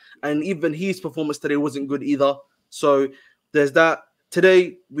runner, and even his performance today wasn't good either. So there's that.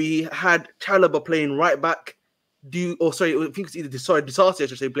 Today we had Chalobah playing right back. I think it's either Disasi, I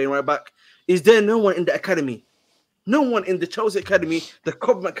should say, playing right back. Is there no one in the academy? No one in the Chelsea academy, the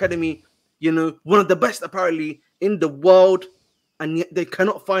Cobham academy, you know, one of the best apparently in the world, and yet they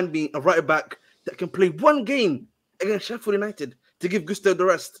cannot find me a right back that can play one game against Sheffield United to give Gusto the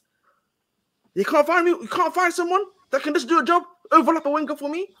rest. You can't find me. You can't find someone that can just do a job, overlap a winger for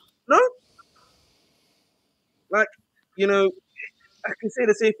me. No. Like, you know, I can say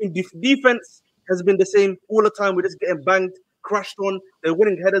the same thing. Defense has been the same all the time. We're just getting banged, crashed on. They're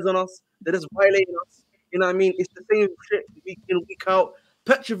winning headers on us. They're just violating us. You know what I mean? It's the same shit week in, week out.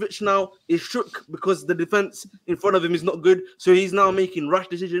 Petrovic now is shook because the defense in front of him is not good. So he's now making rash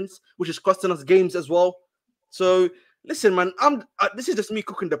decisions, which is costing us games as well. So listen, man, this is just me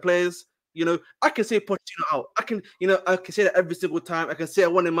cooking the players. You know, I can say Pochettino out. I can say that every single time. I can say I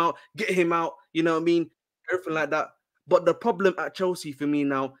want him out, get him out. You know what I mean? Everything like that. But the problem at Chelsea for me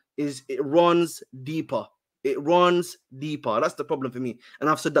now is it runs deeper. It runs deeper. That's the problem for me. And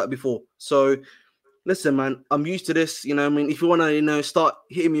I've said that before. So listen, man, I'm used to this. You know, I mean, if you want to, start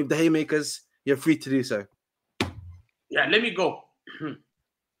hitting me with the haymakers, you're free to do so. Yeah, let me go.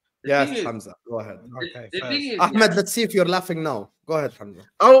 Yes, Hamza, go ahead. Okay, the thing is, Ahmed, let's see if you're laughing now. Go ahead, Hamza.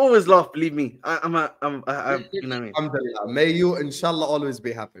 I always laugh, believe me. You know what I mean? Alhamdulillah. May you, inshallah, always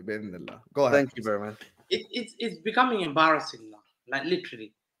be happy. Go ahead. Thank you very much. It's becoming embarrassing now. Like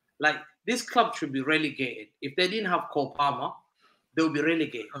literally, like this club should be relegated. If they didn't have Cole Palmer, they'll be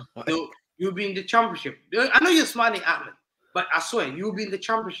relegated. You'll be in the championship. I know you're smiling, Ahmed, but I swear you'll be in the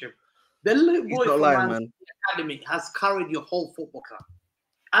championship. The little boy from Man Academy has carried your whole football club.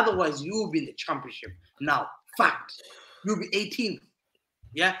 Otherwise, you will be in the championship. Now, fact, you'll be 18th.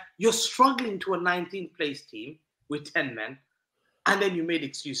 Yeah, you're struggling to a 19th place team with 10 men, and then you made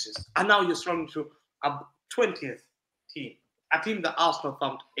excuses. And now you're struggling to a 20th team, a team that Arsenal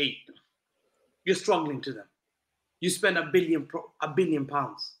thumped 8. You're struggling to them. You spend £1 billion.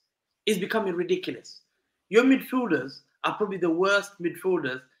 It's becoming ridiculous. Your midfielders are probably the worst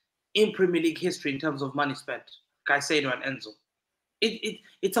midfielders in Premier League history in terms of money spent. Caicedo and Enzo.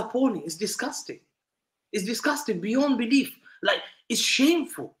 It's appalling. It's disgusting. It's disgusting beyond belief. Like, it's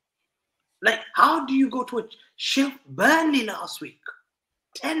shameful. Like, how do you go to a Burnley last week?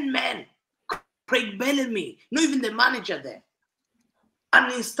 10 men. Craig Bellamy. Not even the manager there.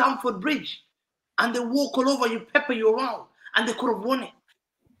 And in Stamford Bridge. And they walk all over you, pepper you around. And they could have won it.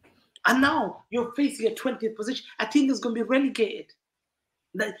 And now you're facing a 20th position. I think it's going to be relegated.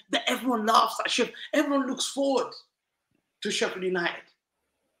 That everyone laughs at Sheffield. Everyone looks forward to Sheffield United.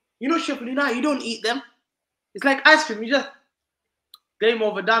 You know Sheffield United, you don't eat them. It's like ice cream. You just, game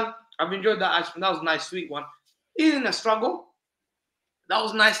over, done. I've enjoyed that ice cream. That was a nice, sweet one. It isn't a struggle. That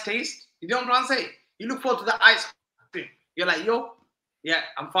was nice taste. You know what I'm trying to say? You look forward to that ice cream. You're like, yo, yeah,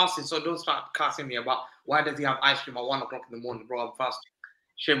 I'm fasting, so don't start casting me about why does he have ice cream at 1 o'clock in the morning, bro? I'm fasting.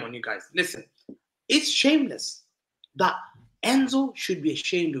 Shame on you guys. Listen, it's shameless that Enzo should be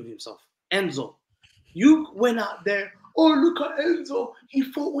ashamed of himself. Enzo, you went out there. Oh, look at Enzo. He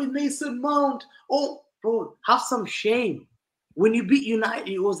fought with Mason Mount. Oh, bro, have some shame. When you beat United,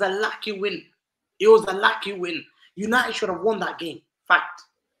 it was a lucky win. It was a lucky win. United should have won that game. Fact.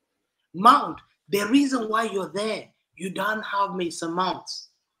 Mount, the reason why you're there, you don't have Mason Mount.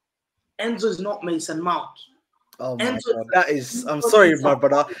 Enzo is not Mason Mount. Oh my God, that is. I'm sorry, my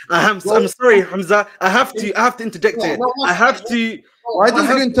brother. I'm sorry, Hamza. I have to interject here. I have to. Why did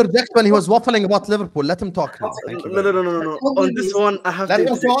you interject when he was waffling about Liverpool? Let him talk. Now. Thank you. No. On this one, I have to. Let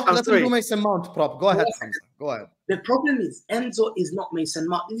him talk. Let him do Mason Mount prop. Go ahead, Hamza. Go ahead. The problem is Enzo is not Mason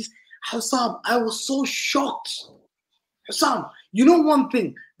Mount. Hassam, I was so shocked. Hassam, you know one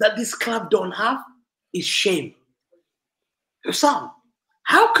thing that this club don't have is shame. Hassam,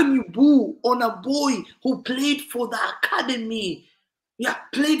 how can you boo on a boy who played for the academy? Yeah,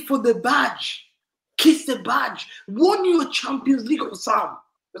 played for the badge, kissed the badge, won you a Champions League, Hassam.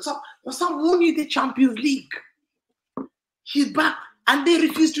 Hassam won you the Champions League. He's back, and they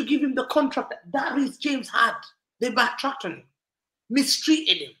refused to give him the contract that Reece James had. They backtracked on him,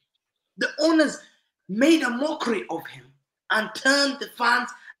 mistreated him. The owners made a mockery of him and turned the fans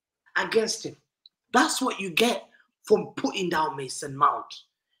against him. That's what you get from putting down Mason Mount.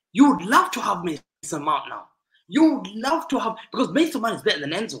 You would love to have Mason Mount now. You would love to have, because Mason Mount is better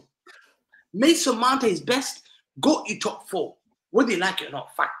than Enzo. Mason Mount is best, got you top 4. Whether you like it or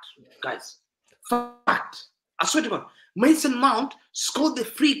not, fact, guys. Fact. I swear to God, Mason Mount scored the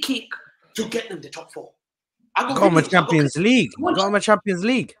free kick to get them the top 4. Got him a Champions League. Got him a Champions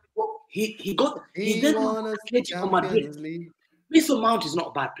League. He then won Atletico Madrid. Mason Mount is not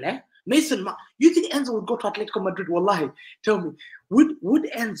a bad player. Mason Mount, you think Enzo would go to Atletico Madrid? Wallahi, tell me,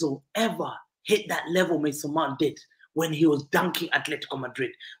 would Enzo ever hit that level Mason Mount did when he was dunking Atletico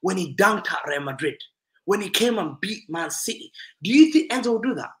Madrid, when he dunked at Real Madrid, when he came and beat Man City? Do you think Enzo would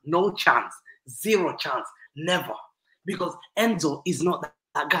do that? No chance. Zero chance. Never. Because Enzo is not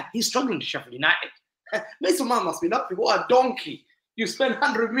that guy. He's struggling to Sheffield United. Mason Mount must be nothing. What a donkey. You spend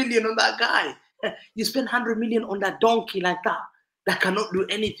 100 million on that guy. You spend 100 million on that donkey like that cannot do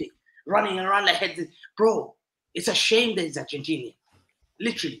anything. Running around like heads. Bro, it's a shame that he's Argentinian.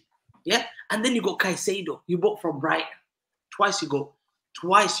 Literally. Yeah? And then you got Caicedo. You bought from Brighton. Twice you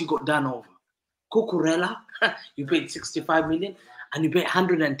got done over. Cucurella, you paid 65 million and you paid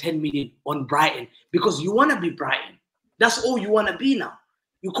 110 million on Brighton because you want to be Brighton. That's all you want to be now.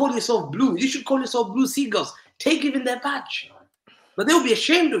 You call yourself blue. You should call yourself Blue Seagulls. Take even their badge. But they'll be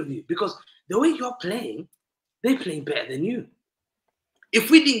ashamed of you because the way you're playing, they're playing better than you.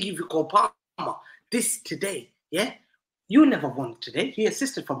 If we didn't give you Cole Palmer this today, yeah, you never won today. He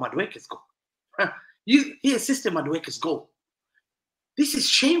assisted for Madueke's goal. You he assisted Madueke's goal. This is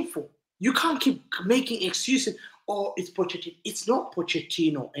shameful. You can't keep making excuses. Oh, it's Pochettino. It's not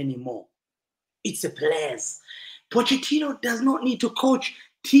Pochettino anymore. It's the players. Pochettino does not need to coach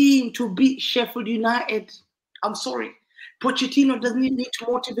team to beat Sheffield United. I'm sorry. Pochettino doesn't need to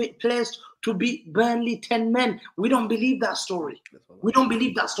motivate players to beat Burnley 10 men. We don't believe that story. We don't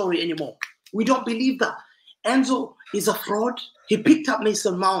believe that story anymore. We don't believe that. Enzo is a fraud. He picked up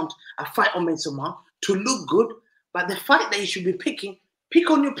Mason Mount, a fight on Mason Mount to look good. But the fight that you should be picking,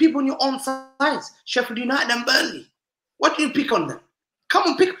 pick on your people on your own sides. Sheffield United and Burnley. What do you pick on them? Come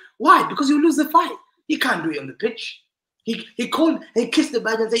on, pick. Why? Because you lose the fight. He can't do it on the pitch. He kissed the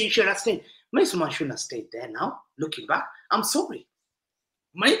badge and said, you should have stayed. Mason Mount shouldn't have stayed there now, looking back. I'm sorry.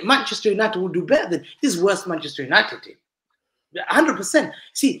 Manchester United will do better than this worst Manchester United team. 100%.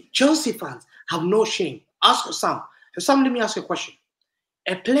 See, Chelsea fans have no shame. Ask Sam. Sam, let me ask you a question.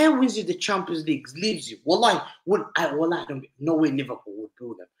 A player wins you the Champions League, leaves you. No way Liverpool would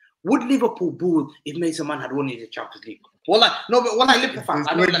boo them. Would Liverpool boo if Mason Mount had won you the Champions League? No, but Liverpool fans.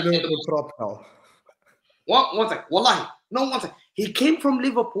 I don't like Liverpool prop now. One second. No, one second. He came from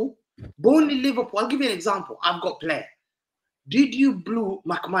Liverpool, born in Liverpool. I'll give you an example. I've got player. Did you boo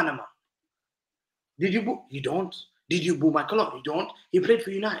McManaman? Did you boo? You don't. Did you boo McCallum? You don't. He played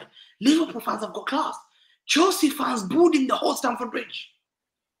for United. Liverpool fans have got class. Chelsea fans booed him the whole Stamford Bridge.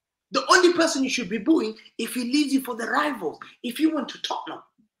 The only person you should be booing if he leaves you for the rivals. If you went to Tottenham.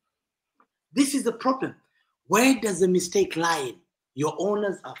 This is the problem. Where does the mistake lie in? Your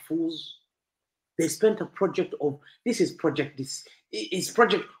owners are fools. They spent a project of, this is project,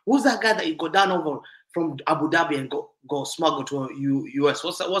 who's that guy that you go down over from Abu Dhabi and go smuggle to US?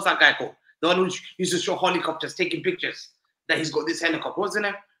 What's that guy called? The one who used to show helicopters taking pictures. That he's got this helicopter. What's the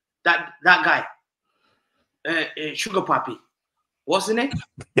name? That guy. Sugar Papi. What's the name?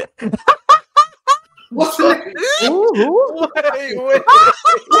 What's the name? Wait.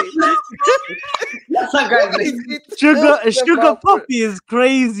 That's that guy's name. Sugar Puppy is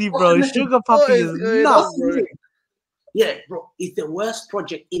crazy, bro. Sugar Puppy is nuts. Yeah, bro. It's the worst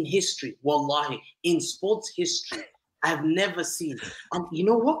project in history. Wallahi. In sports history. I've never seen. And you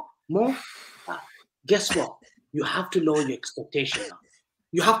know what? Guess what? You have to lower your expectation now.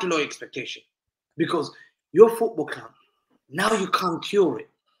 You have to lower your expectation. Because your football club, now you can't cure it.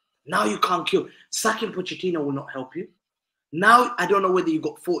 Now you can't cure. Sacking Pochettino will not help you. Now, I don't know whether you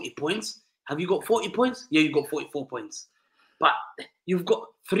got 40 points. Have you got 40 points? Yeah, you got 44 points. But you've got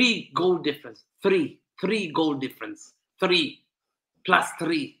 3 goal difference. 3 goal difference. 3 plus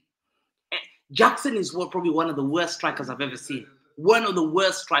 3. Jackson is probably one of the worst strikers I've ever seen. One of the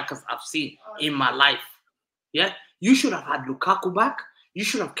worst strikers I've seen in my life. Yeah? You should have had Lukaku back. You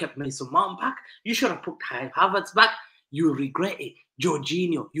should have kept Mason Mount back. You should have put Kai Havertz back. You regret it.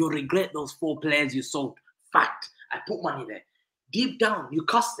 Jorginho, you regret those 4 players you sold. Fact. I put money there. Deep down, you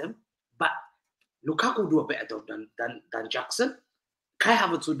cost them, but Lukaku will do a better job than Jackson. Kai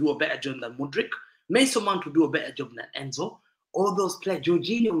Havertz will do a better job than Mudryk. Mason Mount will do a better job than Enzo. All those players,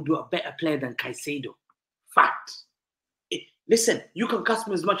 Jorginho will do a better player than Caicedo. Fact. Listen, you can cost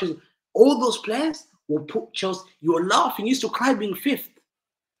me as much as all those players will put Chelsea. You were laughing. You used to cry being 5th.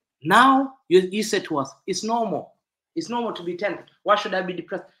 Now, you said to us, it's normal. It's normal to be 10th. Why should I be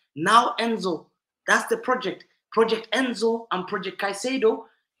depressed? Now, Enzo, that's the project. Project Enzo and Project Caicedo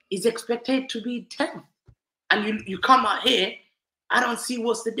is expected to be 10th. And you come out here, I don't see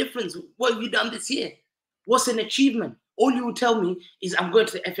what's the difference. What have you done this year? What's an achievement? All you will tell me is I'm going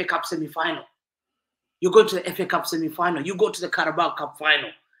to the FA Cup semi-final. You're going to the FA Cup semi-final. You go to the Carabao Cup final.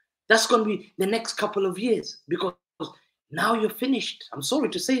 That's going to be the next couple of years because now you're finished. I'm sorry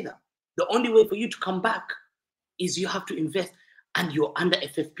to say that. The only way for you to come back is you have to invest, and you're under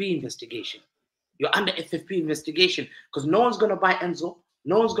FFP investigation. You're under FFP investigation because no one's going to buy Enzo.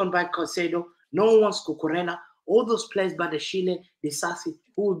 No one's going to buy Caicedo. No one wants Cucurella. All those players by the Chile, the Sassi,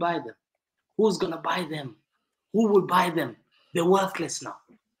 who will buy them? Who's going to buy them? Who will buy them? They're worthless now.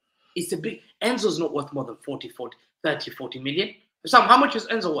 It's a big... Enzo's not worth more than 40 million. Sam, how much is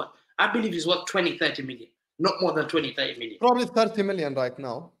Enzo worth? I believe he's worth 20, 30 million. Not more than 20, 30 million. Probably 30 million right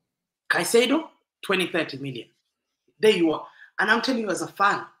now. Caicedo, 20, 30 million. There you are. And I'm telling you as a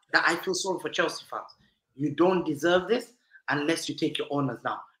fan that I feel sorry for Chelsea fans. You don't deserve this unless you take your owners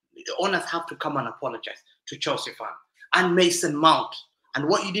down. The owners have to come and apologize to Chelsea fans. And Mason Mount. And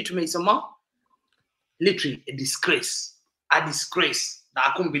what you did to Mason Mount? Literally a disgrace. A disgrace. That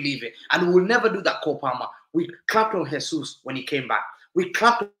I couldn't believe it. And we will never do that, Copama. We clapped on Jesus when he came back. We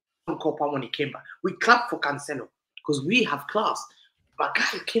clapped on Copama when he came back. We clapped for Cancelo because we have class. But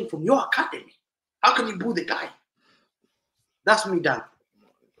guy came from your academy. How can you boo the guy? That's me done.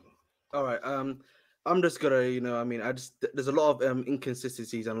 All right. I'm just gonna, I mean, there's a lot of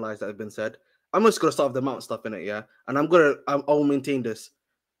inconsistencies and lies that have been said. I'm just gonna start with the Mount stuff in it, yeah. And I'll maintain this.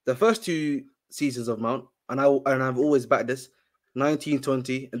 The first 2 seasons of Mount, and I've always backed this,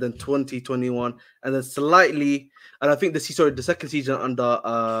 1920 and then 2021, and then slightly, and I think the second season under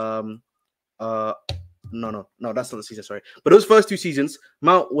no, that's not the season, sorry. But those first 2 seasons,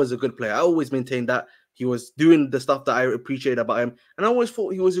 Mount was a good player. I always maintained that he was doing the stuff that I appreciated about him, and I always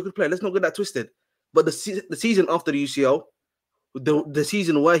thought he was a good player. Let's not get that twisted. But the season after the UCL, the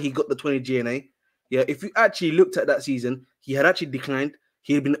season where he got the 20 GNA, yeah, if you actually looked at that season, he had actually declined.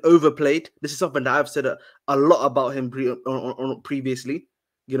 He had been overplayed. This is something that I've said a lot about him previously.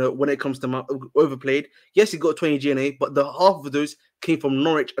 When it comes to overplayed, yes, he got 20 GNA, but the half of those came from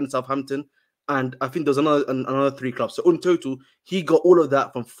Norwich and Southampton, and I think there's another 3 clubs. So in total, he got all of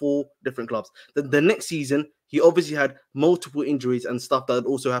that from 4 different clubs. The next season, he obviously had multiple injuries and stuff that had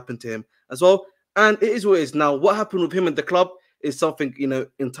also happened to him as well. And it is what it is. Now, what happened with him and the club is something,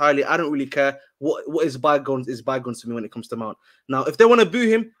 entirely. I don't really care. What is bygones to me when it comes to Mount. Now, if they want to boo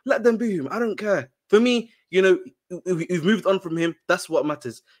him, let them boo him. I don't care. For me, we've moved on from him. That's what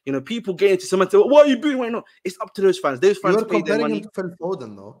matters. People get into someone say, "Why are you booing right now?" It's up to those fans. Those fans pay their money. Him to Phil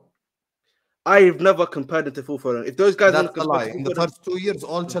Foden, though. I've never compared him to Phil Foden. If those guys that's a lie. In the first 2 years,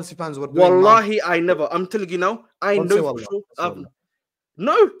 all Chelsea fans were. Wallahi, I never. I'm telling you now. I know for sure.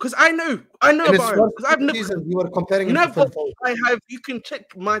 No, because I know about him. Because I've never. You were comparing him never. to Phil I have. You can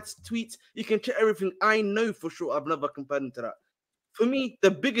check my tweets. You can check everything. I know for sure. I've never compared him to that. For me, the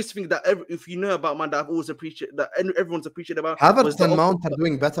biggest thing that if you know about man that I've always appreciated, that everyone's appreciated about, Havertz and Mount are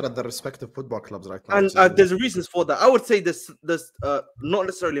doing better at their respective football clubs right now. And there's reasons for that. I would say there's not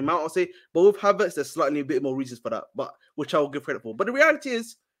necessarily Mount. I'll say, but with Havertz, there's slightly a bit more reasons for that. But which I will give credit for. But the reality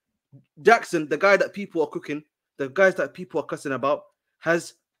is, Jackson, the guy that people are cooking, the guys that people are cussing about,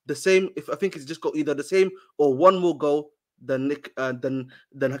 has the same. If I think he's just got either the same or one more goal than than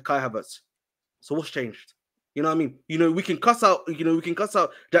Kai Havertz. So what's changed? You know what I mean? We can cuss out. We can cuss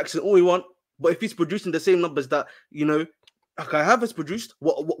out Jackson all we want, but if he's producing the same numbers that Kai Havertz produced,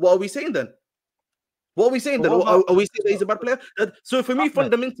 what are we saying then? What are we saying then? Are we saying that he's a bad player? So for me,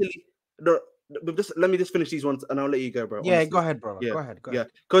 fundamentally, let me just finish these ones and I'll let you go, bro. Yeah, honestly. go ahead, bro. Yeah, go ahead. Yeah,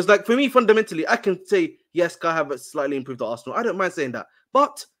 because for me, fundamentally, I can say yes, Kai Havertz slightly improved at Arsenal. I don't mind saying that,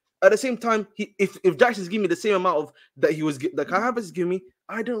 but at the same time, if Jackson's giving me the same amount of that Kai Havertz is giving me,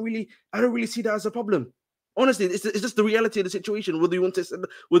 I don't really see that as a problem. Honestly, it's just the reality of the situation, whether you want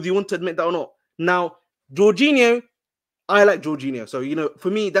to admit that or not. Now, Jorginho, I like Jorginho. So, for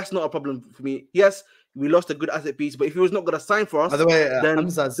me, that's not a problem for me. Yes, we lost a good asset piece, but if he was not going to sign for us, by the way, then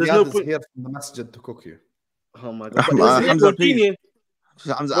Hamza, there's Ziad no is point. here from the masjid to cook you. Oh my God. Hamza, Jorginho,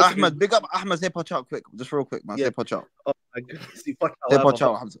 Hamza, Ahmed, big up Ahmed. Say poch out quick, just real quick, man. Yeah. Say poch out. Oh my goodness. Say poch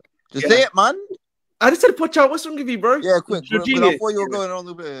out, Hamza. Just say it, man. I just said poch out. What's wrong with you, bro? Yeah, quick. Jorginho. I thought you were going on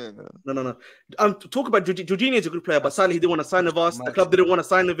the bit. No. Talk about Jorginho is a good player, but sadly he didn't want to sign with us. The club didn't want to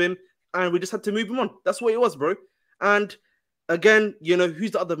sign with him, and we just had to move him on. That's what it was, bro. And again,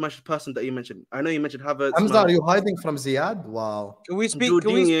 who's the other person that you mentioned? I know you mentioned Havertz. Hamza, are you hiding from Ziad? Wow. Can we speak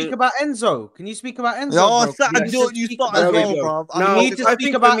about Enzo? Can you speak about Enzo? No, Saad, you start as well, bro. We need to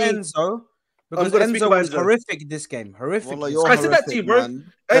speak about Enzo. Because Enzo was horrific this game. Horrific. I said that to you, bro.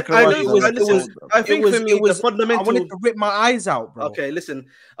 I think for me, the fundamental. I wanted to rip my eyes out, bro. Okay, listen.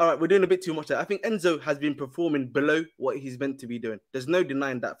 All right, we're doing a bit too much there. I think Enzo has been performing below what he's meant to be doing. There's no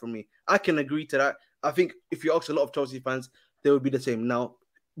denying that from me. I can agree to that. I think if you ask a lot of Chelsea fans, they would be the same. Now,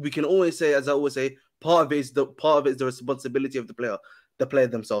 we can always say, as I always say, part of it is the responsibility of the player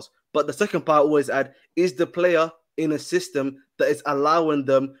themselves. But the second part I always add is the player in a system that is allowing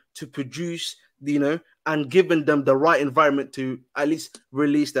them to produce, and giving them the right environment to at least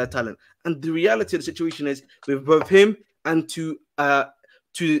release their talent. And the reality of the situation is with both him and to a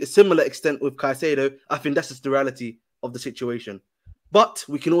similar extent with Caicedo, I think that's just the reality of the situation. But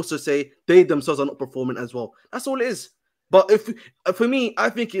we can also say they themselves are not performing as well. That's all it is. But for me, I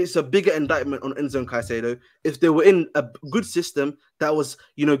think it's a bigger indictment on Enzo and Caicedo if they were in a good system that was,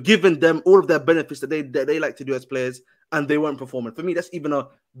 giving them all of their benefits that they like to do as players, and they weren't performing. For me, that's even a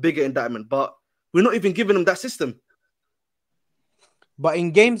bigger indictment. But we're not even giving them that system. But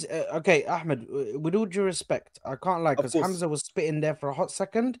in games, okay, Ahmed, with all due respect, I can't lie, because Hamza was spitting there for a hot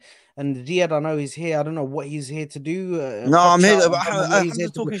second, and Ziad, I know he's here. I don't know what he's here to do. No, I'm here.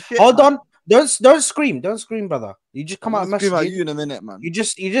 Hamza's talking shit. Hold on. Don't scream, brother. You just come out of masjid. Scream at you in a minute, man. You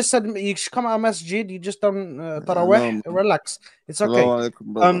just said you should come out of masjid. You just done tarawih. Relax, it's okay.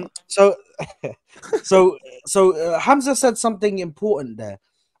 So Hamza said something important there.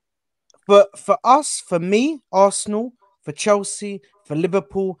 But for us, for me, Arsenal, for Chelsea, for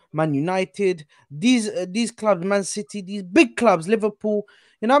Liverpool, Man United, these clubs, Man City, these big clubs, Liverpool.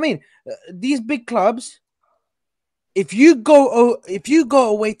 You know what I mean? These big clubs. If you go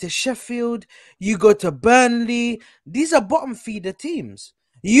away to Sheffield, you go to Burnley. These are bottom feeder teams.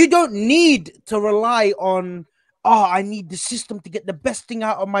 You don't need to rely on. Oh, I need the system to get the best thing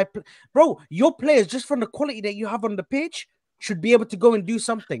out of my bro. Your players, just from the quality that you have on the pitch, should be able to go and do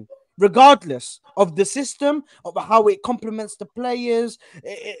something, regardless of the system, of how it complements the players.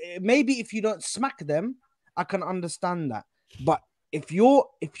 Maybe if you don't smack them, I can understand that. But if you're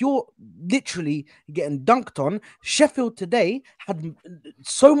literally getting dunked on, Sheffield today had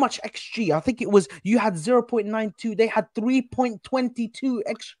so much XG. I think it was you had 0.92. They had 3.22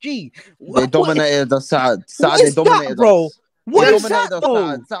 XG. They dominated the Saad. What is that, bro? What is that,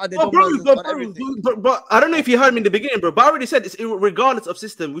 though? But I don't know if you heard me in the beginning, bro. But I already said it's regardless of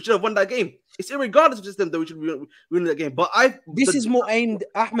system. We should have won that game. It's irregardless of system that we should win that game. But this is more aimed,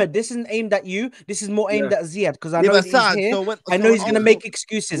 Ahmed. This isn't aimed at you. This is more aimed at Ziad because I know he's here. I know he's gonna make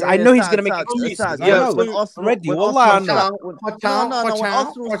excuses. I know he's gonna make excuses. Yeah, already. Watch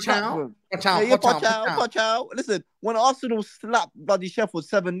out. Listen, when Arsenal slapped bloody Sheffield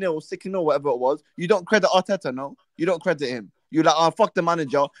 7-0, 6-0, whatever it was, you don't credit Arteta, no? You don't credit him. You're like, oh, fuck the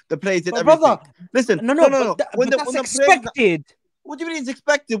manager. The players did everything. Brother, listen, no. When that's expected. What do you mean it's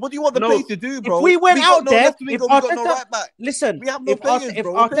expected? What do you want the players to do, bro? If we went out there, we got no right back. Listen, we have no players,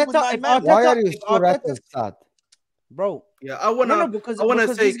 bro. Why are you so reckless, Saad? Bro, yeah, I wanna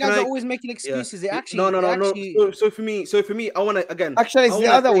say these guys are always making excuses. Yeah. They actually no. So for me, I wanna again. Actually, it's the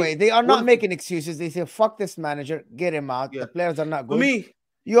other way. They are not making excuses. They say, "Fuck this manager, get him out." The players are not good. For me,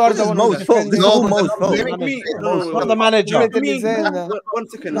 you are the one who's defending. Not the manager. One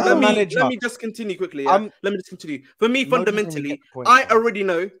second. Let me just continue quickly. Yeah? Let me just continue. For me, fundamentally, I already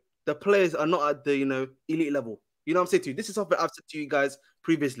know the players are not at the elite level. You know what I'm saying to you? This is something I've said to you guys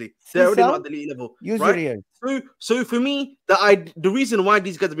previously. They're already not at the elite level. Right? So for me, the reason why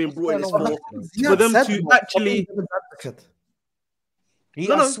these guys have been brought in is for them to actually.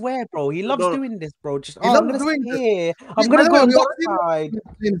 I swear, bro. He loves doing this, bro. Just I'm gonna doing here. I'm gonna go on that side.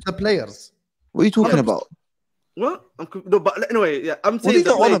 The players. What are you talking about? What? But anyway, yeah. I'm saying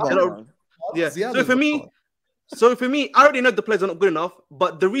the players. Yeah. So for me, I already know the players are not good enough.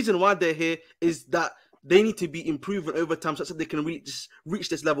 But the reason why they're here is that they need to be improving over time so that they can really just reach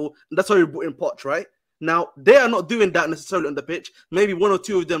this level. And that's why we brought in Poch, right? Now, they are not doing that necessarily on the pitch. Maybe one or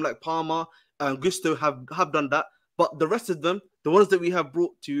two of them, like Palmer and Gusto, have done that. But the rest of them, the ones that we have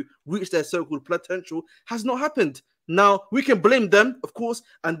brought to reach their so-called potential, has not happened. Now, we can blame them, of course,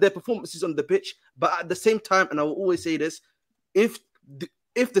 and their performances on the pitch. But at the same time, and I will always say this, if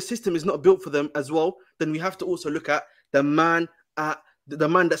the system is not built for them as well, then we have to also look at the man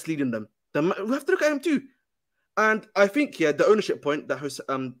that's leading them. We have to look at him too. And I think, the ownership point that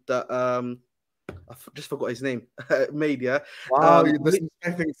I just forgot his name made, yeah. Wow, this is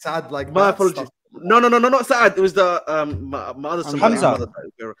anything sad like my apologies. No, not Saad. It was the my other son,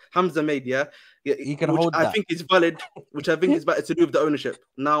 Hamza made, yeah. He can hold that. I think is valid, which I think is valid to do with the ownership.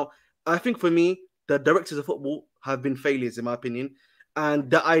 Now, I think for me, the directors of football have been failures, in my opinion. And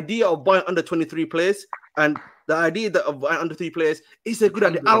the idea of buying under 23 players and the idea of buying under 3 players is a good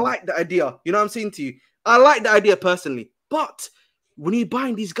idea. I like the idea. You know what I'm saying to you? I like the idea personally. But when you're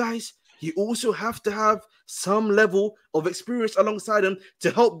buying these guys, you also have to have some level of experience alongside them to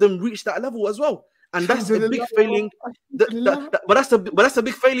help them reach that level as well. And that's a big failing. But that's a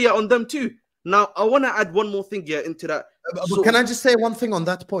big failure on them too. Now, I want to add one more thing here into that. But can I just say one thing on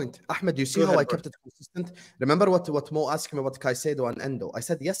that point? Ahmed, you see how I kept it consistent? Remember what Mo asked me about Caicedo and Endo? I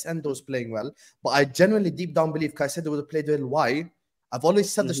said, yes, Endo is playing well, but I genuinely deep down believe Caicedo would have played well. Why? I've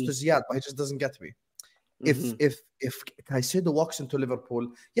always said this to Ziad, but he just doesn't get me. If Caicedo walks into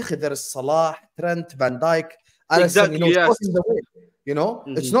Liverpool, there is Salah, Trent, Van Dijk, Alisson, the way.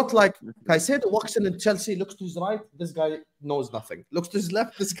 It's not like Caicedo walks in Chelsea, looks to his right, this guy knows nothing. Looks to his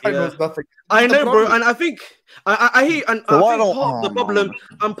left, this guy knows nothing. I know, bro, and I think I hear, and I think part of the problem,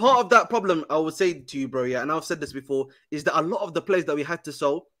 and part of that problem, I would say to you, bro, and I've said this before, is that a lot of the players that we had to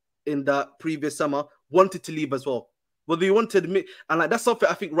sell in that previous summer wanted to leave as well. Well, they wanted to admit, and that's something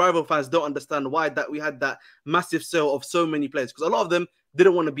I think rival fans don't understand why that we had that massive sale of so many players, because a lot of them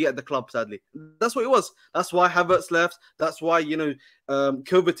didn't want to be at the club, sadly. That's what it was. That's why Havertz left. That's why,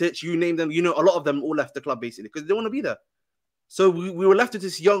 Kovacic, you name them, a lot of them all left the club, basically, because they didn't want to be there. So we were left with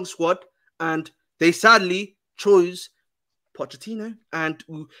this young squad, and they sadly chose Pochettino, and,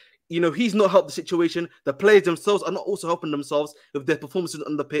 he's not helped the situation. The players themselves are not also helping themselves with their performances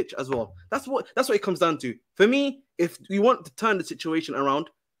on the pitch as well. That's what it comes down to. For me, if we want to turn the situation around,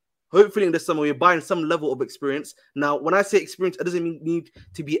 Hopefully in the summer we're buying some level of experience. Now, when I say experience, it doesn't need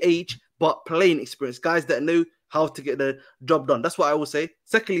to be age, but playing experience. Guys that know how to get the job done. That's what I will say.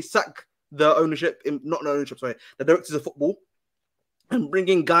 Secondly, sack the ownership, not the ownership, sorry, the directors of football, and bring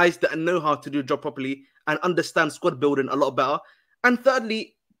in guys that know how to do the job properly and understand squad building a lot better. And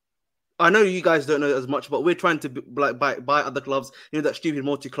thirdly, I know you guys don't know as much, but we're trying to buy other clubs. You know, that stupid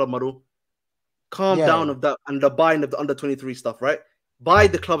multi-club model. Calm down of that and the buying of the under-23 stuff, right? Buy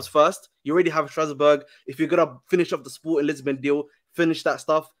the clubs first. You already have Strasbourg. If you're going to finish off the Sport in Lisbon deal, finish that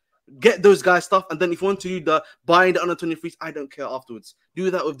stuff. Get those guys stuff. And then if you want to do the buying the under-23s, I don't care afterwards. Do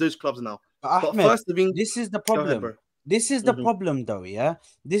that with those clubs now. But Ahmed, first, this is the problem. Ahead, this is the problem, though, yeah?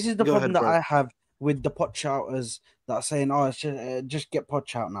 This is the problem that I have with the pot shouters that are saying, oh, just get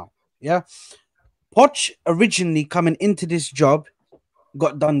Poch out now, yeah? Poch originally coming into this job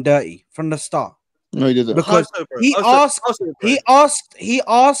got done dirty from the start. No, he didn't. Because he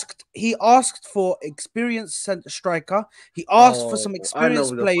asked for experienced center striker. He asked for some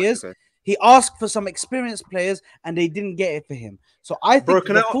experienced players. He asked for some experienced players, and they didn't get it for him. So I think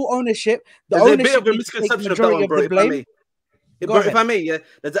the full ownership, there's a bit of a misconception of that one, bro. If I may, yeah,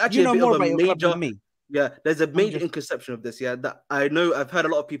 there's actually a bit of a major. Yeah, there's a major misconception of this. Yeah, that I know. I've heard a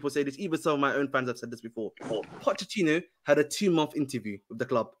lot of people say this. Even some of my own fans have said this before. Pochettino had a 2-month interview with the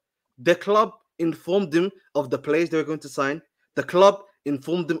club. The club informed him of the players they were going to sign. The club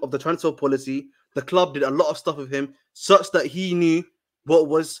informed him of the transfer policy. The club did a lot of stuff with him, such that he knew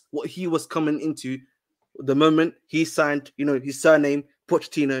what he was coming into the moment he signed, his surname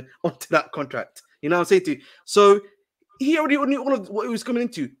Pochettino onto that contract. You know what I'm saying to you? So he already knew all of what he was coming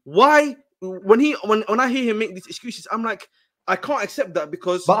into. Why? When I hear him make these excuses, I'm like, I can't accept that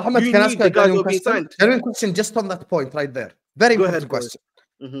because Ahmed, can I ask a question just on that point right there? Very important question.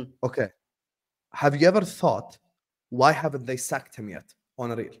 Okay. Have you ever thought, why haven't they sacked him yet? On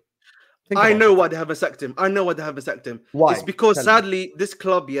a real. I know why they haven't sacked him. Why? It's because sadly, this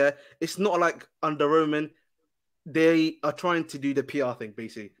club, it's not like under Roman. They are trying to do the PR thing,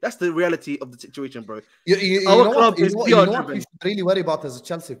 basically. That's the reality of the situation, bro. Our club is PR driven. What you should really worry about as a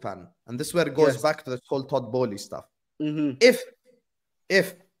Chelsea fan, and this is where it goes back to the whole Todd Bowley stuff. If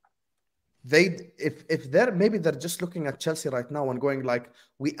they're just looking at Chelsea right now and going like,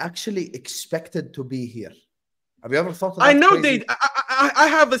 we actually expected to be here. Have you ever thought of that? I know I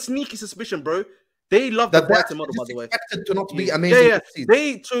have a sneaky suspicion, bro. They love the Brighton model, by the way. Expected to not be amazing.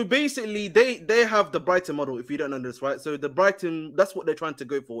 They have the Brighton model. If you don't know this, right? So the Brighton, that's what they're trying to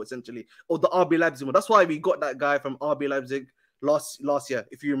go for, essentially, or the RB Leipzig model. That's why we got that guy from RB Leipzig last year,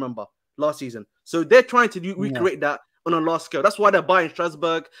 if you remember, last season. So they're trying to recreate that on a large scale. That's why they're buying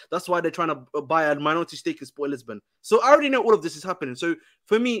Strasbourg. That's why they're trying to buy a minority stake in Sport Lisbon. So I already know all of this is happening. So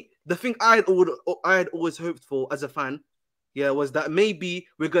for me, the thing I had always hoped for as a fan, was that maybe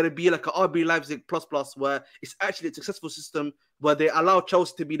we're going to be like a RB Leipzig plus, where it's actually a successful system where they allow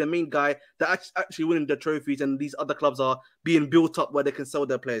Chelsea to be the main guy that actually winning the trophies, and these other clubs are being built up where they can sell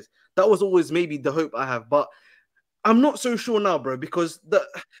their players. That was always maybe the hope I have, but I'm not so sure now, bro, because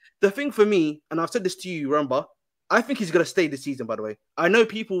the thing for me, and I've said this to you, remember, I think he's going to stay this season, by the way. I know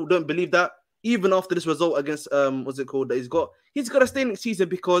people don't believe that, even after this result against, what's it called, that he's got to stay next season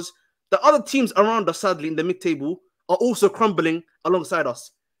because the other teams around us, sadly, in the mid-table, are also crumbling alongside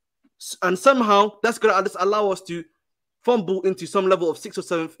us. And somehow, that's going to just allow us to fumble into some level of 6th or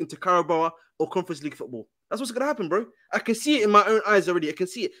 7th into Carabao or Conference League football. That's what's going to happen, bro. I can see it in my own eyes already. I can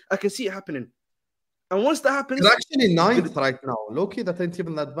see it happening. And once that happens... It's actually 9th right now. Low-key, that ain't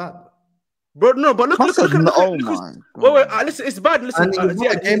even that bad. Bro, no, but look. Listen, it's bad. Listen,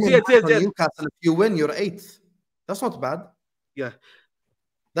 Newcastle, if you win, you're 8th. That's not bad. Yeah.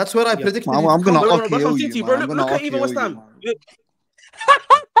 That's where I predicted. I'm going to RKO you, bro. Look at even West Ham.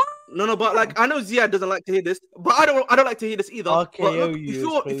 No, but like I know Ziad doesn't like to hear this, but I don't like to hear this either. But look,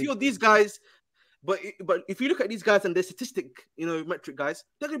 if you're these guys, but if you look at these guys and their statistic, metric guys,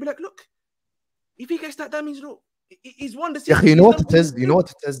 they're gonna be like, look, if he gets that means he's won the season. Yeah, you know what it is. You know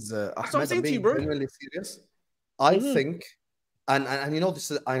what it is, Ahmed. I'm being genuinely serious. I think, and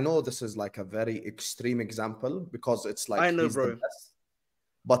this is. I know this is like a very extreme example because it's like I know, bro.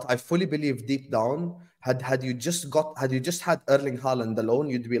 But I fully believe deep down, had you just had Erling Haaland alone,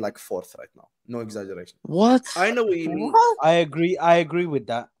 you'd be like 4th right now. No exaggeration. What? I know what you mean. I agree with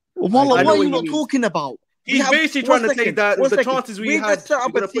that. What are you not talking about? He's basically trying to say that the chances we had. I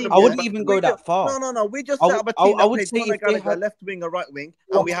wouldn't even go that far. No. We just set up a team. I would say if a left wing or right wing,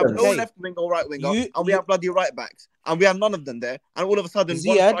 and we have no left wing or right winger, and we have bloody right backs, and we have none of them there, and all of a sudden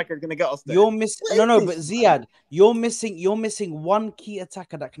one striker is going to get us there. You're missing. But Ziad, you're missing one key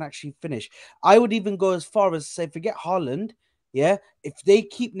attacker that can actually finish. I would even go as far as say, forget Haaland. yeah, if they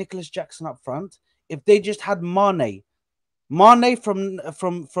keep Nicholas Jackson up front, if they just had Mane from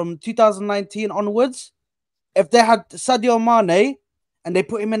 2019 onwards, if they had Sadio Mane and they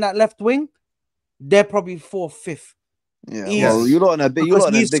put him in that left wing, they're probably 4th, 5th. Yeah, Easy. well, you're not in a big, you're Because not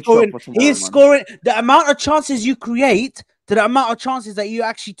in a he's big scoring, shot for tomorrow, he's man. scoring the amount of chances you create to the amount of chances that you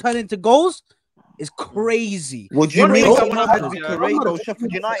actually turn into goals is crazy. Would you One make thing I it wanna chances add, we yeah. create, bro?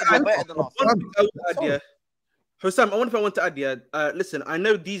 Sheffield United were better than us. One thing I would add, yeah. Hussam, one thing I want to add, yeah. Listen, I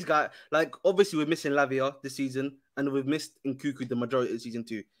know these guys, like, obviously we're missing Lavia this season, and we've missed Nkuku the majority of the season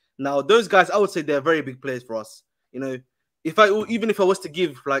too. Now, those guys, I would say they're very big players for us. You know, even if I was to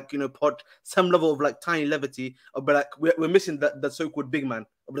give, like, you know, Pod some level of like tiny levity, but like we're missing that so-called big man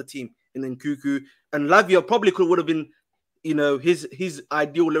of the team in Nkuku, and Lavia probably would have been, you know, his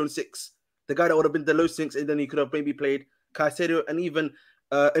ideal lone six, the guy that would have been the low six, and then he could have maybe played Caicedo and even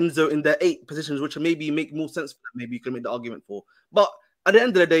Enzo in their 8 positions, which maybe make more sense for them. Maybe you can make the argument for. But at the end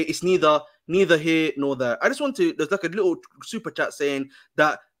of the day, it's neither here nor there. I just want to. There's like a little super chat saying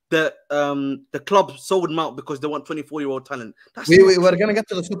that the club sold him out because they want 24-year-old talent. We're gonna get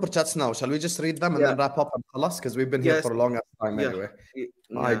to the super chats now. Shall we just read them and then wrap up and khalas? Because we've been here for a long time anyway.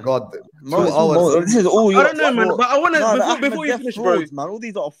 My God, 2 hours. This is all I don't know, man. But I want to before you finish, bro. Man, all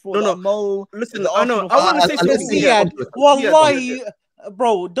these are frauds. No. Mo, listen, I know. I want to say something. Ziad, wallahi,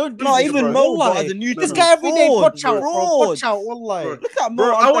 bro, don't do not this, even bro. Mo, Wallahi. but as a new This guy every day watch out, bro. fraud. Watch out, wallahi. Look at Mo.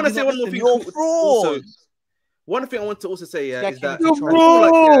 Bro, I want to say one more thing. You're fraud. One thing I want to also say, yeah, is that You're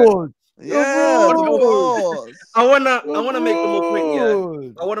fraud. Yeah, I wanna make one more point.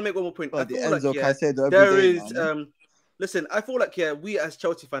 Yeah, I wanna make one more point. I feel like there is listen. I feel like we as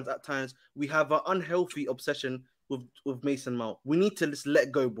Chelsea fans at times we have an unhealthy obsession with Mason Mount. We need to just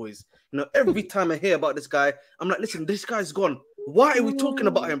let go, boys. You know, every time I hear about this guy, I'm like, listen, this guy's gone. Why are we talking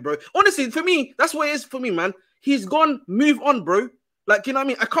about him, bro? Honestly, for me, that's what it is for me, man. He's gone. Move on, bro. Like, you know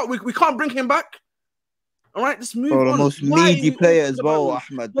what I mean? We can't bring him back. All right, just move on. The most needy player as well,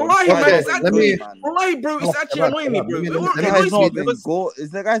 Ahmed. Wallahi, man, bro, it's actually annoying me, bro.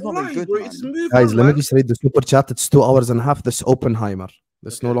 The guy's not very good, man. Guys, let me just read the super chat. It's 2 hours and a half. This Oppenheimer.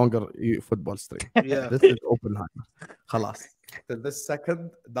 This no longer football stream. Yeah. This is Oppenheimer. Khalas. Till this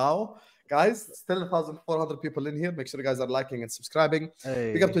second now. Guys, still 1,400 people in here. Make sure you guys are liking and subscribing.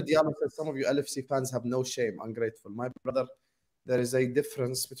 Big up to Diallo. Some of you LFC fans have no shame. Ungrateful. My brother, there is a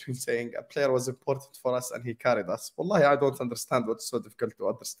difference between saying a player was important for us and he carried us. Wallahi, I don't understand what's so difficult to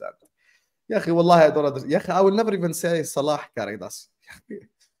understand. Wallahi, I don't understand. I will never even say Salah carried us.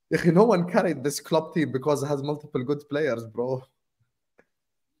 No one carried this club team because it has multiple good players, bro.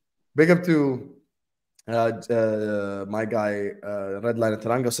 Big up to my guy, Redline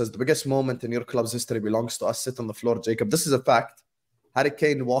Tarango says, the biggest moment in your club's history belongs to us. Sit on the floor, Jacob. This is a fact. Harry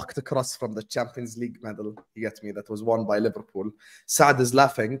Kane walked across from the Champions League medal, you get me, that was won by Liverpool. Saad is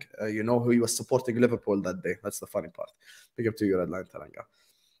laughing. You know who he was supporting Liverpool that day. That's the funny part. Big up to you, Redline Taranga.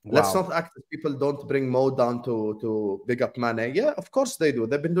 Wow. Let's not act as people don't bring Mo down to big up Mane. Yeah, of course they do.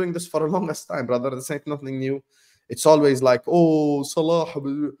 They've been doing this for the longest time, brother. This ain't nothing new. It's always like, oh, Salah,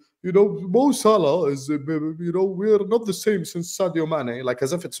 you know, Mo Salah is, you know, we're not the same since Sadio Mane. Like,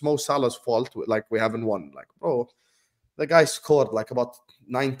 as if it's Mo Salah's fault, like we haven't won. Like, bro, the guy scored like about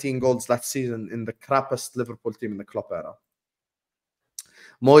 19 goals that season in the crappiest Liverpool team in the Klopp era.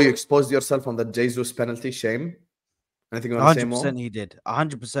 Mo, you exposed yourself on the Jesus penalty. Shame. Anything you want to say, Mo? 100% he did.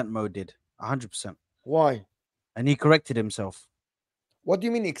 100% Mo did. 100%. Why? And he corrected himself. What do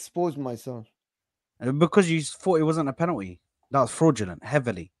you mean exposed myself? Because you thought it wasn't a penalty. That was fraudulent,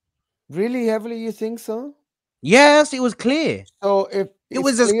 heavily. Really heavily, you think so? Yes, it was clear. So if it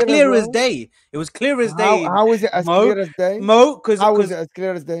was as clear as day. It was clear as day. How is it as clear as day? Mo, how is it as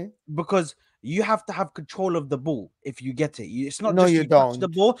clear as day? Because you have to have control of the ball if you get it. It's not no, just you don't. Touch the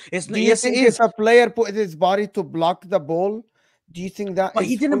ball. It's do you think if a player put his body to block the ball, do you think that? But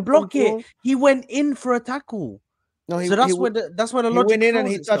he didn't block it. He went in for a tackle. No, so that's where the logic went in and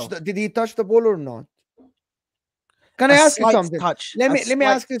he touched. Did he touch the ball or not? Can I ask you something? Let me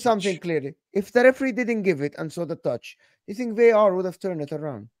ask you something clearly. If the referee didn't give it and saw the touch, you think VAR would have turned it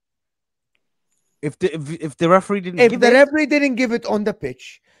around? If the referee didn't referee didn't give it on the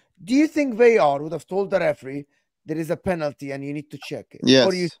pitch, do you think VAR would have told the referee there is a penalty and you need to check it? Yes.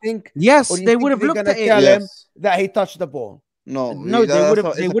 Or you think they would have looked at it. Tell him that he touched the ball. No,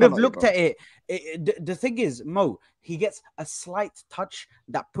 they would have looked at it. The thing is, Mo, he gets a slight touch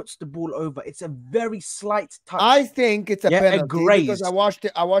that puts the ball over. It's a very slight touch. I think it's a penalty because I watched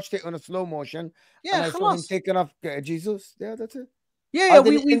it on a slow motion. Yeah, and I saw him taking off Jesus. Yeah, that's it. Yeah,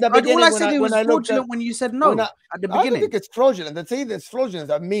 all I said it was fraudulent when you said no at the beginning. I don't think it's fraudulent. Let's say it's fraudulent.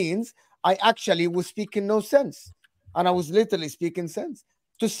 That means I actually was speaking no sense. and I was literally speaking sense.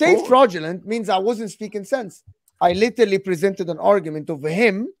 To say fraudulent means I wasn't speaking sense. I literally presented an argument of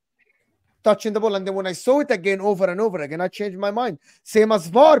him touching the ball, and then when I saw it again over and over again, I changed my mind. Same as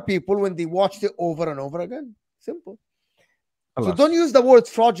VAR people when they watched it over and over again. Simple. So don't use the word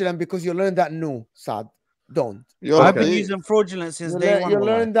fraudulent because you learned that new, Saad. Don't. I've been using fraudulent since day one. You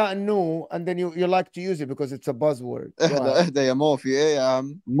learn that new, and then you like to use it because it's a buzzword.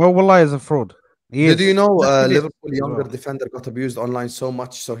 Mo Wallahi is a fraud. Did you know Liverpool younger defender got abused online so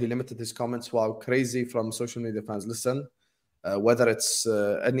much, so he limited his comments? Wow, crazy from social media fans. Listen, whether it's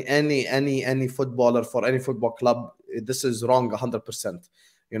any footballer for any football club, this is wrong 100%.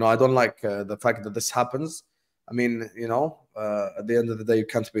 You know, I don't like the fact that this happens. I mean, you know, at the end of the day, you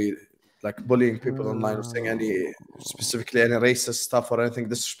can't be like bullying people online or saying specifically any racist stuff or anything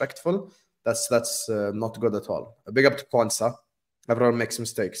disrespectful. That's not good at all. A big up to Kwanzaa. Everyone makes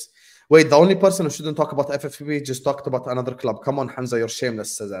mistakes. Wait, the only person who shouldn't talk about FFP just talked about another club. Come on, Hamza, you're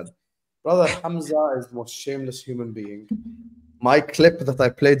shameless, Saad. Brother, Hamza is the most shameless human being. My clip that I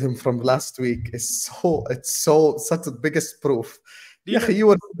played him from last week is such the biggest proof. You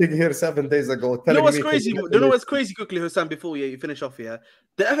were sitting here 7 days ago telling me... You know what's crazy? Do you know what's crazy quickly, Hussein, before you finish off here?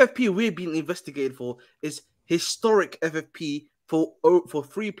 The FFP we're being investigated for is historic FFP for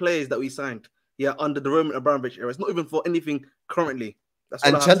 3 players that we signed under the Roman Abramovich era. It's not even for anything currently.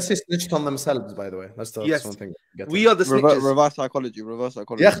 And Chelsea snitched on themselves, by the way. That's one thing. We are the snitches. Reverse psychology.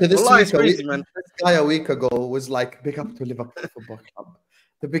 Yeah, this guy a week ago was like, big up to Liverpool Football Club.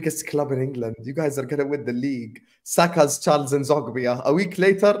 The biggest club in England. You guys are going to win the league. Saka's Charles and Zogbia. A week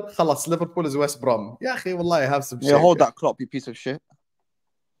later, khalas, Liverpool is West Brom. Yeah, wallahi, have some shit. Hold that Klopp, you piece of shit.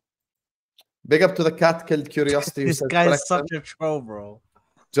 Big up to the cat killed curiosity. This guy is such a troll, bro.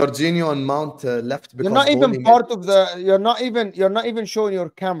 Jorginho and Mount left because you're not even part of the. You're not even showing your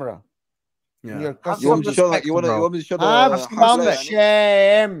camera. Yeah. You want me to show that? You want me to show the? Have some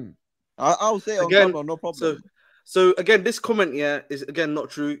shame. I'll say it on camera, no problem. So again, this comment is again not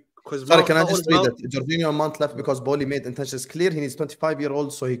true. Sorry, can I just read it? Jorginho and Mount left because Boli made intentions clear. He needs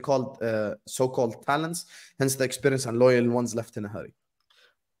 25-year-olds, so he called so-called talents, hence the experience and loyal ones left in a hurry.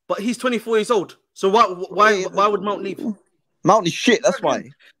 But he's 24 years old, so why would Mount leave? Mount is shit. That's why.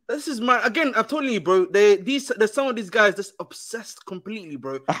 This is again. I'm telling you, bro. There's some of these guys that's obsessed completely,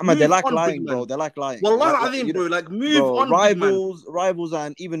 bro. Ahmed, they like lying, bro. They like lying. Wallahi, bro. Like move on, rivals,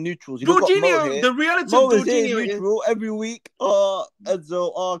 and even neutrals. Jorginho, the reality of Jorginho neutral every week.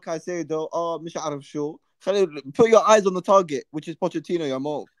 Edzo, Caicedo, مش عارف شو. Put your eyes on the target, which is Pochettino, your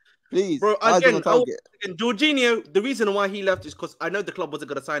Mo. Please, bro. Again, Jorginho. The reason why he left is because I know the club wasn't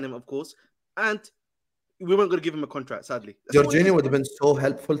gonna sign him, of course, and we weren't going to give him a contract, sadly. Jorginho would have been so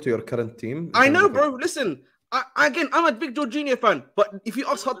helpful to your current team. I know, bro. Listen, I'm a big Jorginho fan, but if you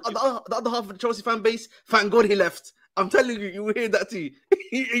ask the other half of the Chelsea fan base, thank God he left. I'm telling you, you will hear that too.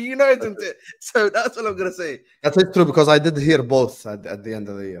 You know, isn't it? So that's what I'm going to say. That's true, because I did hear both at the end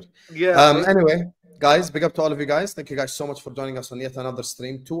of the year. Yeah. Anyway, guys, big up to all of you guys. Thank you guys so much for joining us on yet another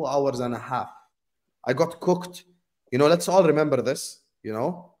stream. 2 hours and a half. I got cooked. You know, let's all remember this, you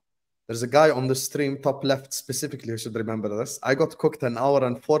know. There's a guy on the stream, top left specifically, who should remember this. I got cooked 1 hour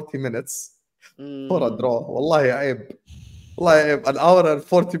and 40 minutes for a draw. Wallahi, aib. Wallahi, 1 hour and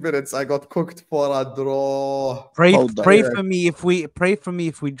 40 minutes. I got cooked for a draw. Pray for me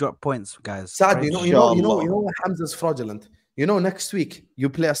if we drop points, guys. Saad, you know Hamza's fraudulent. You know, next week you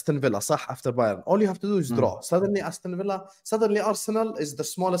play Aston Villa, صح, after Bayern. All you have to do is draw. Suddenly Arsenal is the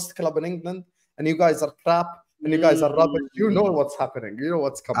smallest club in England, and you guys are crap. And you guys are rubbish. You know what's happening. You know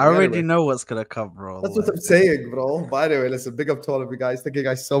what's coming. I already know what's gonna come, bro. That's what I'm saying, bro. But anyway, listen, big up to all of you guys. Thank you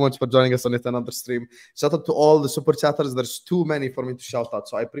guys so much for joining us on yet another stream. Shout out to all the super chatters. There's too many for me to shout out,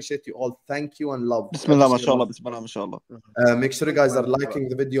 so I appreciate you all. Thank you and love. Bismillah, mashallah. Bismillah, mashallah. Make sure you guys are liking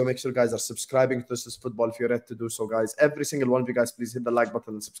the video. Make sure you guys are subscribing to This Is Football if you're ready to do so, guys. Every single one of you guys, please hit the like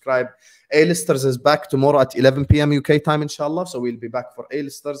button and subscribe. A-listers is back tomorrow at 11 p.m. UK time, inshallah. So we'll be back for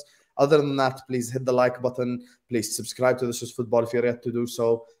A-listers. Other than that, please hit the like button. Please subscribe to This Is Football if you're yet to do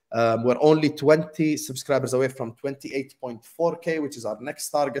so. We're only 20 subscribers away from 28.4K, which is our next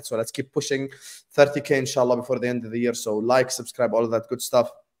target. So let's keep pushing 30K, inshallah, before the end of the year. So like, subscribe, all of that good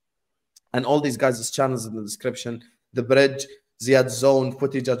stuff. And all these guys' channels in the description. The Bridge, Ziad Zone,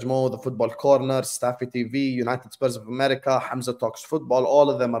 Footy Judge Mo, The Football Corner, Staffy TV, United Spurs of America, Hamza Talks Football. All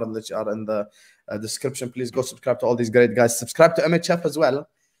of them are in the description. Please go subscribe to all these great guys. Subscribe to MHF as well.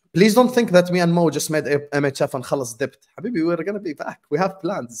 Please don't think that me and Mo just made MHF and khalas dipped. Habibi, we're going to be back. We have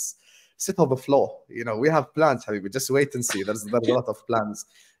plans. Sit on the floor. You know, we have plans, Habibi. Just wait and see. There's a lot of plans,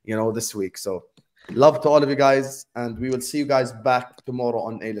 you know, this week. So Love to all of you guys, and we will see you guys back tomorrow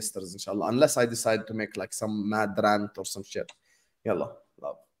on A-listers, inshallah. Unless I decide to make like some mad rant or some shit. Yalla.